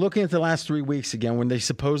 I'm looking at the last 3 weeks again when they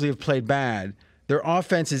supposedly have played bad. Their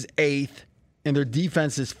offense is 8th and their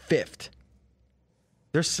defense is 5th.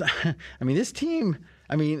 This team.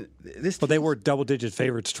 Well, they were double-digit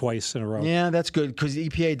favorites twice in a row. Yeah, that's good because the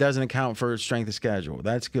EPA doesn't account for strength of schedule.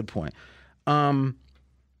 That's a good point.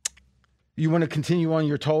 You want to continue on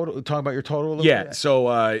your total? Talk about your total a little bit? Yeah. So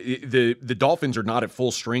the Dolphins are not at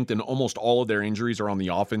full strength, and almost all of their injuries are on the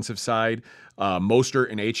offensive side.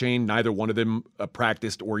 Mostert and Achane, neither one of them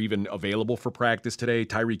practiced or even available for practice today.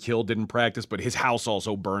 Tyreek Hill didn't practice, but his house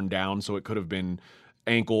also burned down, so it could have been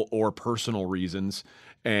ankle or personal reasons.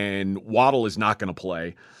 And Waddle is not going to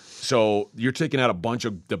play. So you're taking out a bunch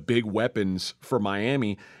of the big weapons for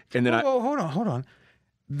Miami. And then hold on.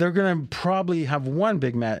 they're going to probably have one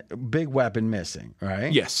big weapon missing,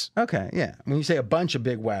 right? Yes. Okay, yeah. When you say a bunch of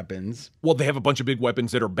big weapons, Well, they have a bunch of big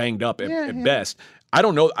weapons that are banged up at best. I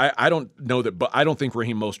don't know. I don't know that, but I don't think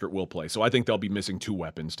Raheem Mostert will play. So I think they'll be missing 2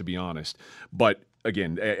 weapons, to be honest. But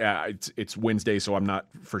again, it's Wednesday, so I'm not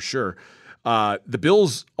for sure. The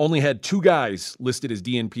Bills only had 2 guys listed as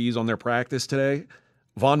DNPs on their practice today.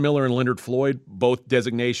 Von Miller and Leonard Floyd, both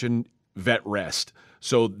designation vet rest.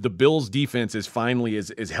 So the Bills' defense is finally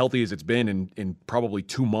as healthy as it's been in probably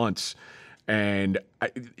 2 months. And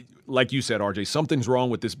like you said, RJ, something's wrong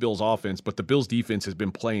with this Bills offense, but the Bills' defense has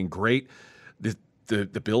been playing great.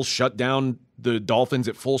 The Bills shut down the Dolphins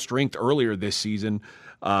at full strength earlier this season.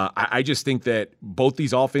 I just think that both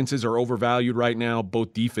these offenses are overvalued right now.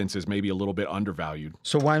 Both defenses maybe a little bit undervalued.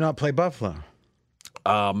 so why not play Buffalo?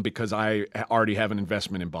 Because I already have an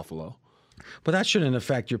investment in Buffalo. But that shouldn't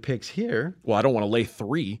affect your picks here. Well, I don't want to lay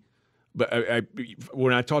 3. But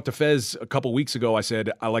when I talked to Fez a couple weeks ago, I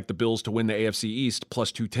said I like the Bills to win the AFC East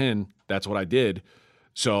plus 210. That's what I did.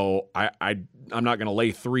 So I'm not going to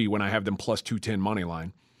lay 3 when I have them plus 210 money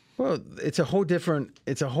line. Well, it's a whole different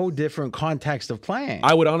context of playing.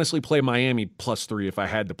 I would honestly play Miami plus 3 if I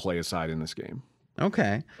had to play a side in this game.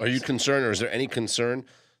 Okay. Are you concerned, or is there any concern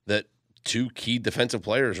that 2 key defensive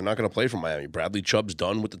players are not going to play for Miami? Bradley Chubb's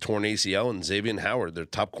done with the torn ACL, and Xavier Howard, their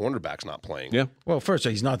top cornerback's not playing. Yeah. Well, first,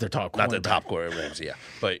 he's not their top Not the cornerback. top corner, Ramsey, yeah.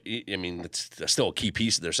 But, I mean, it's still a key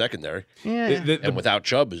piece of their secondary. Yeah. And without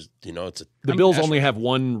Chubb, it's a The Bills only have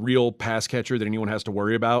one real pass catcher that anyone has to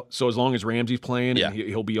worry about. So as long as Ramsey's playing and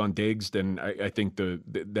he'll be on Diggs, then I think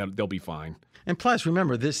they'll be fine. And plus,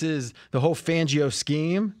 remember, this is the whole Fangio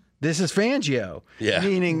scheme. This is Fangio,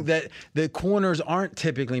 meaning that the corners aren't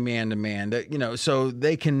typically man-to-man. That so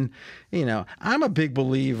they can, I'm a big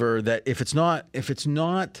believer that if it's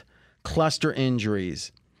not cluster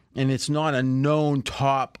injuries, and it's not a known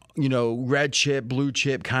top, red chip, blue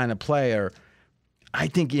chip kind of player, I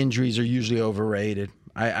think injuries are usually overrated.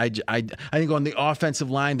 I think on the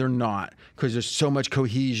offensive line they're not, because there's so much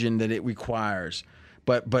cohesion that it requires.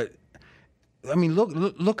 But I mean,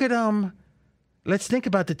 look at let's think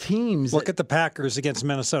about the teams. Look at the Packers against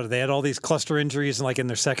Minnesota. They had all these cluster injuries, and in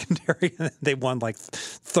their secondary, they won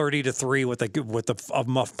 30-3 with a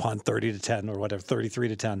muff punt, 30-10 or whatever,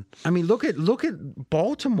 33-10. I mean, look at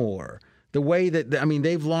Baltimore. The way that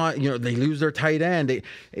they've lost, they lose their tight end.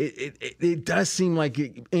 It does seem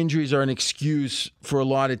like injuries are an excuse for a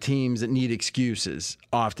lot of teams that need excuses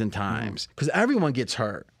oftentimes, because everyone gets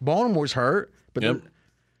hurt. Baltimore's hurt, but all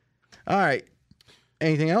right.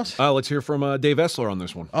 Anything else? Let's hear from Dave Essler on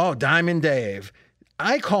this one. Oh, Diamond Dave.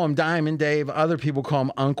 I call him Diamond Dave. Other people call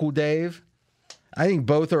him Uncle Dave. I think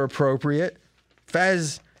both are appropriate.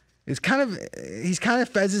 Fez is kind of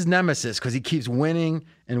Fez's nemesis because he keeps winning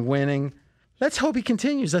and winning. Let's hope he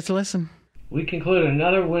continues. Let's listen. We conclude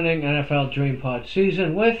another winning NFL Dream Pod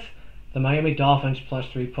season with the Miami Dolphins plus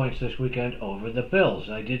 3 points this weekend over the Bills.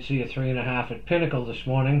 I did see a 3.5 at Pinnacle this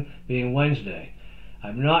morning, being Wednesday.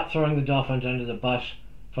 I'm not throwing the Dolphins under the bus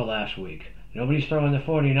for last week. Nobody's throwing the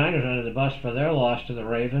 49ers under the bus for their loss to the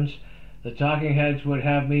Ravens. The talking heads would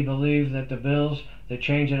have me believe that the Bills, the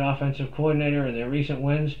change in offensive coordinator and their recent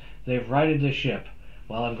wins, they've righted the ship.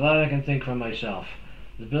 Well, I'm glad I can think for myself.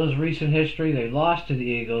 The Bills' recent history, they lost to the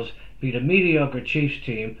Eagles, beat a mediocre Chiefs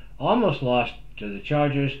team, almost lost to the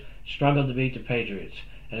Chargers, struggled to beat the Patriots.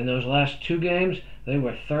 And in those last 2 games, they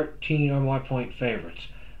were 13 or more point favorites.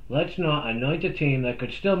 Let's not anoint a team that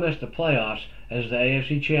could still miss the playoffs as the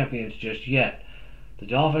AFC champions just yet. The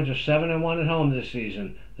Dolphins are 7-1 at home this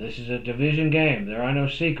season. This is a division game. There are no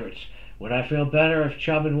secrets. Would I feel better if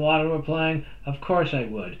Chubb and Waddle were playing? Of course I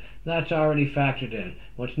would. That's already factored in.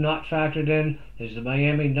 What's not factored in is the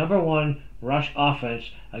Miami #1 rush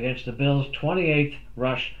offense against the Bills' 28th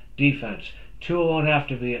rush defense. Tua won't have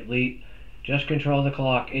to be elite. Just control the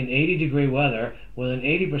clock in 80-degree weather with an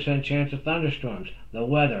 80% chance of thunderstorms. The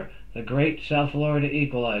weather, the great South Florida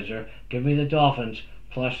equalizer. Give me the Dolphins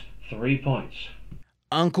plus 3 points.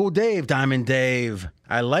 Uncle Dave, Diamond Dave.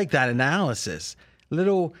 I like that analysis.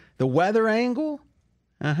 The weather angle.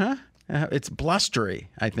 It's blustery,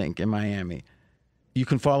 I think, in Miami. You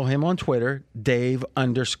can follow him on Twitter,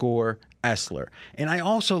 Dave_Essler. And I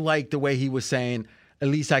also like the way he was saying, at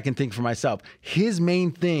least I can think for myself. His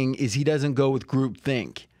main thing is he doesn't go with group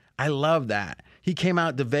think. I love that. He came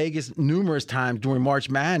out to Vegas numerous times during March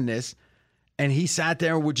Madness, and he sat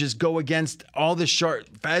there and would just go against all the sharp.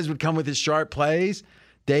 Fez would come with his sharp plays.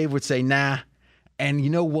 Dave would say, nah. And you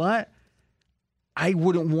know what? I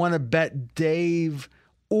wouldn't want to bet Dave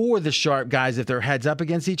or the sharp guys if they're heads up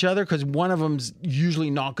against each other, because one of them's usually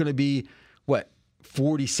not going to be,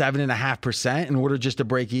 47.5% in order just to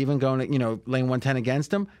break even, going, laying 110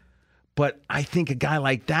 against him. But I think a guy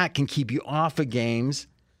like that can keep you off of games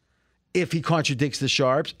if he contradicts the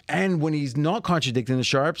sharps. And when he's not contradicting the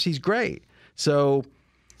sharps, he's great. So,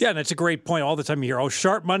 yeah, and it's a great point. All the time you hear,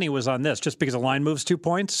 sharp money was on this just because the line moves 2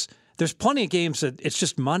 points. There's plenty of games that it's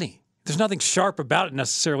just money. There's nothing sharp about it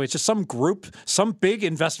necessarily. It's just some group, some big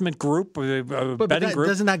investment group, betting group.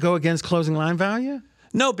 Doesn't that go against closing line value?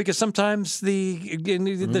 No, because sometimes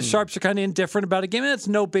the sharps are kind of indifferent about a game, and it's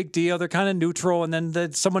no big deal. They're kind of neutral, and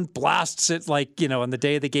then someone blasts it on the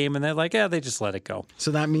day of the game, and they're like, they just let it go. So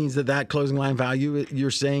that means that closing line value you're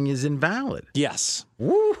saying is invalid. Yes.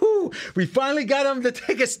 Woohoo! We finally got him to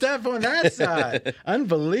take a step on that side.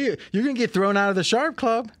 Unbelievable. You're going to get thrown out of the Sharp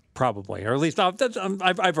Club. Probably, or at least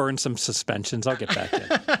I've earned some suspensions. I'll get back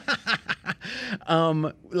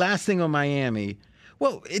in. Last thing on Miami.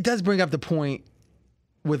 Well, it does bring up the point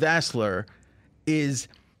with Essler is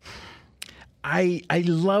I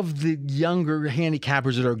love the younger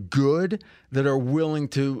handicappers that are good, that are willing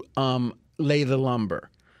to lay the lumber.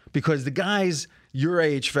 Because the guys your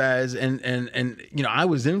age, Fez, and I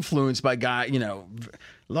was influenced by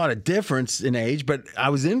a lot of difference in age, but I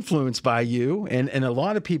was influenced by you and a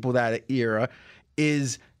lot of people that era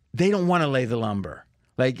is they don't want to lay the lumber.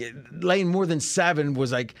 Like, laying more than 7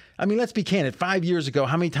 was let's be candid. 5 years ago,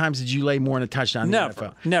 how many times did you lay more than a touchdown in the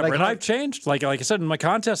NFL? Never. And I've changed. Like I said in my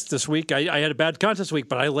contest this week, I had a bad contest week,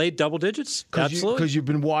 but I laid double digits. Absolutely. Because you've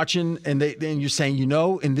been watching, and you're saying,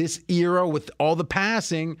 in this era with all the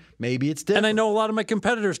passing, maybe it's different. And I know a lot of my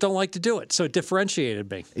competitors don't like to do it, so it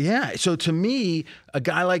differentiated me. Yeah. So to me, a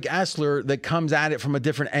guy like Essler that comes at it from a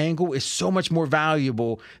different angle is so much more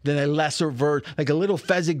valuable than a lesser version. Like a little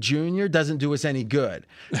Fezzik Jr. doesn't do us any good.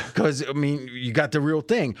 Because, you got the real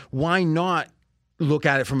thing. Why not look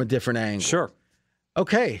at it from a different angle? Sure.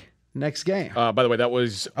 Okay, next game. By the way, that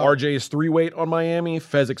was RJ's 3 weight on Miami,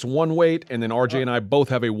 Fezzik's 1 weight, and then RJ and I both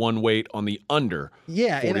have a 1 weight on the under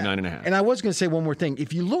 49.5. And I was going to say one more thing.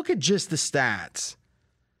 If you look at just the stats,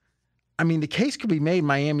 the case could be made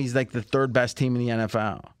Miami's like the 3rd best team in the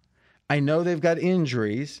NFL. I know they've got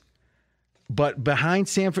injuries, but behind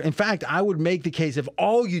Sanford, in fact, I would make the case if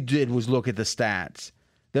all you did was look at the stats,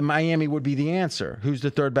 then Miami would be the answer. Who's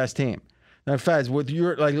the 3rd best team? Now, Fez, with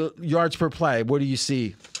your yards per play, what do you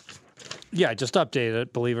see? Yeah, I just updated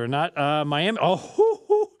it, believe it or not. Miami,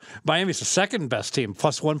 Miami's the 2nd best team,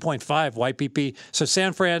 plus 1.5 YPP. So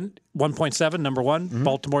San Fran, 1.7, number 1. Mm-hmm.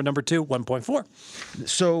 Baltimore, number 2, 1.4.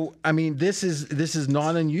 So, this is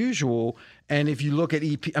not unusual. And if you look at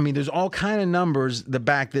EP, there's all kind of numbers that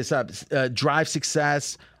back this up. Drive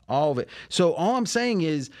success, all of it. So all I'm saying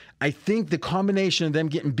is I think the combination of them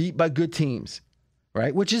getting beat by good teams,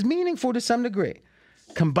 right, which is meaningful to some degree,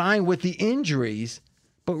 combined with the injuries,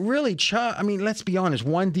 but really, let's be honest,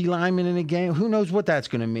 1 D lineman in a game, who knows what that's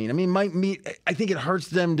going to mean? I think it hurts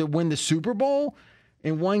them to win the Super Bowl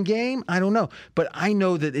in 1 game. I don't know. But I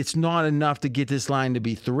know that it's not enough to get this line to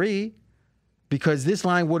be 3. Because this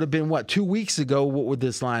line would have been, 2 weeks ago, what would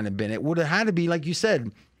this line have been? It would have had to be, like you said,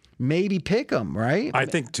 maybe pick them, right? I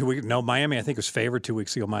think 2 weeks. No, Miami, I think was favored 2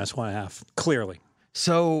 weeks ago, minus 1.5. Clearly.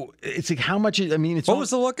 So it's like how much? It's what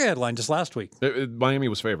was the look ahead line just last week? Miami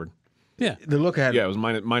was favored. Yeah, the look ahead. Yeah, it was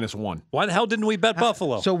minus 1. Why the hell didn't we bet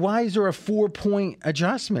Buffalo? So why is there a 4-point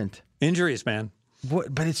adjustment? Injuries, man.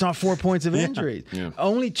 But it's not 4 points of injuries. Yeah.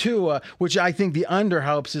 Only 2, which I think the under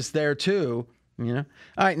helps us there too. All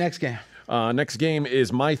right, next game. Next game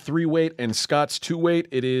is my 3 weight and Scott's 2 weight.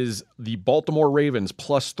 It is the Baltimore Ravens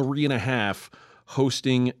plus 3.5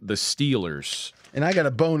 hosting the Steelers. And I got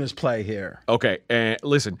a bonus play here. Okay, and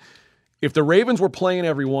listen, if the Ravens were playing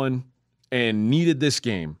everyone and needed this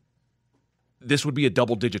game, this would be a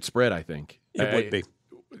double-digit spread, I think. It would be.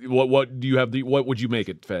 What do you have? What would you make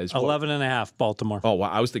it, Fez? 11.5 Baltimore. Oh, wow,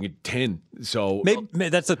 I was thinking 10. So maybe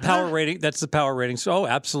that's the power rating. That's the power rating. So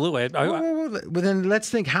absolutely. But then let's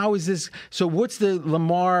think. How is this? So what's the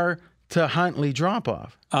Lamar to Huntley drop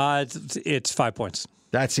off? It's 5 points.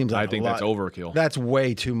 That seems like I think that's overkill. That's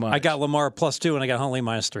way too much. I got Lamar plus 2 and I got Huntley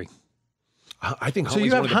minus 3. I think so.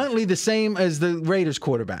 You have Huntley the same as the Raiders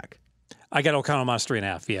quarterback. I got O'Connell minus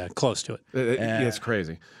 3.5. Yeah, close to it. It's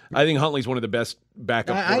crazy. I think Huntley's one of the best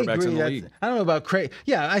backup quarterbacks in the league. I don't know about crazy.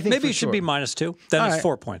 Yeah, I think maybe it should be minus 2. Then it's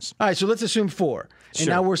 4 points. All right, so let's assume 4. And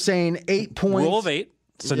now we're saying 8 points. Rule of 8.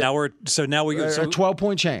 So now we're a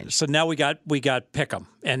 12-point change. So now we got Pick'em,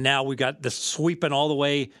 and now we got the sweeping all the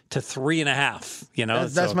way to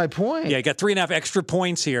 3.5. That's my point. Yeah, you got 3.5 extra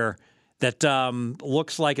points here. That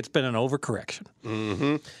looks like it's been an overcorrection.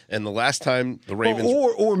 Mm-hmm. And the last time the Ravens,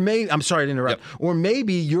 or maybe I'm sorry to interrupt. Yep. Or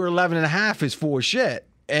maybe your 11.5 is full of shit,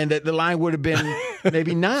 and that the line would have been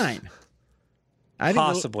maybe 9.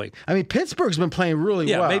 Possibly. Pittsburgh's been playing really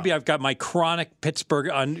well. Yeah, maybe I've got my chronic Pittsburgh,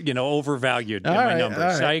 overvalued in my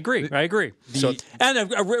numbers. I agree.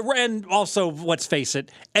 And also, let's face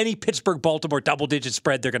it, any Pittsburgh-Baltimore double-digit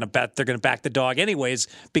spread, they're going to back the dog anyways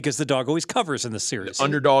because the dog always covers in the series.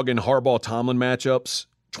 Underdog and Harbaugh-Tomlin matchups,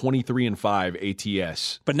 23-5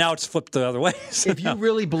 ATS. But now it's flipped the other way. If you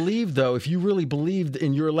really believed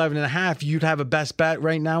in your 11.5, you'd have a best bet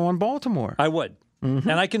right now on Baltimore. I would,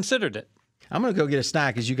 and I considered it. I'm going to go get a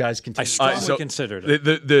snack as you guys continue. I strongly considered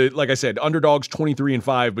it. The like I said, underdogs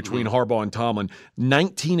 23-5 between Harbaugh and Tomlin,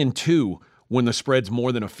 19-2 when the spread's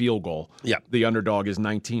more than a field goal. Yeah, the underdog is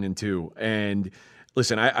 19-2. And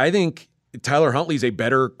listen, I think Tyler Huntley's a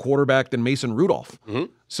better quarterback than Mason Rudolph.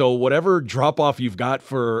 So whatever drop off you've got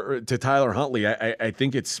to Tyler Huntley, I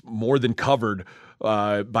think it's more than covered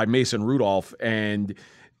by Mason Rudolph. And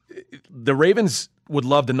the Ravens would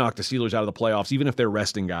love to knock the Steelers out of the playoffs, even if they're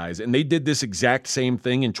resting guys. And they did this exact same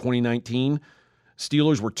thing in 2019.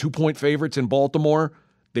 Steelers were 2-point favorites in Baltimore.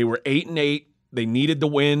 They were 8-8. They needed the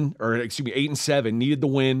win, 8-7, needed the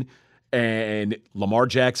win. And Lamar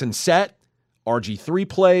Jackson sat. RG3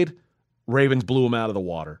 played. Ravens blew him out of the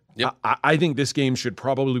water. Yep. I think this game should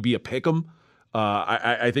probably be a pick 'em.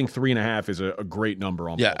 I think 3.5 is a great number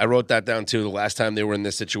on. Yeah, I wrote that down too. The last time they were in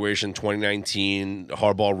this situation, 2019,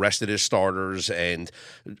 Harbaugh rested his starters and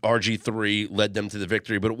RG3 led them to the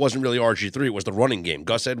victory. But it wasn't really RG3; it was the running game.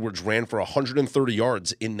 Gus Edwards ran for 130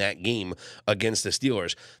 yards in that game against the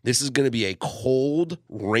Steelers. This is going to be a cold,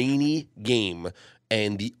 rainy game.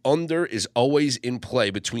 And the under is always in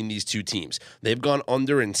play between these two teams. They've gone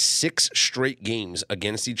under in 6 straight games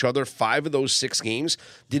against each other. 5 of those 6 games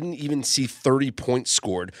didn't even see 30 points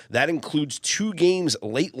scored. That includes 2 games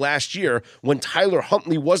late last year when Tyler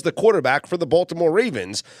Huntley was the quarterback for the Baltimore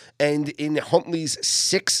Ravens. And in Huntley's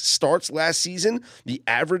 6 starts last season, the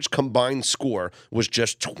average combined score was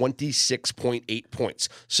just 26.8 points.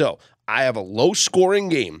 So I have a low-scoring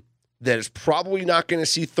game that is probably not going to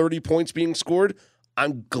see 30 points being scored.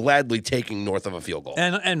 I'm gladly taking north of a field goal.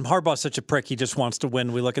 And Harbaugh's such a prick. He just wants to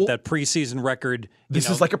win. We look at that preseason record. This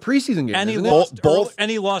is like a preseason game. And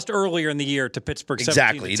he lost earlier in the year to Pittsburgh.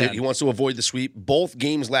 Exactly. He wants to avoid the sweep. Both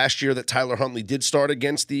games last year that Tyler Huntley did start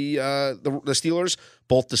against the Steelers,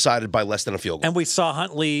 both decided by less than a field goal. And we saw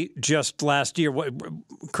Huntley just last year.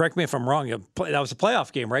 Correct me if I'm wrong. That was a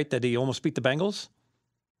playoff game, right? That he almost beat the Bengals?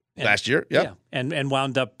 Last year, yeah, and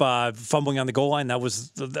wound up fumbling on the goal line.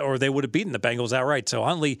 Or they would have beaten the Bengals outright. So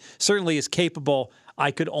Huntley certainly is capable.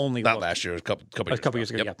 I could only not look. Last year, a couple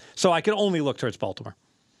years ago. Yep. Yeah. So I could only look towards Baltimore.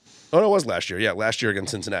 Oh, no, it was last year. Yeah, last year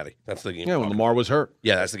against Cincinnati. That's the game. Yeah, when Lamar was hurt.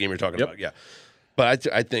 Yeah, that's the game you're talking about. Yeah, but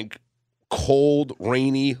I think cold,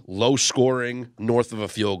 rainy, low scoring, north of a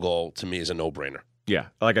field goal to me is a no brainer. Yeah,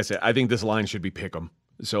 like I said, I think this line should be pick 'em.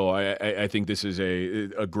 So I think this is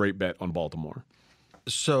a great bet on Baltimore.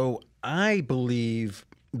 So I believe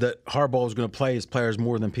that Harbaugh is going to play his players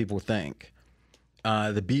more than people think.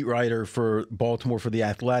 The beat writer for Baltimore for The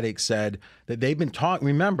Athletic said that they've been talking.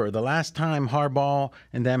 Remember, the last time Harbaugh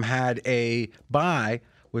and them had a bye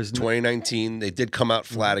was 2019. They did come out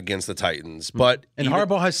flat against the Titans, but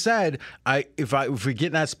Harbaugh has said, if we get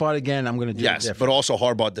in that spot again, I'm going to do it different. But also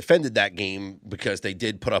Harbaugh defended that game because they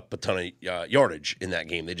did put up a ton of yardage in that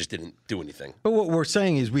game. They just didn't do anything. But what we're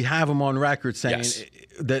saying is we have him on record saying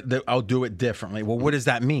that I'll do it differently. Well, what does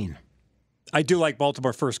that mean? I do like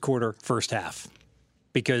Baltimore first quarter, first half,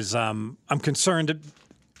 because I'm concerned.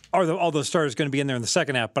 Are all those starters going to be in there in the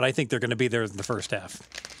second half? But I think they're going to be there in the first half.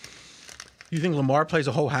 You think Lamar plays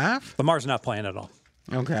a whole half? Lamar's not playing at all.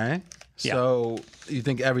 Okay. So you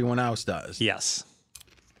think everyone else does? Yes.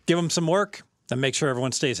 Give him some work, then make sure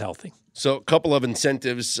everyone stays healthy. So a couple of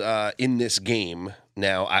incentives in this game.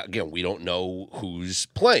 Now, again, we don't know who's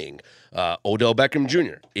playing. Odell Beckham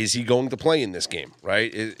Jr., is he going to play in this game,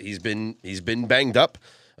 right? He's been banged up.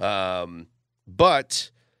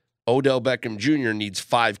 But Odell Beckham Jr. needs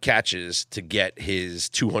 5 catches to get his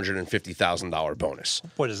 $250,000 bonus.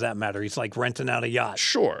 What does that matter? He's like renting out a yacht.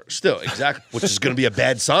 Sure, still, exactly. Which is going to be a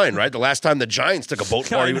bad sign, right? The last time the Giants took a boat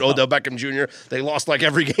party with Odell Beckham Jr., they lost like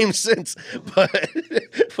every game since. But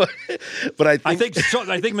I think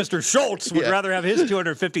Mr. Schultz would rather have his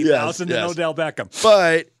 $250,000 than Odell Beckham.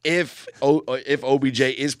 But if OBJ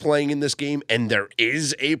is playing in this game and there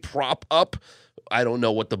is a prop up, I don't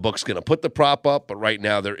know what the book's going to put the prop up, but right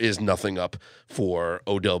now there is nothing up for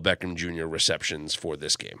Odell Beckham Jr. receptions for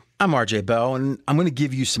this game. I'm RJ Bell, and I'm going to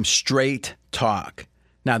give you some straight talk.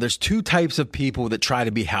 Now, there's 2 types of people that try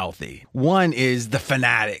to be healthy. One is the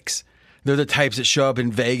fanatics. They're the types that show up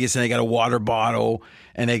in Vegas and they got a water bottle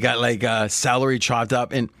and they got like celery chopped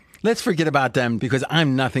up. And let's forget about them because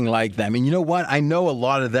I'm nothing like them. And you know what? I know a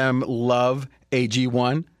lot of them love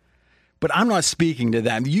AG1, but I'm not speaking to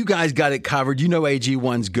them. You guys got it covered. You know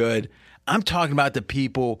AG1's good. I'm talking about the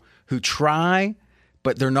people who try,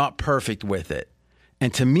 but they're not perfect with it.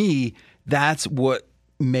 And to me, that's what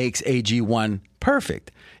makes AG1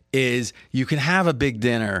 perfect, is you can have a big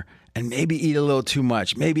dinner and maybe eat a little too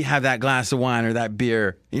much, maybe have that glass of wine or that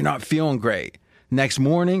beer. You're not feeling great. Next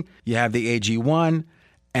morning, you have the AG1,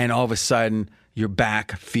 and all of a sudden, you're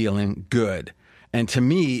back feeling good. And to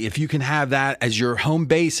me, if you can have that as your home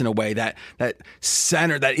base in a way, that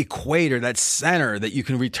center, that equator, that center that you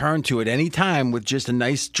can return to at any time with just a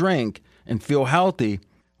nice drink and feel healthy,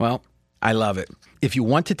 well, I love it. If you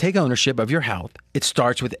want to take ownership of your health, it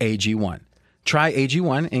starts with AG1. Try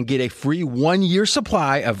AG1 and get a free 1-year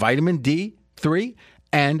supply of vitamin D3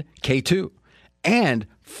 and K2 and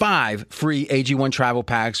 5 free AG1 travel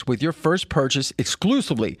packs with your first purchase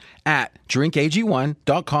exclusively at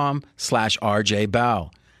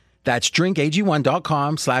drinkag1.com/RJBell. That's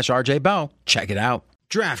drinkag1.com/RJBell. Check it out.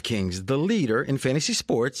 DraftKings, the leader in fantasy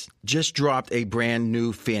sports, just dropped a brand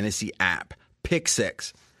new fantasy app, Pick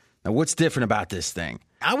Six. Now, what's different about this thing?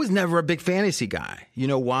 I was never a big fantasy guy. You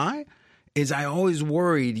know why? Is I always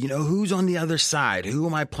worried, who's on the other side? Who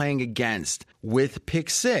am I playing against? With Pick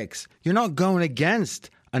Six, you're not going against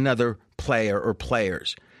another player or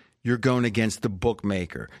players. You're going against the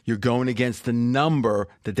bookmaker. You're going against the number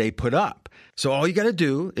that they put up. So all you got to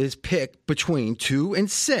do is pick between 2 and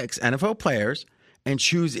 6 NFL players and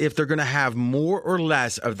choose if they're going to have more or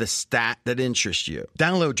less of the stat that interests you.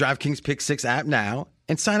 Download DraftKings Pick Six app now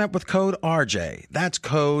and sign up with code RJ. That's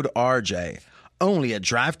code RJ. Only at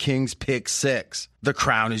DraftKings Pick Six. The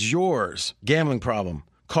crown is yours. Gambling problem?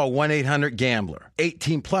 Call 1-800-GAMBLER.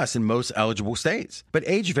 18 plus in most eligible states. But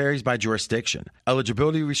age varies by jurisdiction.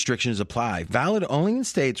 Eligibility restrictions apply. Valid only in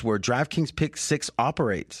states where DraftKings Pick Six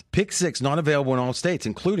operates. Pick Six not available in all states,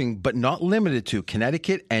 including but not limited to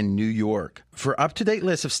Connecticut and New York. For up-to-date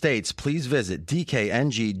list of states, please visit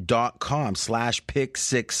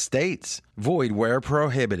dkng.com/pick6states. Void where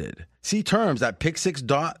prohibited. See terms at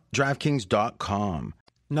pick6.draftkings.com.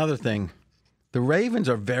 Another thing, the Ravens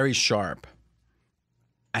are very sharp.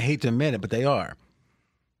 I hate to admit it, but they are.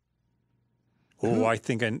 Oh, I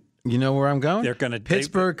think you know where I'm going? They're going to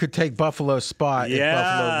Pittsburgh could take Buffalo's spot if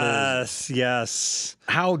Buffalo loses. Yes.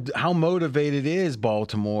 How motivated is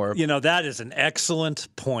Baltimore? That is an excellent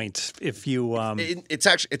point. If you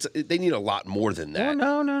they need a lot more than that.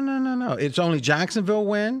 Oh, no. It's only Jacksonville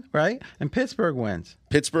win, right? And Pittsburgh wins.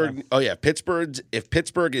 Pittsburgh. Oh yeah, if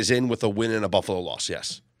Pittsburgh is in with a win and a Buffalo loss,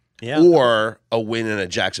 yes. Yeah. Or a win and a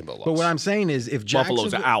Jacksonville loss. But what I'm saying is if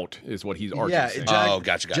Buffalo's out is what he's arguing.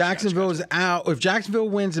 Gotcha. Jacksonville's out. If Jacksonville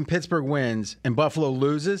wins and Pittsburgh wins and Buffalo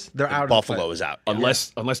loses, they're out. Buffalo is out.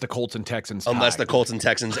 Unless the Colts and Texans tie. Unless the Colts and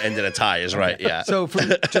Texans ended a tie is right, yeah. So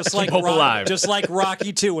just like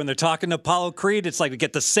Rocky 2, when they're talking to Apollo Creed, it's like we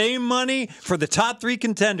get the same money for the top 3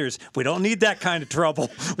 contenders. We don't need that kind of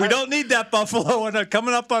trouble. We don't need that Buffalo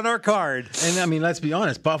coming up on our card. And I mean, let's be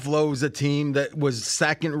honest, Buffalo is a team that was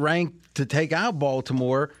second ranked to take out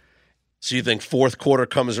Baltimore. So you think fourth quarter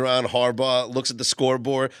comes around, Harbaugh looks at the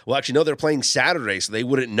scoreboard. Well, actually, no, they're playing Saturday, so they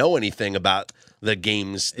wouldn't know anything about the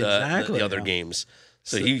games, the other games.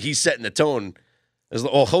 So he's setting the tone.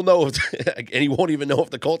 He'll know, and he won't even know if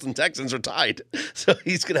the Colts and Texans are tied. So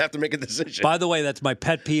he's going to have to make a decision. By the way, that's my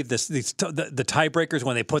pet peeve, the tiebreakers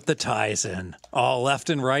when they put the ties in, all left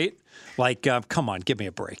and right. Like, come on, give me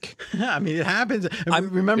a break. I mean, it happens.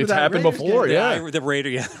 Remember it's that happened Raiders before, game? yeah. The Raider,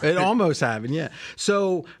 yeah. It almost happened, yeah.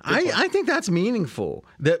 So I think that's meaningful.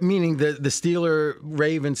 Meaning the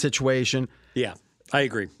Steeler-Raven situation. Yeah, I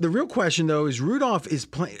agree. The real question, though, is Rudolph is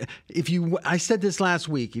playing. I said this last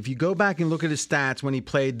week. If you go back and look at his stats when he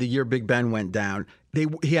played the year Big Ben went down,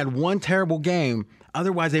 he had one terrible game.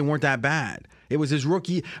 Otherwise, they weren't that bad. It was his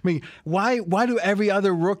rookie. I mean, why do every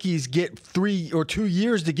other rookies get 3 or 2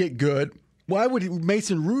 years to get good? Why would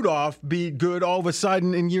Mason Rudolph be good all of a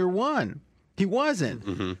sudden in year 1? He wasn't.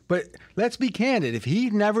 Mm-hmm. But let's be candid. If he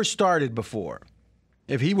never started before,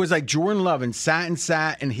 if he was like Jordan Love and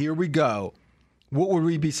sat and here we go, what would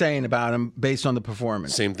we be saying about him based on the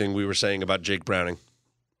performance? Same thing we were saying about Jake Browning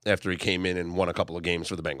after he came in and won a couple of games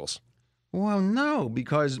for the Bengals. Well, no,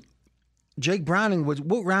 because Jake Browning was.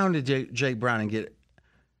 What round did Jake Browning get?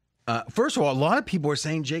 First of all, a lot of people are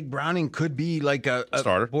saying Jake Browning could be like a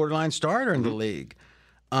starter, borderline starter in the league.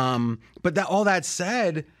 But all that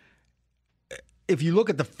said, if you look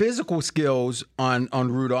at the physical skills on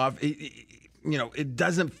Rudolph, it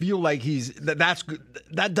doesn't feel like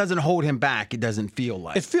that doesn't hold him back. It doesn't feel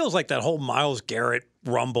like. It feels like that whole Myles Garrett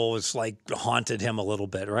rumble is like haunted him a little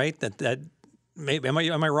bit, right? That maybe am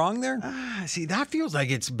I wrong there? See, that feels like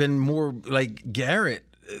it's been more like Garrett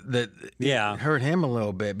that hurt him a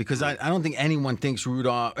little bit, because I don't think anyone thinks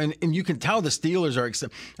Rudolph, and you can tell the Steelers are.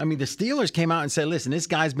 I mean, the Steelers came out and said, "Listen, this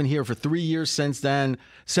guy's been here for 3 years since then,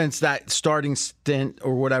 since that starting stint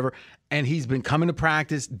or whatever." And he's been coming to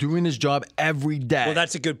practice, doing his job every day. Well,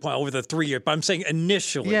 that's a good point over the 3 years. But I'm saying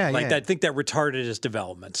initially, I think that retarded his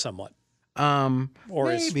development somewhat. Or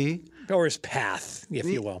maybe. His path, if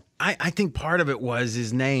you will. I think part of it was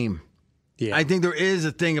his name. Yeah. I think there is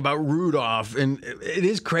a thing about Rudolph, and it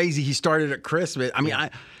is crazy he started at Christmas. I mean,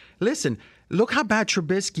 listen, look how bad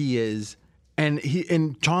Trubisky is. And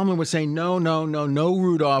Tomlin was saying, no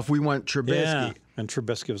Rudolph, we want Trubisky. Yeah, and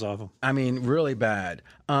Trubisky was awful. I mean, really bad.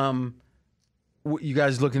 You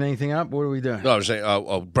guys looking anything up? What are we doing? No, I was saying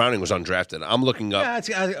Browning was undrafted. I'm looking up.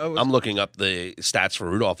 Yeah, I'm looking up the stats for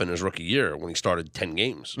Rudolph in his rookie year when he started 10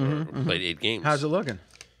 games, or played 8 games. How's it looking?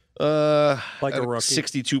 Like a rookie.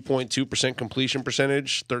 62.2% completion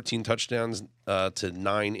percentage, 13 touchdowns to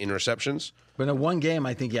 9 interceptions. But in one game,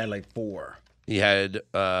 I think he had like 4. He had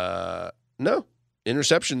no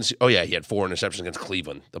interceptions. Oh yeah, he had 4 interceptions against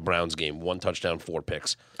Cleveland, the Browns game. 1 touchdown, 4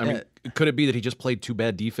 picks. I mean, could it be that he just played 2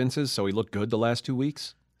 bad defenses, so he looked good the last 2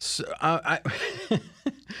 weeks? So, I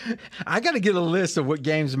got to get a list of what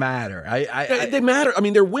games matter. They matter. I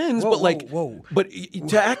mean, they're wins, Whoa, but whoa. but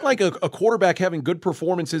to act like a quarterback having good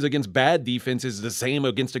performances against bad defense is the same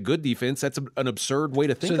against a good defense. That's an absurd way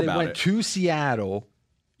to think about it. So they went to Seattle.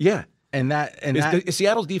 Yeah, is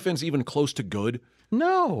Seattle's defense even close to good?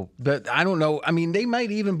 No, but I don't know. I mean, they might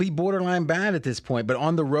even be borderline bad at this point. But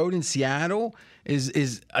on the road in Seattle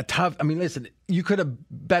is a tough. I mean, listen, you could have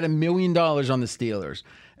bet $1 million on the Steelers,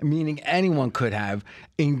 meaning anyone could have,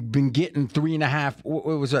 and been getting 3.5. What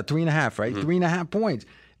was that? 3.5, right? 3.5 points.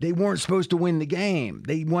 They weren't supposed to win the game.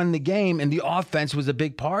 They won the game, and the offense was a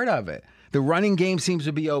big part of it. The running game seems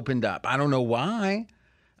to be opened up. I don't know why.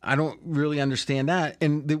 I don't really understand that.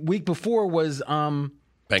 And the week before was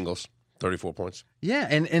Bengals, 34 points. Yeah,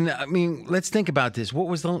 and I mean, let's think about this. What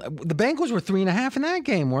was the Bengals were 3.5 in that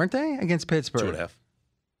game, weren't they, against Pittsburgh? 2.5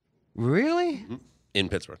 Really? in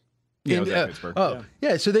Pittsburgh. Yeah, it was at Pittsburgh.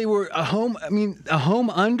 Yeah. So they were a home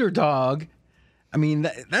underdog. I mean,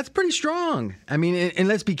 that's pretty strong. I mean, and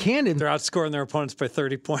let's be candid. They're outscoring their opponents by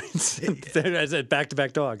 30 points as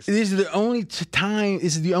back-to-back dogs. This is the only time.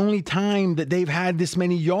 This is the only time that they've had this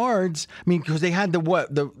many yards. I mean, because they had the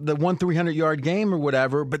 300-yard game or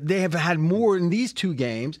whatever, but they have had more in these 2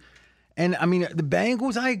 games. And I mean, the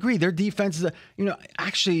Bengals, I agree, their defense is,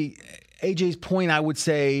 actually, AJ's point, I would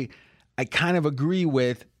say, I kind of agree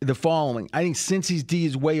with the following. I think Cincy's D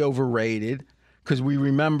is way overrated, because we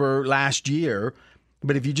remember last year.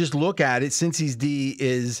 But if you just look at it, Cincy's D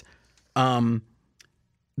is, they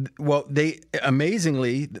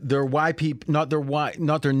amazingly, their YP, not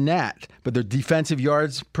their net, but their defensive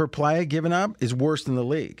yards per play given up is worse than the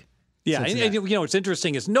league. Yeah, and what's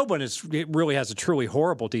interesting is nobody really has a truly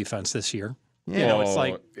horrible defense this year. Yeah. It's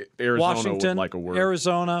like Arizona Washington, would like a word.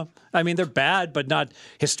 Arizona. I mean, they're bad, but not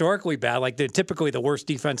historically bad. Like they're typically the worst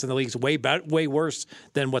defense in the league is way worse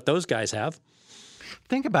than what those guys have.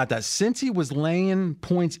 Think about that. Cincy was laying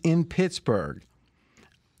points in Pittsburgh,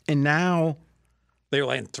 and now they were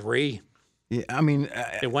laying 3. Yeah, I mean,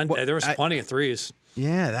 there was plenty of 3s.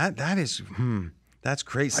 Yeah, that is. That's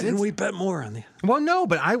crazy. Why didn't we bet more on the? Well, no,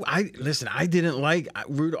 but I listen. I didn't like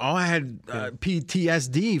Rudolph. I had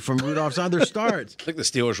PTSD from Rudolph's other starts. I think the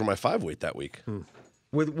Steelers were my 5-weight that week.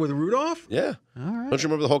 With Rudolph? Yeah. All right. Don't you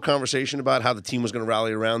remember the whole conversation about how the team was going to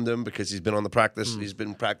rally around him because he's been on the practice, he's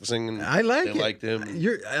been practicing, and I like they it. liked him.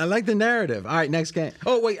 I like the narrative. All right, next game.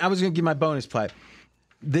 Oh wait, I was going to give my bonus play.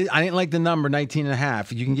 I didn't like the number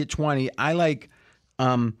 19.5. You can get 20. I like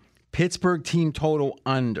Pittsburgh team total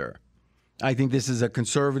under. I think this is a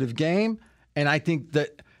conservative game, and I think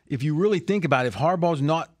that if you really think about it, if Harbaugh's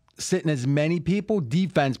not sitting as many people,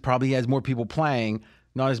 defense probably has more people playing,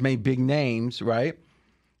 not as many big names, right?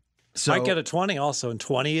 So I get a 20 also, and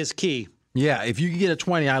 20 is key. Yeah, if you can get a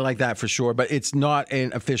 20, I like that for sure, but it's not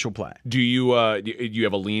an official play. Do you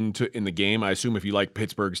have a lean in the game? I assume if you like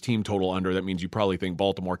Pittsburgh's team total under, that means you probably think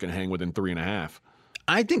Baltimore can hang within 3.5.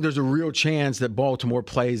 I think there's a real chance that Baltimore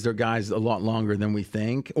plays their guys a lot longer than we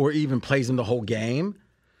think, or even plays them the whole game.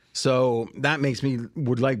 So that makes me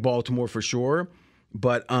would like Baltimore for sure.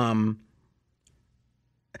 But,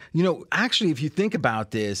 actually, if you think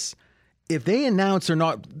about this, if they announce they're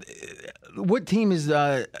not – what team is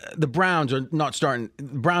the Browns are not starting –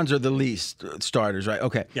 Browns are the least starters, right?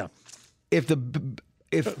 Okay. Yeah.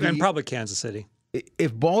 and probably Kansas City.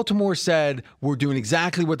 if Baltimore said we're doing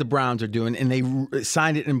exactly what the Browns are doing and they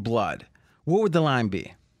signed it in blood, what would the line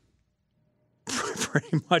be?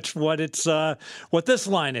 Pretty much what this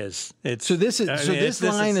line is. This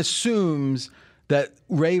line assumes that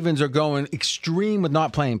Ravens are going extreme with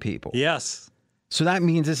not playing people. Yes. So that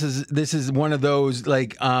means this is one of those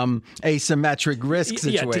like asymmetric risk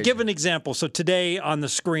situations. Yeah, to give an example, so today on the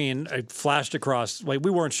screen, I flashed across, like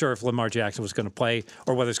we weren't sure if Lamar Jackson was going to play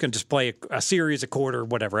or whether it's going to just play a series, a quarter,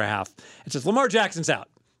 whatever, a half. It says Lamar Jackson's out,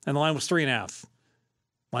 and the line was 3.5.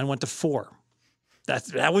 Line went to 4.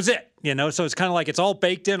 That was it, So it's kind of like it's all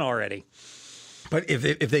baked in already. But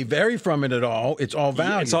if they vary from it at all, it's all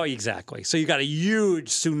value. It's all exactly. So you got a huge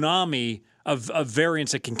tsunami of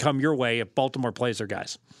variance that can come your way if Baltimore plays their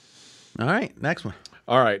guys. All right, next one.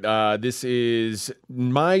 All right, this is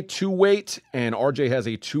my 2-weight, and RJ has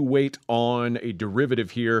a 2-weight on a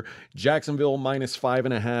derivative here. Jacksonville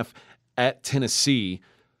 -5.5 at Tennessee.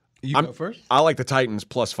 Go first? I like the Titans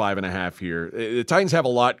plus 5.5 here. The Titans have a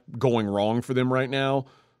lot going wrong for them right now,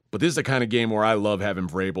 but this is the kind of game where I love having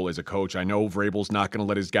Vrabel as a coach. I know Vrabel's not going to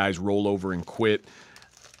let his guys roll over and quit.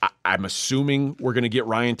 I'm assuming we're going to get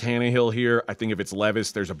Ryan Tannehill here. I think if it's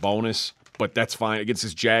Levis, there's a bonus, but that's fine. Against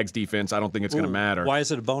this Jags defense, I don't think it's going to matter. Why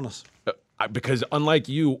is it a bonus? Because unlike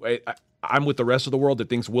you, I'm with the rest of the world that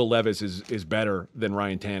thinks Will Levis is better than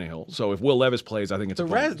Ryan Tannehill. So if Will Levis plays, I think it's a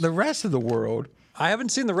bonus. The rest of the world. I haven't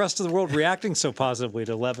seen the rest of the world reacting so positively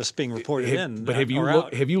to Levis being reported in. But have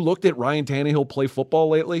you looked at Ryan Tannehill play football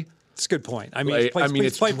lately? It's a good point. I mean,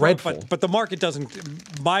 it's dreadful. But the market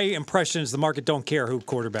doesn't. My impression is the market don't care who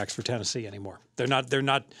quarterbacks for Tennessee anymore. They're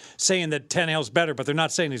not saying that Tannehill's better, but they're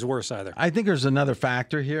not saying he's worse either. I think there's another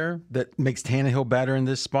factor here that makes Tannehill better in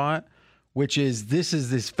this spot, which is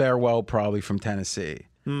this farewell probably from Tennessee.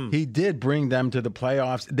 He did bring them to the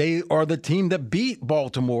playoffs. They are the team that beat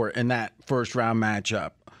Baltimore in that first round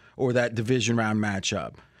matchup or that division round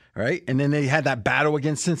matchup. Right. And then they had that battle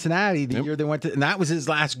against Cincinnati the year they went to, and that was his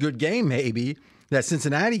last good game, maybe that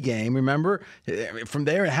Cincinnati game. Remember from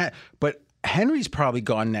there, but Henry's probably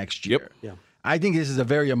gone next year. Yep. Yeah. I think this is a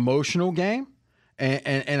very emotional game.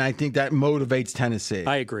 And I think that motivates Tennessee.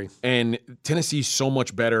 I agree. And Tennessee's so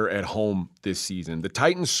much better at home this season. The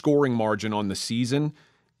Titans' scoring margin on the season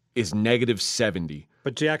is -70.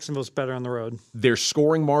 But Jacksonville's better on the road. Their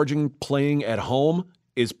scoring margin playing at home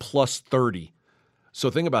is +30. So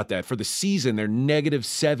think about that. For the season, they're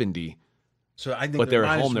 -70. So I think but they're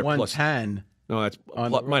at home, they're +110. No, that's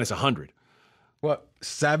 -100. What,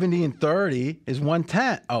 70 and 30 is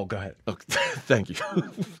 110. Oh, go ahead. Okay. Thank you.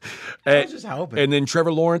 I was just hoping. And then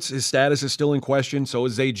Trevor Lawrence, his status is still in question. So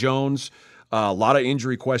is Zay Jones. A lot of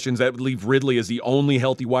injury questions. That would leave Ridley as the only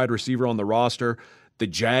healthy wide receiver on the roster. The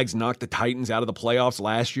Jags knocked the Titans out of the playoffs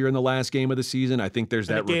last year in the last game of the season. I think there's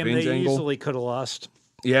that revenge they angle. Easily could have lost.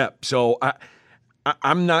 Yeah, so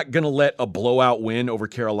I'm not going to let a blowout win over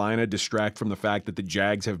Carolina distract from the fact that the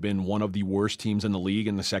Jags have been one of the worst teams in the league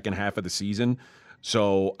in the second half of the season.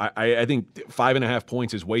 So I think 5.5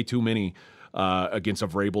 points is way too many against a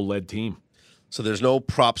Vrabel-led team. So there's no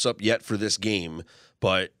props up yet for this game,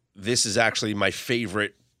 but this is actually my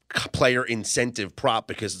favorite player incentive prop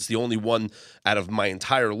because it's the only one out of my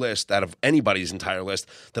entire list, out of anybody's entire list,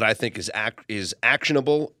 that I think is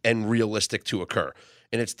actionable and realistic to occur.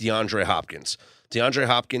 And it's DeAndre Hopkins. DeAndre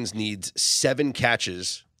Hopkins needs 7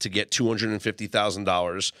 catches to get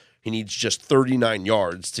 $250,000. He needs just 39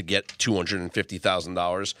 yards to get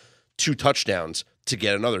 $250,000, 2 touchdowns to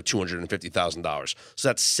get another $250,000. So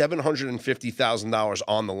that's $750,000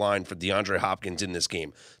 on the line for DeAndre Hopkins in this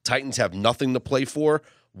game. Titans have nothing to play for.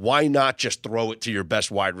 Why not just throw it to your best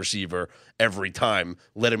wide receiver every time?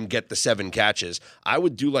 Let him get the 7 catches. I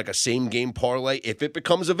would do like a same game parlay if it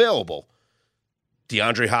becomes available.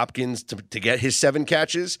 DeAndre Hopkins to get his 7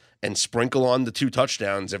 catches and sprinkle on the 2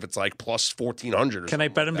 touchdowns if it's like plus 1,400. Can I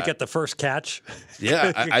bet him like to get the first catch?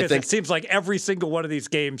 Yeah, I think it seems like every single one of these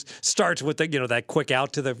games starts with that quick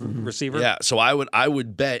out to the receiver. Yeah, so I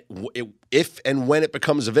would bet if and when it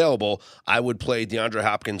becomes available, I would play DeAndre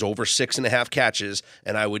Hopkins over 6.5 catches,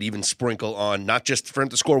 and I would even sprinkle on not just for him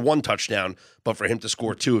to score 1 touchdown, but for him to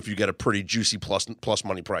score 2 if you get a pretty juicy plus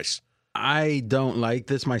money price. I don't like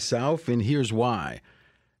this myself, and here's why.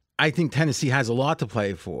 I think Tennessee has a lot to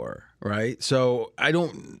play for, right? So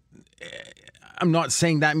I'm not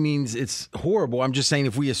saying that means it's horrible. I'm just saying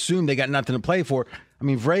if we assume they got nothing to play for. I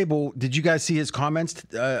mean, Vrabel, did you guys see his comments?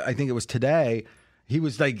 I think it was today. He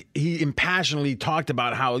was like, he impassionately talked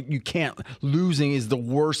about how losing is the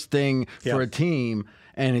worst thing for a team.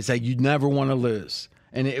 And it's like, you never want to lose.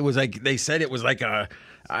 and it was like they said it was like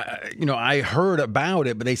I heard about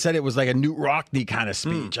it, but they said it was like a Newt Rockney kind of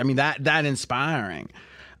speech. I mean, that inspiring.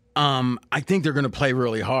 I think they're going to play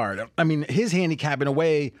really hard. I mean, his handicap in a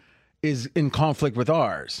way is in conflict with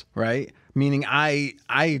ours, right? Meaning I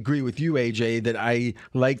agree with you, AJ, that I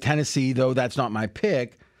like Tennessee, though that's not my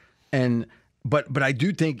pick. But I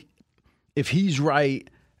do think if he's right,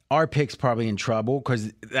 our pick's probably in trouble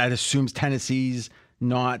because that assumes Tennessee's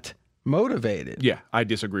not motivated. Yeah, I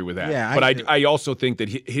disagree with that. Yeah, but I also think that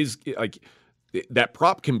his that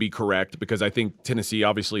prop can be correct because I think Tennessee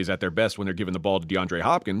obviously is at their best when they're giving the ball to DeAndre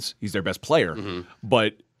Hopkins. He's their best player.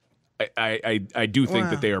 But I do think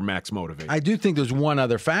that they are max motivated. I do think there's one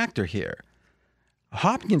other factor here.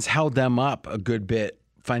 Hopkins held them up a good bit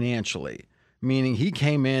financially, meaning he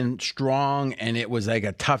came in strong and it was like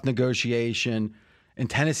a tough negotiation. And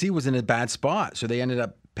Tennessee was in a bad spot, so they ended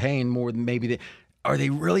up paying more than maybe they. Are they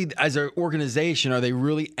really, as an organization, are they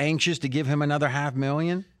really anxious to give him another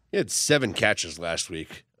 $500,000? He had 7 catches last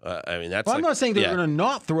week. I mean, that's. Well, I'm not saying they're going to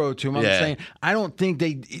not throw to him. I'm saying I don't think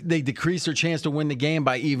they decrease their chance to win the game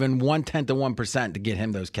by even 0.1% to get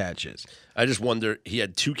him those catches. I just wonder. He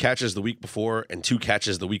had 2 catches the week before and 2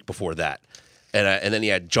 catches the week before that, and then he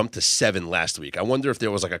had jumped to 7 last week. I wonder if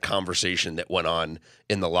there was like a conversation that went on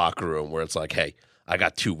in the locker room where it's like, hey, I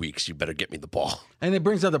got 2 weeks. You better get me the ball. And it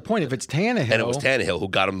brings up the point. If it's Tannehill. And it was Tannehill who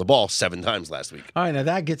got him the ball 7 times last week. All right, now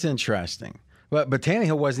that gets interesting. But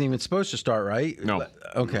Tannehill wasn't even supposed to start, right? No.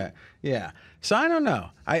 Okay. Yeah. So I don't know.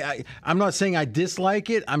 I'm not saying I dislike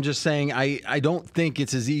it. I'm just saying I don't think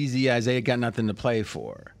it's as easy as they got nothing to play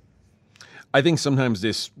for. I think sometimes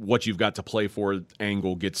this what you've got to play for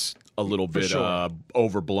angle gets a little bit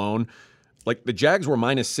overblown. Like the Jags were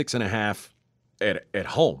minus 6.5 at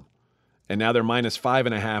home, and now they're minus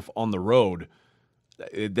 5.5 on the road.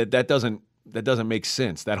 That doesn't make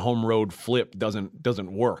sense. That home road flip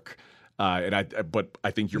doesn't work. But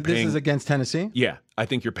I think you're paying. This is against Tennessee? Yeah, I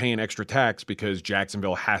think you're paying extra tax because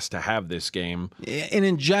Jacksonville has to have this game. And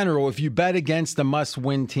in general, if you bet against the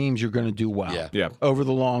must-win teams, you're going to do well. Yeah. Over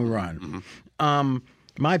the long run.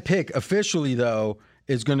 My pick officially, though,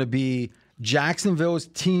 is going to be Jacksonville's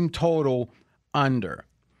team total under.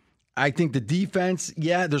 I think the defense,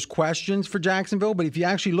 there's questions for Jacksonville, but if you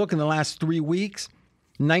actually look in the last 3 weeks,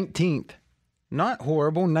 19th. Not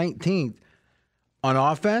horrible, 19th. On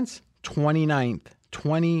offense,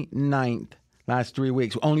 29th last 3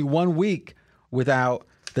 weeks. Only 1 week without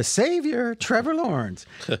the savior, Trevor Lawrence.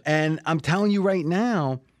 And I'm telling you right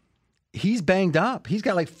now, he's banged up. He's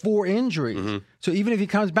got like 4 injuries. So even if he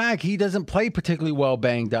comes back, he doesn't play particularly well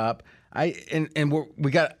banged up.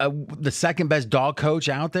 We got the second best dog coach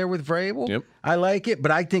out there with Vrabel. Yep. I like it,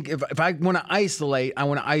 but I think if I want to isolate, I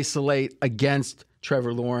want to isolate against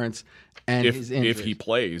Trevor Lawrence and his injuries. If he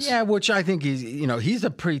plays. Yeah, which I think he's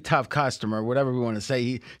a pretty tough customer, whatever we want to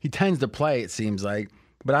say. He tends to play, it seems like.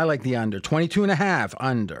 But I like the under. 22.5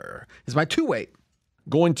 under is my 2-weight.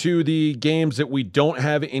 Going to the games that we don't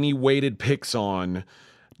have any weighted picks on.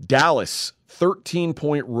 Dallas,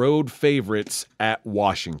 13-point road favorites at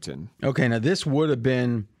Washington. Okay, now this would have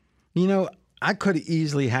been, I could have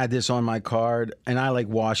easily had this on my card, and I like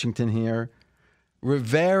Washington here.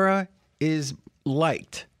 Rivera is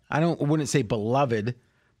liked. I wouldn't say beloved,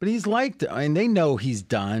 but he's liked, and they know he's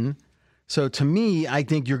done. So to me, I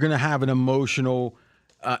think you're going to have an emotional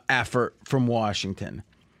effort from Washington.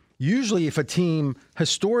 Usually if a team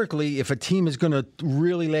is going to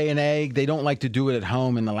really lay an egg, they don't like to do it at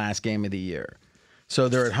home in the last game of the year. So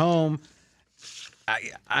they're at home.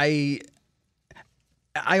 I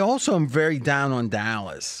also am very down on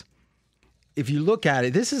Dallas. If you look at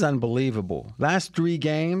it, this is unbelievable. Last 3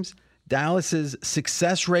 games, Dallas's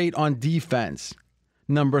success rate on defense,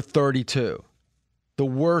 number 32. The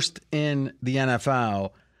worst in the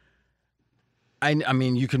NFL. I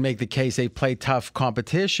mean, you can make the case they play tough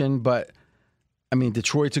competition, but, I mean,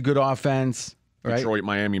 Detroit's a good offense, right? Detroit,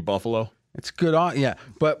 Miami, Buffalo. It's good, yeah.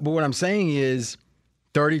 But what I'm saying is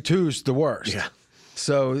 32 is the worst. Yeah.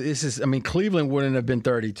 So Cleveland wouldn't have been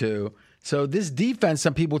 32. So this defense,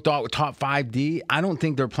 some people thought was top 5 D. I don't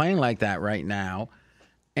think they're playing like that right now.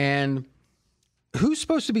 And who's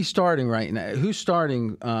supposed to be starting right now? Who's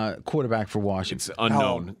starting quarterback for Washington? It's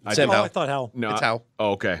unknown. Sam Howell. I thought Howell. No, It's Howell.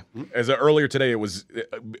 Oh, okay. As earlier today, it was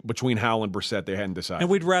between Howell and Brissett. They hadn't decided. And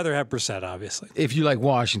we'd rather have Brissett, obviously. If you like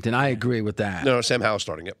Washington, I agree with that. No, Sam Howell's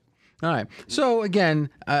starting it. All right. So, again,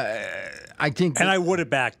 I think... And I would have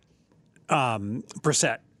backed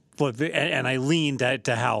Brissett. And I leaned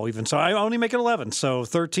to Howell even. So I only make it 11. So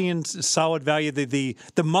 13 is solid value.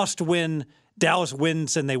 The must-win Dallas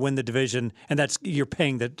wins and they win the division, and you're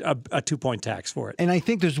paying a 2-point tax for it. And I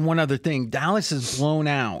think there's one other thing. Dallas has blown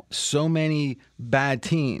out so many bad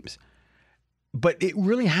teams, but it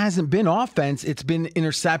really hasn't been offense. It's been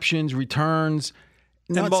interceptions, returns.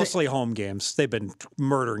 And mostly home games. They've been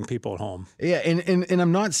murdering people at home. Yeah, and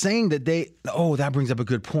I'm not saying that that brings up a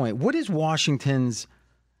good point. What is Washington's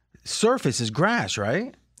surface? Is grass,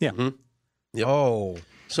 right? Yeah. Mm-hmm. Yep.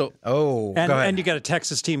 And you got a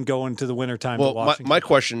Texas team going to the wintertime to Well, Washington. my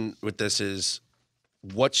question with this is,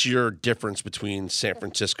 what's your difference between San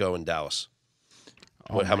Francisco and Dallas?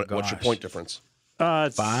 What's your point difference?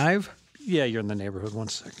 It's 5? Yeah, you're in the neighborhood. 1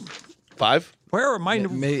 second. 5? Where am I?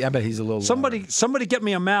 Maybe, I bet he's a little Somebody get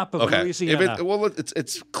me a map of Louisiana.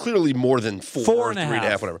 It's clearly more than 4 or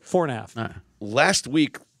 3.5, whatever. 4.5. Last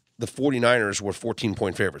week, the 49ers were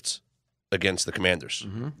 14-point favorites against the Commanders.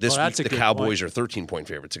 Mm-hmm. This week, the Cowboys are 13-point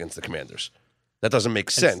favorites against the Commanders. That doesn't make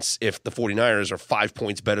sense if the 49ers are 5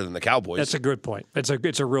 points better than the Cowboys. That's a good point. It's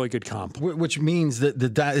a really good comp. Which means that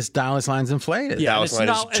this Dallas line's inflated. Yeah, Dallas line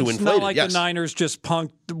is too inflated. It's not like the Niners just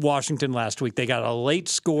punked Washington last week. They got a late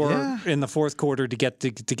score in the fourth quarter to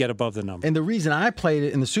get above the number. And the reason I played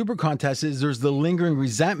it in the Super Contest is there's the lingering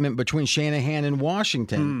resentment between Shanahan and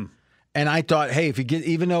Washington. And I thought, hey,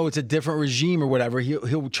 even though it's a different regime or whatever,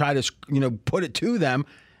 he'll try to put it to them.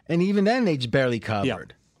 And even then, they just barely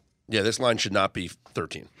covered. Yeah, this line should not be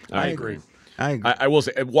 13. I agree. I will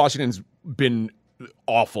say Washington's been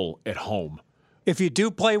awful at home. If you do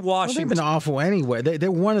play Washington, they've been awful anyway. They're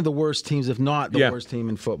one of the worst teams, if not the worst team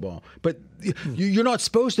in football. But you're not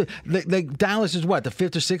supposed to. Like Dallas is what, the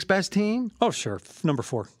 5th or 6th best team? Oh, sure, number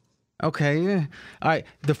 4. Okay, yeah. All right.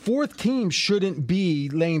 The 4th team shouldn't be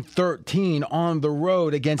laying 13 on the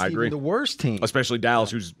road against even the worst team, especially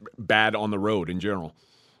Dallas, who's bad on the road in general.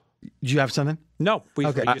 Do you have something? No.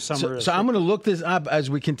 So I'm going to look this up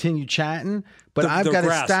as we continue chatting, but I've got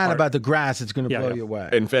a stat about the grass that's going to blow you away.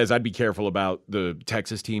 And Fez, I'd be careful about the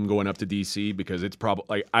Texas team going up to D.C. because it's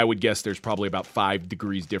probably, I would guess there's probably about 5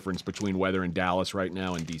 degrees difference between weather in Dallas right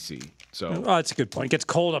now and D.C. So that's a good point. It gets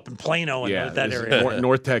cold up in Plano and that area.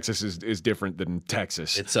 North Texas is different than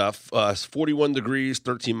Texas. It's 41 degrees,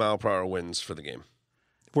 13 mile per hour winds for the game.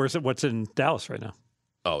 Where's it? What's in Dallas right now?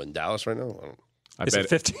 Oh, in Dallas right now? Is it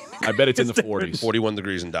 15? I bet it's in the 40s. 41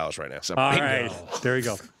 degrees in Dallas right now. All right. There you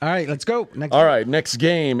go. All right, let's go. Next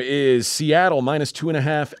game is Seattle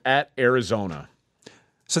 -2.5 at Arizona.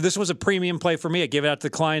 So this was a premium play for me. I gave it out to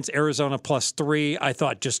the clients. Arizona +3. I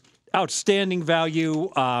thought just outstanding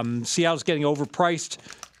value. Seattle's getting overpriced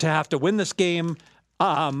to have to win this game.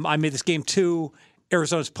 I made this game 2.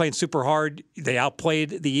 Arizona's playing super hard. They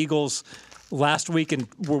outplayed the Eagles last week and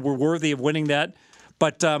were worthy of winning that.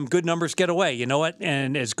 But good numbers get away. You know what?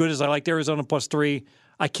 And as good as I liked Arizona +3,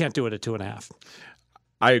 I can't do it at 2.5.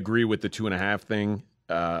 I agree with the 2.5 thing,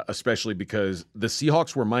 especially because the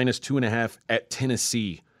Seahawks were -2.5 at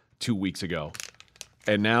Tennessee 2 weeks ago.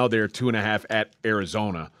 And now they're 2.5 at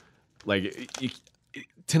Arizona.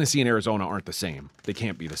 Tennessee and Arizona aren't the same. They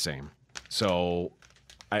can't be the same. So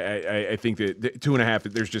I think that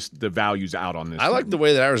 2.5, there's just the values out on this. I like the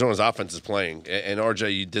way that Arizona's offense is playing. And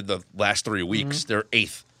RJ, you did the last 3 weeks. They're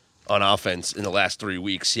 8th on offense in the last 3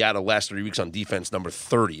 weeks. Seattle last 3 weeks on defense, number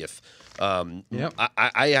 30th.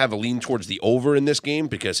 I have a lean towards the over in this game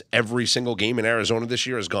because every single game in Arizona this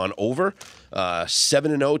year has gone over.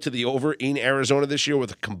 7-0 to the over in Arizona this year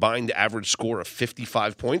with a combined average score of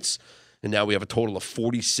 55 points. And now we have a total of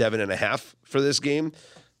 47.5 for this game.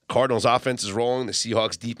 Cardinals offense is rolling. The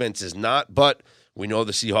Seahawks defense is not, but we know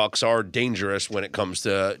the Seahawks are dangerous when it comes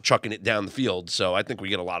to chucking it down the field. So I think we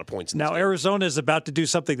get a lot of points in this game. Arizona is about to do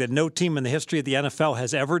something that no team in the history of the NFL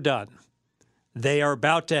has ever done. They are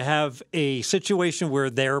about to have a situation where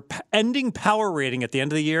their ending power rating at the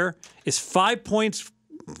end of the year is 5 points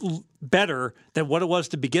better than what it was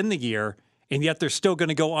to begin the year, and yet they're still going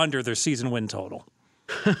to go under their season win total.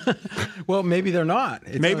 Well, maybe they're not.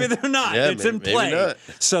 Maybe they're not. Yeah, it's in play. not.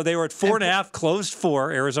 So they were at 4.5, closed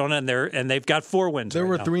 4, Arizona, and they've got 4 wins. There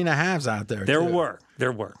were now. 3.5s out there. There too. were.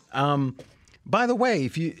 By the way,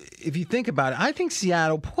 if you think about it, I think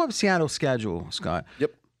Seattle. Pull up Seattle's schedule, Scott.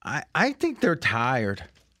 Yep. I think they're tired.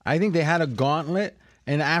 I think they had a gauntlet,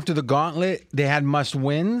 and after the gauntlet, they had must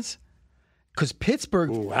wins. Because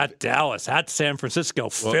Pittsburgh, at Dallas, at San Francisco,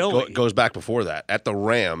 Philly goes back before that. At the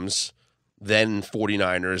Rams. Then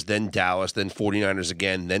 49ers, then Dallas, then 49ers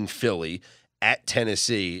again, then Philly, at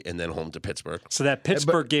Tennessee, and then home to Pittsburgh. So that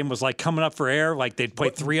Pittsburgh game was like coming up for air, like they'd play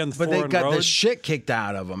 3 on 4 but they on got road. the shit kicked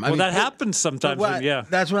out of them. Well, that happens sometimes. Yeah,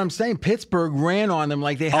 that's what I'm saying. Pittsburgh ran on them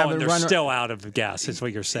like they haven't and they're run. Still out of gas, is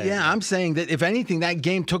what you're saying. Yeah, I'm saying that if anything, that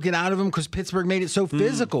game took it out of them because Pittsburgh made it so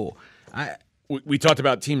physical. We talked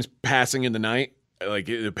about teams passing in the night, like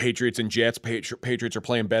the Patriots and Jets. Patriots are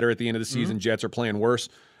playing better at the end of the season. Jets are playing worse.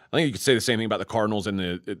 I think you could say the same thing about the Cardinals and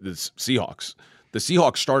the Seahawks. The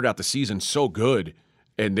Seahawks started out the season so good,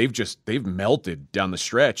 and they've melted down the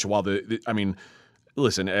stretch. While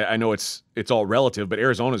listen, I know it's all relative, but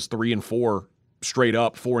Arizona's 3-4 straight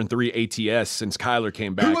up, 4-3 ATS since Kyler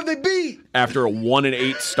came back. Who have they beat? After a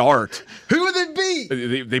 1-8 start. Who have they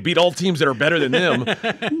beat? They beat all teams that are better than them.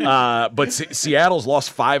 But Seattle's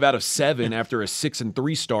lost 5 out of 7 after a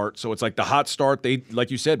 6-3 start. So it's like the hot start. They, like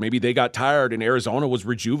you said, maybe they got tired, and Arizona was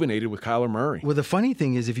rejuvenated with Kyler Murray. Well, the funny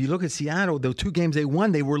thing is, if you look at Seattle, the 2 games they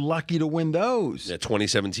won, they were lucky to win those. Yeah,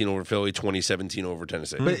 2017 over Philly, 2017 over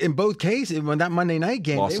Tennessee. But in both cases, when that Monday night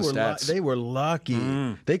game, they were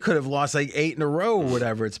lucky. They could have lost like 8 in a row or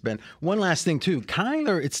whatever it's been. One last thing, too.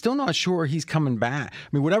 Kyler, it's still not sure he's coming back. I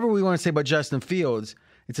mean, whatever we want to say about Justin Fields,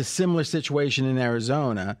 it's a similar situation in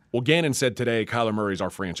Arizona. Well, Gannon said today Kyler Murray's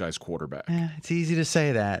our franchise quarterback. It's easy to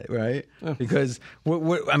say that, right? Because,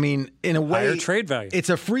 I mean, in a way, higher trade value. It's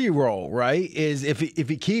a free roll, right? Is if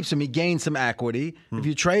he keeps him, he gains some equity. If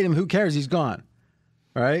you trade him, who cares? He's gone.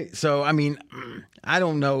 Right? So, I mean, I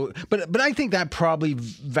don't know. But I think that probably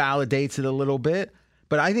validates it a little bit.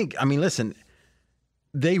 But I think, I mean, listen,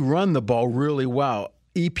 they run the ball really well.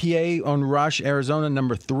 EPA on rush, Arizona,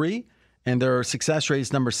 number 3, and their success rate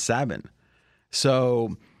is number 7.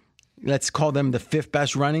 So let's call them the 5th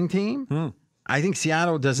best running team. I think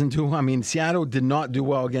Seattle doesn't do, I mean, Seattle did not do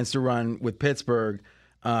well against the run with Pittsburgh.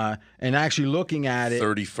 And actually looking at it.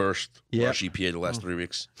 31st rush EPA the last 3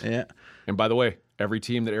 weeks. Yeah. And by the way, every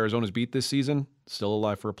team that Arizona's beat this season, still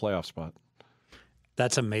alive for a playoff spot.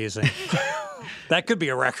 That's amazing. That could be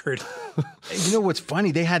a record. You know what's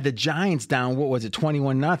funny? They had the Giants down,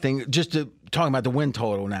 21-0, just to talk about the win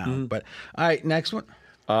total now. But all right, next one.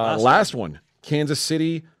 Last one. Kansas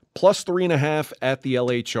City plus 3.5 at the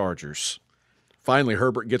LA Chargers. Finally,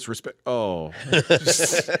 Herbert gets respect. Oh. Now,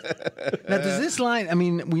 does this line, I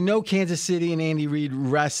mean, we know Kansas City and Andy Reid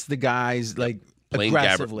rest the guys like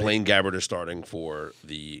aggressively. Blaine Gabbert is starting for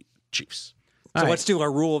the Chiefs. So let's do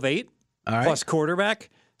our rule of 8 plus quarterback.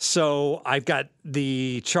 So I've got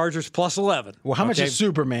the Chargers plus 11. Well, how much is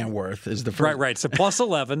Superman worth? Is the first. Right. So plus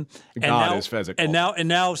 11. and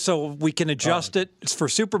now, so we can adjust it. It's for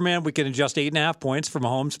Superman, we can adjust 8.5 points for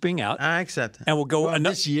Mahomes being out. I accept it. And we'll go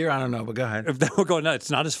this year. I don't know, but go ahead. We'll go. No, it's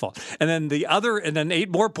not his fault. And then 8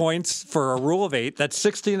 more points for a rule of 8. That's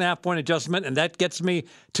 16.5 point adjustment, and that gets me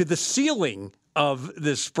to the ceiling of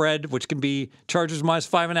the spread, which can be Chargers minus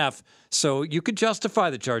 5.5. So you could justify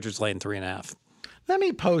the Chargers laying 3.5. Let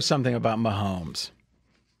me pose something about Mahomes.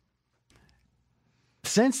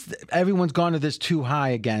 Since everyone's gone to this too high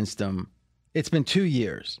against him, it's been 2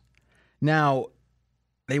 years. Now,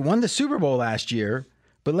 they won the Super Bowl last year,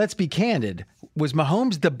 but let's be candid. Was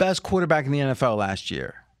Mahomes the best quarterback in the NFL last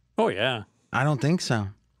year? Oh, yeah. I don't think so.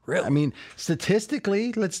 Really? I mean,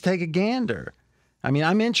 statistically, let's take a gander. I mean,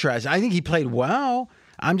 I'm interested. I think he played well.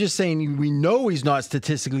 I'm just saying we know he's not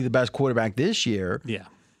statistically the best quarterback this year. Yeah.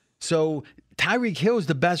 So Tyreek Hill is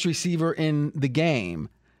the best receiver in the game,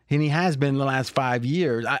 and he has been the last 5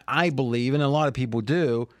 years, I believe, and a lot of people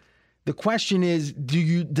do. The question is,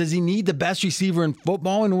 does he need the best receiver in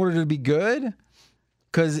football in order to be good?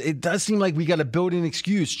 Because it does seem like we got a built-in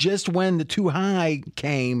excuse. Just when the too high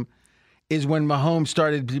came is when Mahomes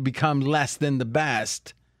started to become less than the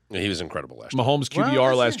best. He was incredible last year. Mahomes'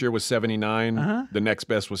 QBR last year was 79. The next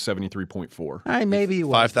best was 73.4. All right, maybe he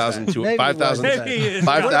was. 5,000 this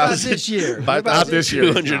year? What about this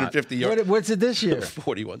year? 250 yards. What's it this year?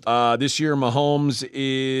 41. This year, Mahomes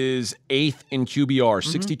is 8th in QBR,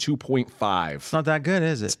 62.5. It's not that good,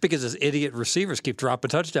 is It's it? because his idiot receivers keep dropping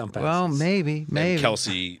touchdown passes. Well, maybe. And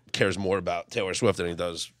Kelsey cares more about Taylor Swift than he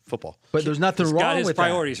does football. But there's nothing He's wrong got his with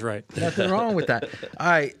priorities right. that. Nothing wrong with that.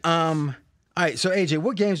 All right, so AJ,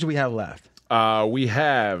 what games do we have left? We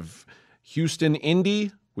have Houston,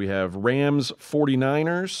 Indy. We have Rams,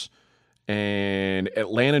 49ers, and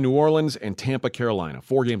Atlanta, New Orleans, and Tampa, Carolina.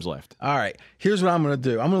 4 games left. All right, here's what I'm going to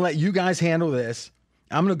do. I'm going to let you guys handle this.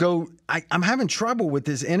 I'm going to go. I'm having trouble with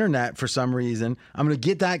this internet for some reason. I'm going to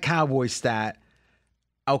get that Cowboy stat.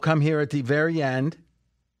 I'll come here at the very end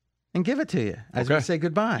and give it to you as we say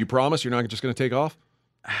goodbye. You promise you're not just going to take off?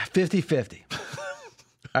 50-50.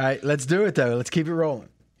 All right, let's do it, though. Let's keep it rolling.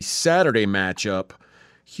 Saturday matchup,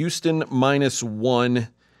 Houston -1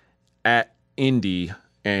 at Indy.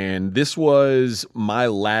 And this was my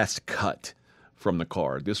last cut from the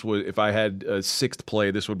card. This was, if I had a 6th play,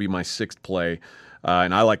 this would be my 6th play.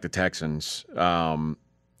 And I like the Texans. I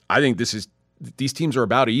think these teams are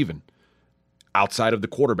about even. outside of the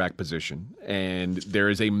quarterback position. And there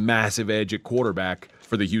is a massive edge at quarterback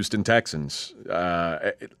for the Houston Texans.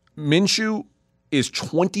 Minshew is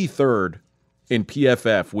 23rd in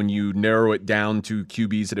PFF when you narrow it down to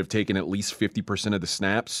QBs that have taken at least 50% of the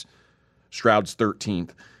snaps. Stroud's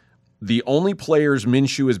 13th. The only players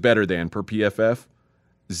Minshew is better than per PFF,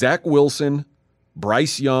 Zach Wilson,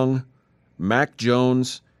 Bryce Young, Mac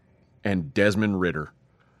Jones, and Desmond Ridder.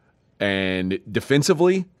 And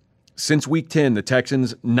defensively, since Week 10, the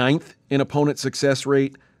Texans 9th in opponent success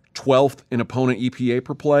rate, 12th in opponent EPA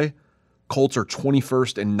per play. Colts are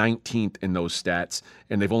 21st and 19th in those stats,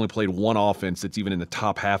 and they've only played one offense that's even in the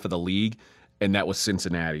top half of the league, and that was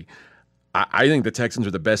Cincinnati. I think the Texans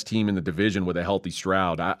are the best team in the division with a healthy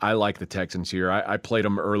Stroud. I like the Texans here. I played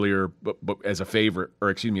them earlier but as a favorite,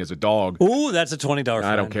 or excuse me, as a dog. Ooh, that's a $20 fine.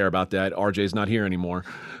 I don't care about that. RJ's not here anymore.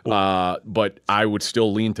 But I would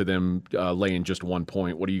still lean to them laying just 1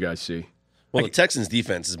 point. What do you guys see? Well, the Texans'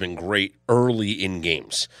 defense has been great early in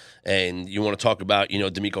games. And you want to talk about,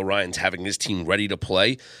 DeMeco Ryans having his team ready to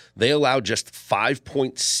play. They allowed just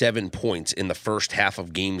 5.7 points in the first half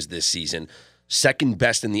of games this season. Second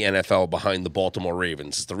best in the NFL behind the Baltimore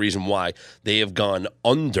Ravens. It's the reason why they have gone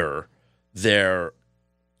under their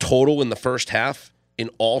total in the first half in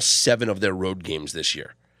all 7 of their road games this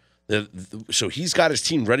year. So he's got his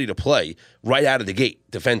team ready to play right out of the gate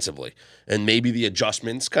defensively. And maybe the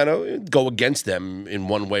adjustments kind of go against them in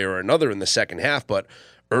one way or another in the second half. But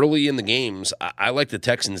early in the games, I like the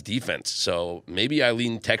Texans' defense. So maybe I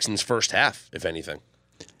lean Texans first half, if anything.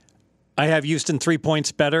 I have Houston 3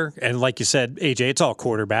 points better. And like you said, AJ, it's all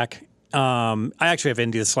quarterback. I actually have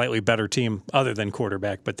Indy a slightly better team other than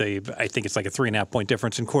quarterback, but I think it's like a 3.5 point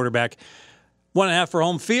difference in quarterback. 1.5 for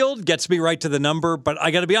home field gets me right to the number, but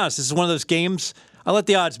I got to be honest, this is one of those games I let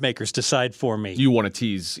the odds makers decide for me. You want to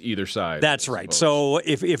tease either side. That's right. So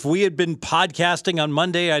if we had been podcasting on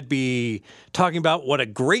Monday, I'd be talking about what a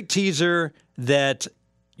great teaser that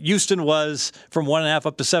Houston was from 1.5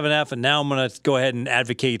 up to 7.5, and now I'm going to go ahead and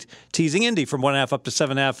advocate teasing Indy from 1.5 up to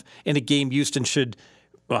 7.5 in a game Houston should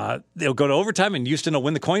they'll go to overtime and Houston will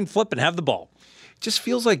win the coin flip and have the ball. It just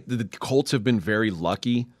feels like the Colts have been very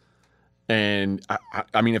lucky. And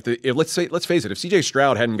I mean, let's face it, if C.J.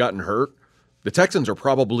 Stroud hadn't gotten hurt, the Texans are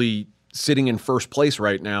probably sitting in first place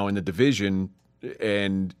right now in the division,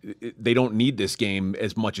 and they don't need this game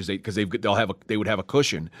as much as because they would have a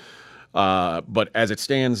cushion. But as it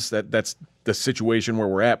stands, that's the situation where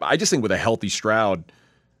we're at. I just think with a healthy Stroud,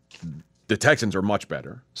 the Texans are much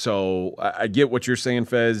better. So I get what you're saying,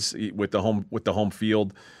 Fez, with the home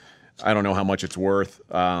field. I don't know how much it's worth,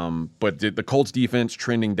 but the Colts defense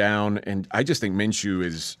trending down, and I just think Minshew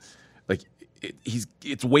is like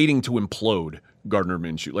it's waiting to implode. Gardner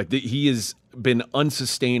Minshew, he has been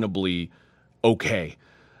unsustainably okay.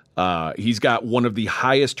 He's got one of the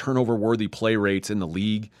highest turnover-worthy play rates in the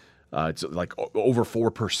league. It's like over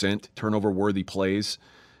 4% turnover-worthy plays.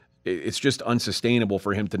 It's just unsustainable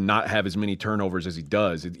for him to not have as many turnovers as he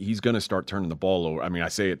does. He's going to start turning the ball over. I mean, I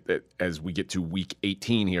say it as we get to week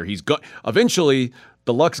 18 here. Eventually,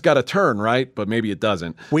 the luck's got to turn, right? But maybe it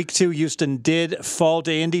doesn't. Week 2, Houston did fall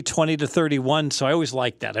to Indy 20-31, so I always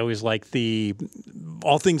like that. I always like the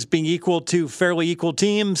all things being equal to fairly equal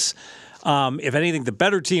teams. If anything, the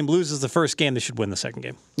better team loses the first game, they should win the second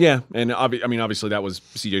game. Yeah, and obviously that was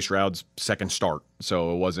C.J. Stroud's second start,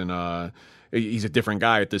 so it wasn't he's a different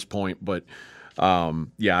guy at this point, but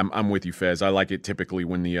yeah, I'm with you, Fez. I like it typically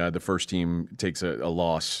when the first team takes a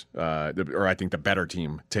loss, or I think the better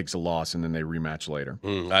team takes a loss and then they rematch later.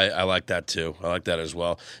 I like that too. I like that as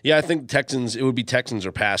well. Yeah, I think Texans. It would be Texans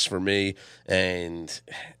or pass for me. And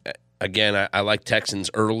again, I like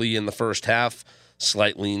Texans early in the first half.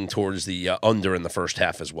 Slight lean towards the under in the first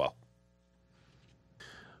half as well.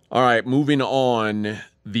 All right, moving on.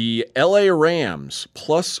 The LA Rams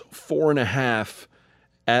plus 4.5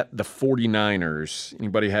 at the 49ers.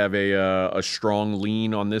 Anybody have a strong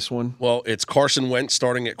lean on this one? Well, it's Carson Wentz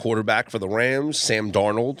starting at quarterback for the Rams. Sam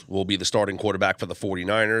Darnold will be the starting quarterback for the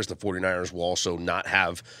 49ers. The 49ers will also not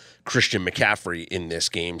have Christian McCaffrey in this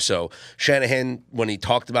game. So Shanahan, when he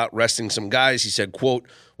talked about resting some guys, he said, quote,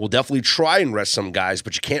 "We'll definitely try and rest some guys,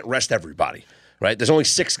 but you can't rest everybody." Right? There's only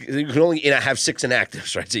 6. You can only have 6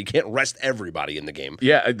 inactives, right? So you can't rest everybody in the game.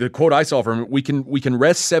 Yeah, the quote I saw from him, we can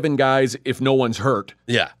rest 7 guys if no one's hurt.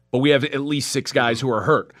 Yeah. But we have at least 6 guys who are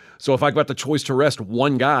hurt. So if I got the choice to rest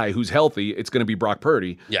one guy who's healthy, it's going to be Brock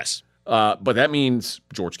Purdy. Yes. But that means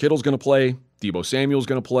George Kittle's going to play, Deebo Samuel's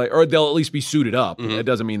going to play, or they'll at least be suited up. Mm-hmm. That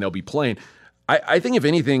doesn't mean they'll be playing. I think if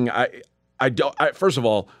anything, first of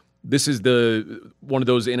all, this is one of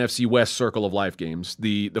those NFC West circle of life games.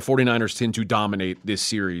 The 49ers tend to dominate this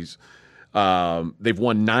series. They've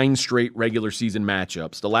won 9 straight regular season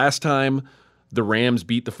matchups. The last time the Rams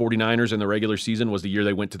beat the 49ers in the regular season was the year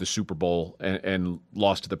they went to the Super Bowl and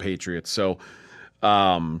lost to the Patriots. So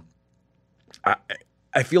I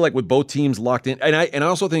feel like with both teams locked in, and I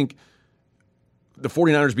also think the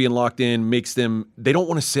 49ers being locked in makes them, they don't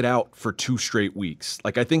want to sit out for 2 straight weeks.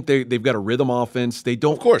 Like, I think they've got a rhythm offense. They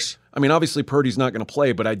don't. Of course. I mean, obviously Purdy's not going to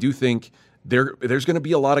play, but I do think there's going to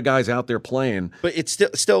be a lot of guys out there playing. But it's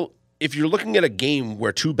still, if you're looking at a game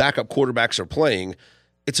where 2 backup quarterbacks are playing,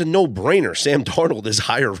 it's a no-brainer. Sam Darnold is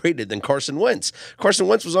higher rated than Carson Wentz. Carson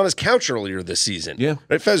Wentz was on his couch earlier this season. Yeah.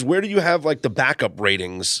 Right, Fez, where do you have, like, the backup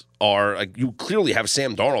ratings are? Like, you clearly have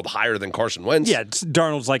Sam Darnold higher than Carson Wentz. Yeah,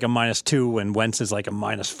 Darnold's like a -2 and Wentz is like a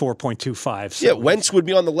 -4.25. So yeah, Wentz would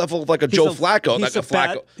be on the level of like a Joe Flacco. he's Like a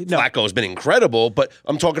Flacco has been incredible, but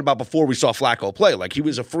I'm talking about before we saw Flacco play. Like, he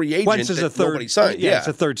was a free agent Wentz is that a third, nobody signed. Yeah, it's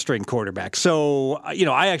a third string quarterback. So,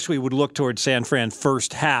 I actually would look towards San Fran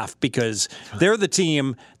first half because they're the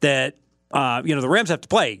team that the Rams have to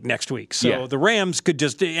play next week. So the Rams could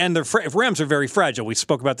just, and the Rams are very fragile. We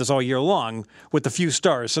spoke about this all year long with the few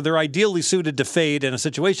stars. So they're ideally suited to fade in a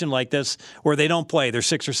situation like this where they don't play their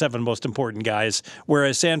 6 or 7 most important guys,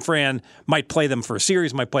 whereas San Fran might play them for a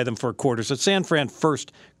series, might play them for a quarter. So San Fran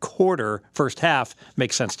first half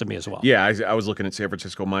makes sense to me as well. Yeah, I was looking at San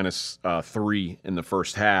Francisco -3 in the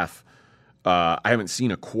first half. I haven't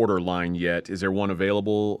seen a quarter line yet. Is there one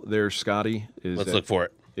available there, Scotty? Let's look for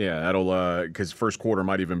it. Yeah, that'll because first quarter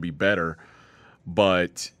might even be better,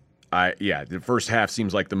 but the first half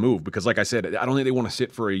seems like the move because, like I said, I don't think they want to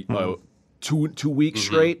sit for a 2 weeks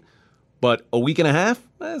straight, but a week and a half,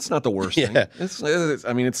 it's not the worst thing.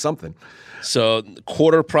 It's something. So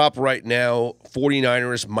quarter prop right now,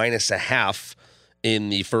 49ers -0.5 in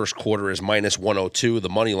the first quarter is -102. The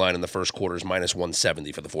money line in the first quarter is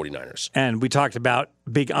 -170 for the 49ers. And we talked about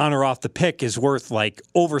big honor off the pick is worth like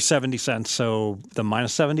over 70 cents. So the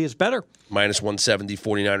 -70 is better. -170,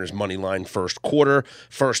 49ers money line first quarter.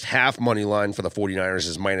 First half money line for the 49ers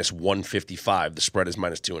is -155. The spread is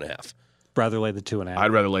 -2.5. Rather lay the 2.5.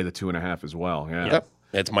 I'd rather lay the 2.5 as well. Yeah. Yep.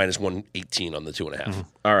 It's -118 on the 2.5.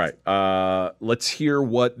 All right. Let's hear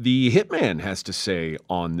what the Hitman has to say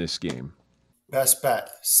on this game. Best bet,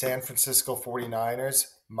 San Francisco 49ers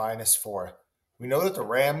 -4. We know that the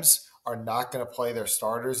Rams are not going to play their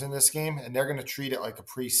starters in this game, and they're going to treat it like a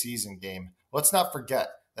preseason game. Let's not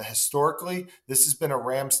forget that historically, this has been a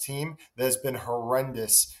Rams team that has been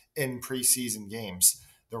horrendous in preseason games.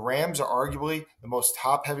 The Rams are arguably the most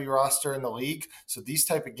top-heavy roster in the league, so these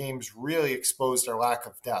type of games really expose their lack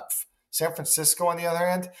of depth. San Francisco, on the other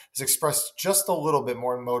hand, has expressed just a little bit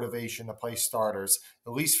more motivation to play starters,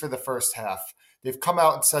 at least for the first half. They've come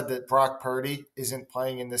out and said that Brock Purdy isn't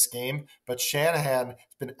playing in this game, but Shanahan has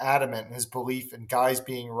been adamant in his belief in guys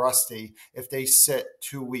being rusty if they sit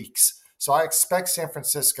 2 weeks. So I expect San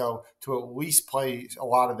Francisco to at least play a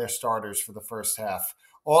lot of their starters for the first half.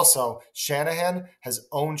 Also, Shanahan has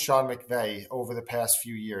owned Sean McVay over the past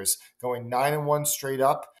few years, going 9-1 straight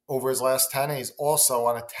up over his last 10, and he's also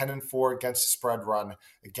on a 10-4 against the spread run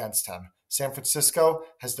against him. San Francisco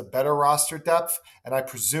has the better roster depth, and I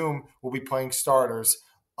presume will be playing starters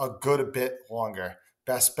a bit longer.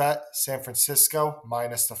 Best bet, San Francisco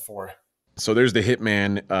 -4. So there's the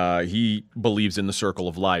Hitman. He believes in the circle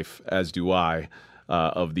of life, as do I,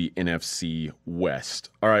 of the NFC West.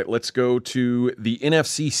 All right, let's go to the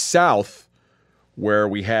NFC South, where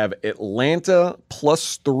we have Atlanta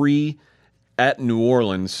 +3 at New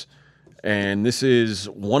Orleans. And this is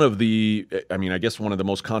one of the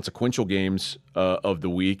most consequential games of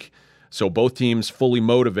the week. So both teams fully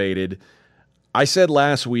motivated. I said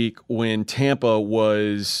last week when Tampa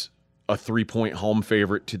was a 3-point home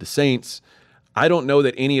favorite to the Saints, I don't know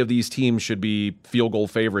that any of these teams should be field goal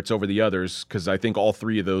favorites over the others because I think all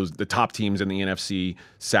three of those, the top teams in the NFC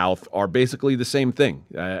South, are basically the same thing.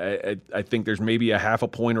 I think there's maybe a half a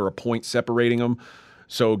point or a point separating them.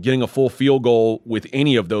 So getting a full field goal with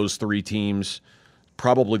any of those three teams,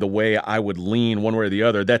 probably the way I would lean one way or the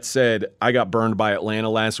other. That said, I got burned by Atlanta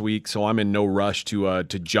last week, so I'm in no rush to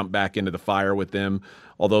jump back into the fire with them,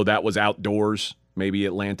 although that was outdoors. Maybe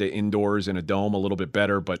Atlanta indoors in a dome, a little bit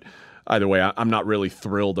better, but either way, I'm not really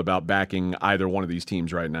thrilled about backing either one of these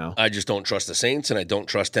teams right now. I just don't trust the Saints, and I don't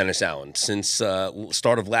trust Dennis Allen. Since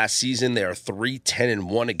start of last season, they are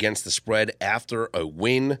 3-10-1 against the spread after a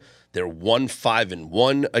win. They're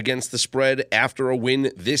 1-5-1 against the spread after a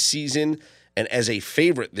win this season. And as a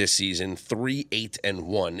favorite this season,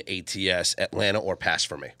 3-8-1 ATS, Atlanta or pass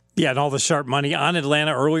for me. Yeah, and all the sharp money on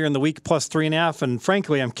Atlanta earlier in the week, +3.5. And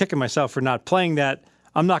frankly, I'm kicking myself for not playing that.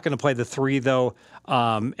 I'm not going to play the 3, though.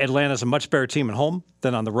 Atlanta's a much better team at home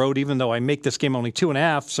than on the road, even though I make this game only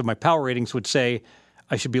 2.5, so my power ratings would say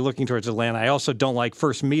I should be looking towards Atlanta. I also don't like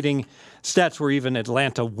first meeting stats where even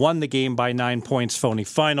Atlanta won the game by 9 points, phony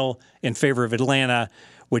final in favor of Atlanta,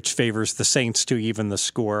 which favors the Saints to even the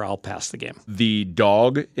score. I'll pass the game. The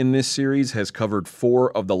dog in this series has covered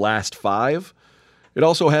 4 of the last 5. It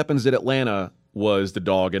also happens that Atlanta was the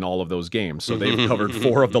dog in all of those games, so they've covered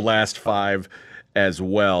 4 of the last 5 as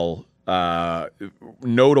well.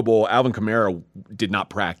 Notable, Alvin Kamara did not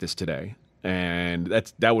practice today, and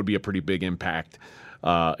that would be a pretty big impact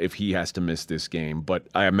if he has to miss this game. But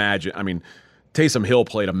I imagine, Taysom Hill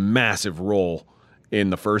played a massive role in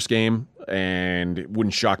the first game, and it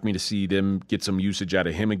wouldn't shock me to see them get some usage out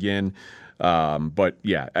of him again. But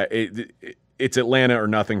yeah, it's Atlanta or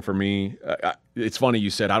nothing for me. It's funny you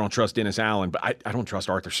said I don't trust Dennis Allen, but I don't trust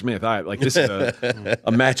Arthur Smith. This is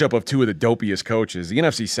a matchup of 2 of the dopiest coaches. The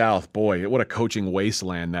NFC South, boy, what a coaching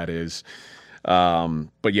wasteland that is.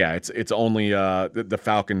 But yeah, it's only the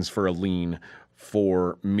Falcons for a lean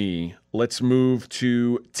for me. Let's move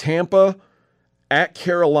to Tampa at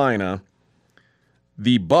Carolina.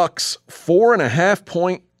 The Bucs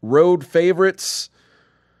 4.5-point road favorites.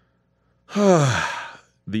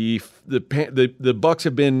 The Bucs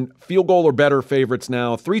have been field goal or better favorites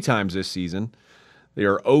now 3 times this season. They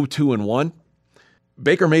are 0-2-1.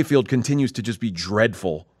 Baker Mayfield continues to just be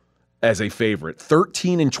dreadful as a favorite.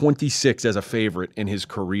 13-26 as a favorite in his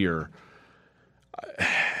career.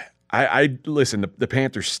 I listen. The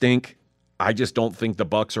Panthers stink. I just don't think the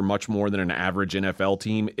Bucs are much more than an average NFL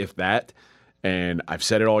team, if that. And I've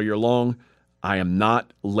said it all year long. I am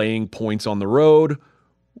not laying points on the road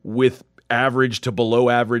with average to below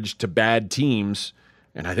average to bad teams,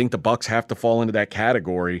 and I think the Bucs have to fall into that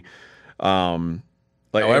category.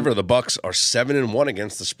 However, the Bucs are 7-1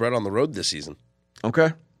 against the spread on the road this season.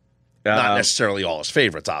 Okay, not necessarily all as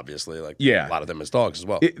favorites, obviously. A lot of them as dogs as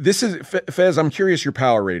well. This is Fez. I'm curious your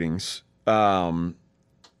power ratings.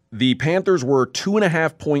 The Panthers were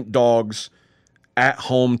 2.5-point dogs at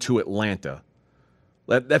home to Atlanta.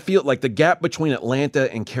 That feels like the gap between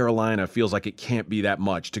Atlanta and Carolina feels like it can't be that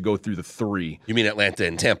much to go through the 3. You mean Atlanta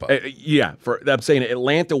and Tampa? Yeah. I'm saying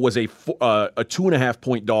Atlanta was a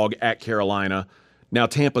 2.5-point dog at Carolina. Now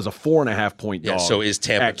Tampa's a 4.5-point dog. So is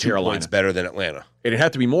Tampa at 2 Carolina. points better than Atlanta? It'd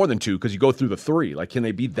have to be more than 2 because you go through the 3. Can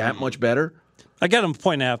they be that much better? I got them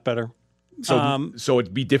 1.5 better. So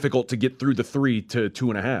it'd be difficult to get through the 3 to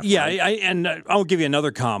 2.5. Yeah, right? I'll give you another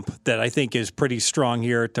comp that I think is pretty strong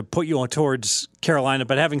here to put you on towards Carolina.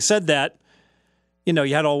 But having said that, you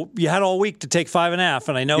had all week to take 5.5,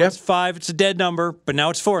 and I know it's 5; it's a dead number, but now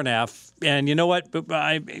it's 4.5. And you know what?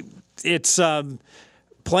 It's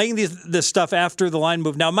playing this stuff after the line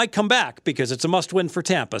move. Now it might come back because it's a must-win for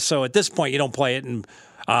Tampa. So at this point, you don't play it, and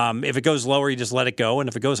if it goes lower, you just let it go, and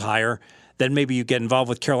if it goes higher, then maybe you get involved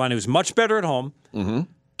with Carolina, who's much better at home. Mm-hmm.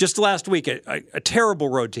 Just last week, a terrible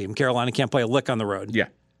road team. Carolina can't play a lick on the road. Yeah,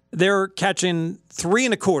 they're catching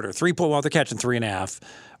 3.25. They're catching 3.5,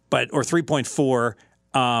 or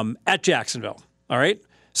 3.4 at Jacksonville. All right.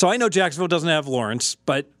 So I know Jacksonville doesn't have Lawrence,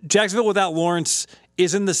 but Jacksonville without Lawrence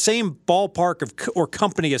is in the same ballpark or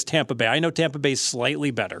company as Tampa Bay. I know Tampa Bay is slightly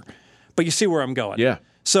better, but you see where I'm going. Yeah.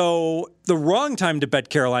 So the wrong time to bet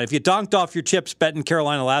Carolina. If you donked off your chips betting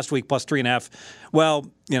Carolina last week plus 3.5, well,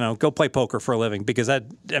 go play poker for a living because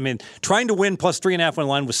trying to win plus 3.5 when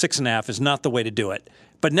the line was 6.5 is not the way to do it.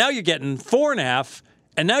 But now you're getting 4.5,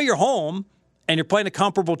 and now you're home, and you're playing a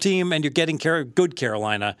comparable team, and you're getting good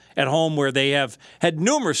Carolina at home where they have had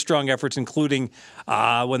numerous strong efforts, including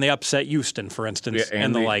when they upset Houston, for instance,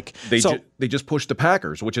 and the like. They just pushed the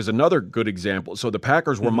Packers, which is another good example. So the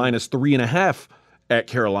Packers were minus 3.5 at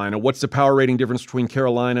Carolina. What's the power rating difference between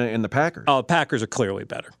Carolina and the Packers? Oh, the Packers are clearly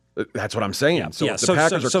better. That's what I'm saying. Yeah. So the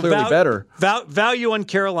Packers are clearly better. Value on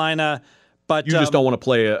Carolina, but you just don't want to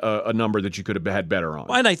play a number that you could have had better on.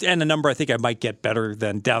 And a number I think I might get better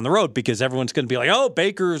than down the road because everyone's going to be like, oh,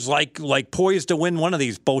 Baker's like poised to win one of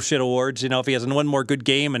these bullshit awards. If he has one more good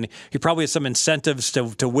game, and he probably has some incentives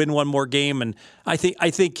to win one more game. And I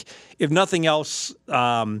think if nothing else,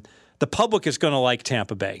 the public is going to like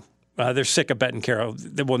Tampa Bay. They're sick of betting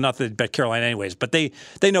Carolina. Well, not that they bet Carolina anyways, but they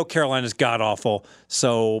know Carolina's god-awful.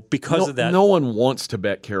 So because of that... No one wants to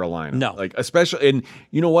bet Carolina. No. Especially... And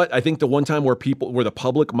you know what? I think the one time where the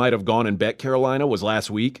public might have gone and bet Carolina was last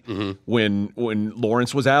week when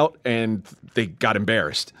Lawrence was out and they got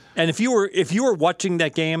embarrassed. And if you were watching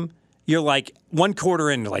that game, you're like one quarter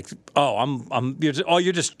in, you're like, oh, you're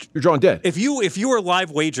drawing dead. If you were live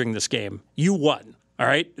wagering this game, you won. All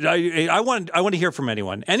right, I want to hear from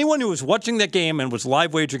anyone. Anyone who was watching that game and was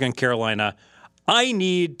live wagering on Carolina, I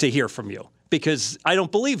need to hear from you because I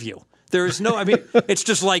don't believe you. There's no, I mean, it's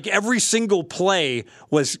just like every single play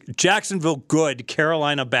was Jacksonville good,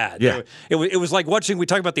 Carolina bad. Yeah. It was like watching, we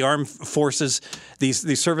talk about the armed forces,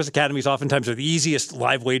 these service academies oftentimes are the easiest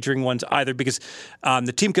live wagering ones either because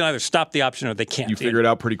the team can either stop the option or they can't. You figure it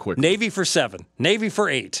out pretty quickly. Navy for 7, Navy for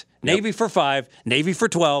 8, Navy for 5, Navy for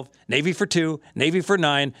 12, Navy for 2, Navy for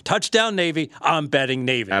 9, touchdown Navy, I'm betting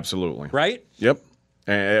Navy. Absolutely. Right? Yep.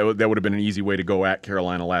 And that would have been an easy way to go at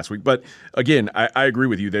Carolina last week. But again, I agree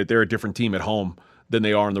with you that they're a different team at home than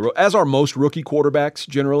they are on the road. As are most rookie quarterbacks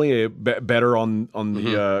generally, better on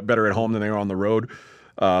the better at home than they are on the road.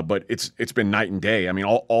 But it's been night and day. I mean,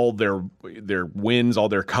 all their wins, all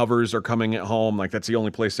their covers are coming at home. Like that's the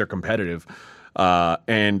only place they're competitive.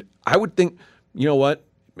 And I would think, you know what,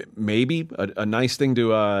 maybe a nice thing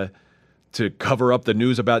to cover up the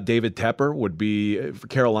news about David Tepper would be for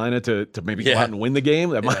Carolina to maybe go out and win the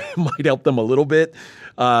game. That might help them a little bit.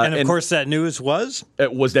 And of course, that news was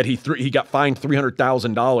that he got fined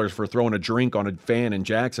 $300,000 for throwing a drink on a fan in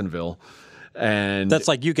Jacksonville, and that's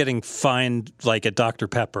like you getting fined like a Dr.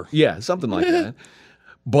 Pepper. Yeah, something like that.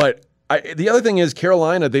 But the other thing is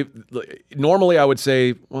Carolina. Normally I would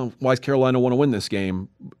say, well, why does Carolina want to win this game?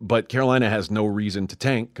 But Carolina has no reason to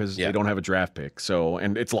tank because they don't have a draft pick. So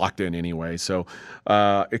and it's locked in anyway. So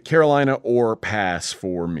Carolina or pass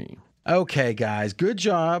for me. Okay, guys, good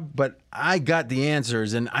job. But I got the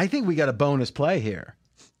answers, and I think we got a bonus play here.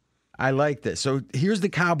 I like this. So here's the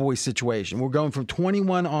Cowboys situation. We're going from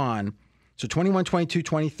 21 on. So 21, 22,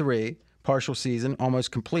 23, partial season,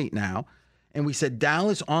 almost complete now. And we said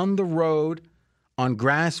Dallas on the road on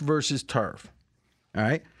grass versus turf. All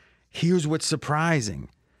right. Here's what's surprising.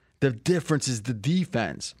 The difference is the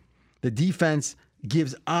defense. The defense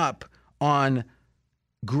gives up on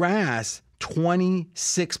grass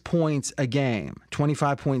 26 points a game,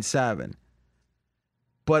 25.7.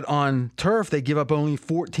 But on turf, they give up only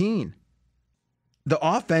 14. The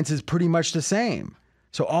offense is pretty much the same.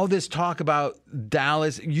 So all this talk about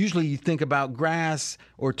Dallas, usually you think about grass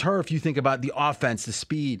or turf, you think about the offense, the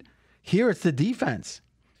speed. Here it's the defense.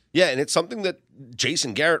 Yeah, and it's something that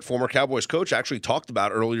Jason Garrett, former Cowboys coach, actually talked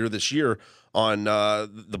about earlier this year on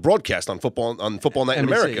the broadcast on Football Night in NBC,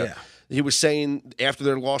 America. Yeah. He was saying after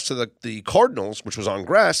their loss to the Cardinals, which was on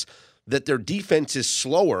grass, that their defense is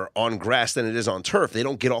slower on grass than it is on turf. They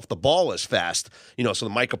don't get off the ball as fast. So the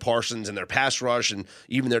Micah Parsons and their pass rush and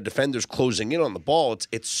even their defenders closing in on the ball,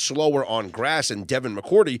 it's slower on grass. And Devin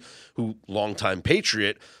McCourty, who longtime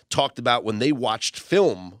Patriot, talked about when they watched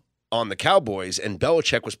film on the Cowboys and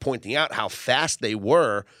Belichick was pointing out how fast they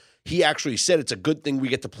were. He actually said it's a good thing we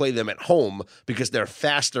get to play them at home because they're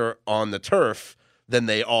faster on the turf than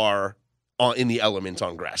they are in the elements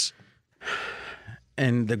on grass.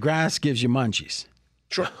 And the grass gives you munchies.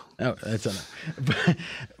 Sure. Oh, that's enough.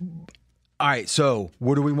 All right, so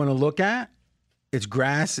what do we want to look at? It's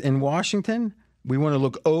grass in Washington. We want to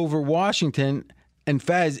look over Washington. And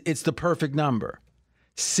Fez, it's the perfect number,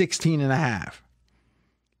 16.5.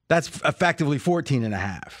 That's effectively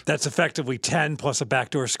 14.5. That's effectively 10 plus a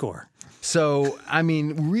backdoor score. So, I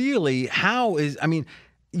mean, really,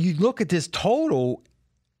 you look at this total,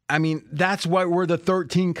 that's where the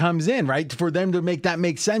 13 comes in, right? For them to make that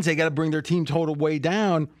make sense, they got to bring their team total way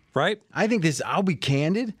down. Right. I think I'll be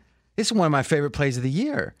candid, this is one of my favorite plays of the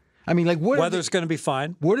year. Weather's going to be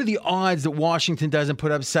fine. What are the odds that Washington doesn't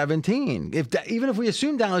put up 17? Even if we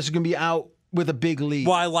assume Dallas is going to be out with a big lead.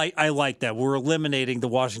 Well, I like that. We're eliminating the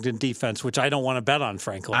Washington defense, which I don't want to bet on,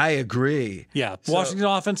 frankly. I agree. Yeah, Washington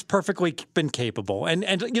offense perfectly been capable. And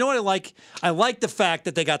you know what I like? I like the fact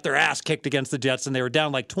that they got their ass kicked against the Jets and they were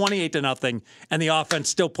down like 28-0 and the offense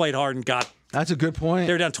still played hard and got. That's a good point.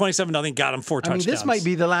 They were down 27-0, got them 4 touchdowns. This might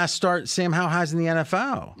be the last start Sam Howell has in the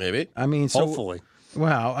NFL. Maybe. Hopefully.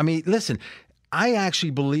 Well, listen, I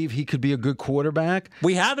actually believe he could be a good quarterback.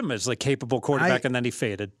 We had him as a capable quarterback, and then he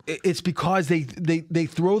faded. It's because they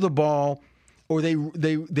throw the ball, or they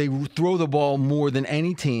throw the ball more than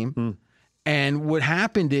any team. And what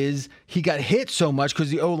happened is he got hit so much because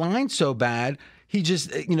the O-line's so bad. He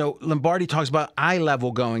just, Lombardi talks about eye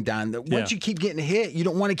level going down. Once you keep getting hit, you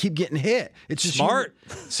don't want to keep getting hit. It's just smart.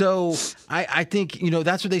 So I think,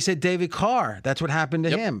 that's what they said David Carr. That's what happened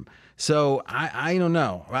to him. So I don't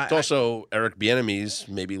know. It's also Eric Bieniemy's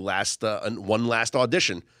maybe one last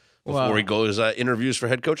audition before he goes interviews for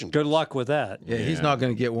head coaching. Good luck with that. Yeah, he's not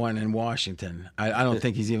going to get one in Washington. I don't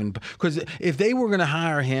think he's even, because if they were going to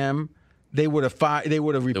hire him, they would have replaced. They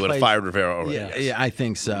would have fired Rivera already. Yeah, I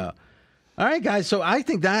think so. All right, guys. So I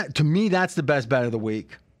think that, to me, that's the best bet of the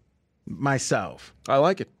week. Myself. I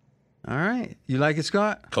like it. All right. You like it,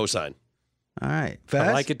 Scott? Cosign. All right. Fez?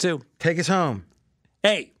 I like it too. Take us home.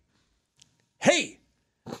 Hey,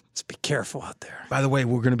 let's be careful out there. By the way,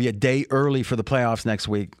 we're going to be a day early for the playoffs next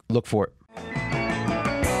week. Look for it.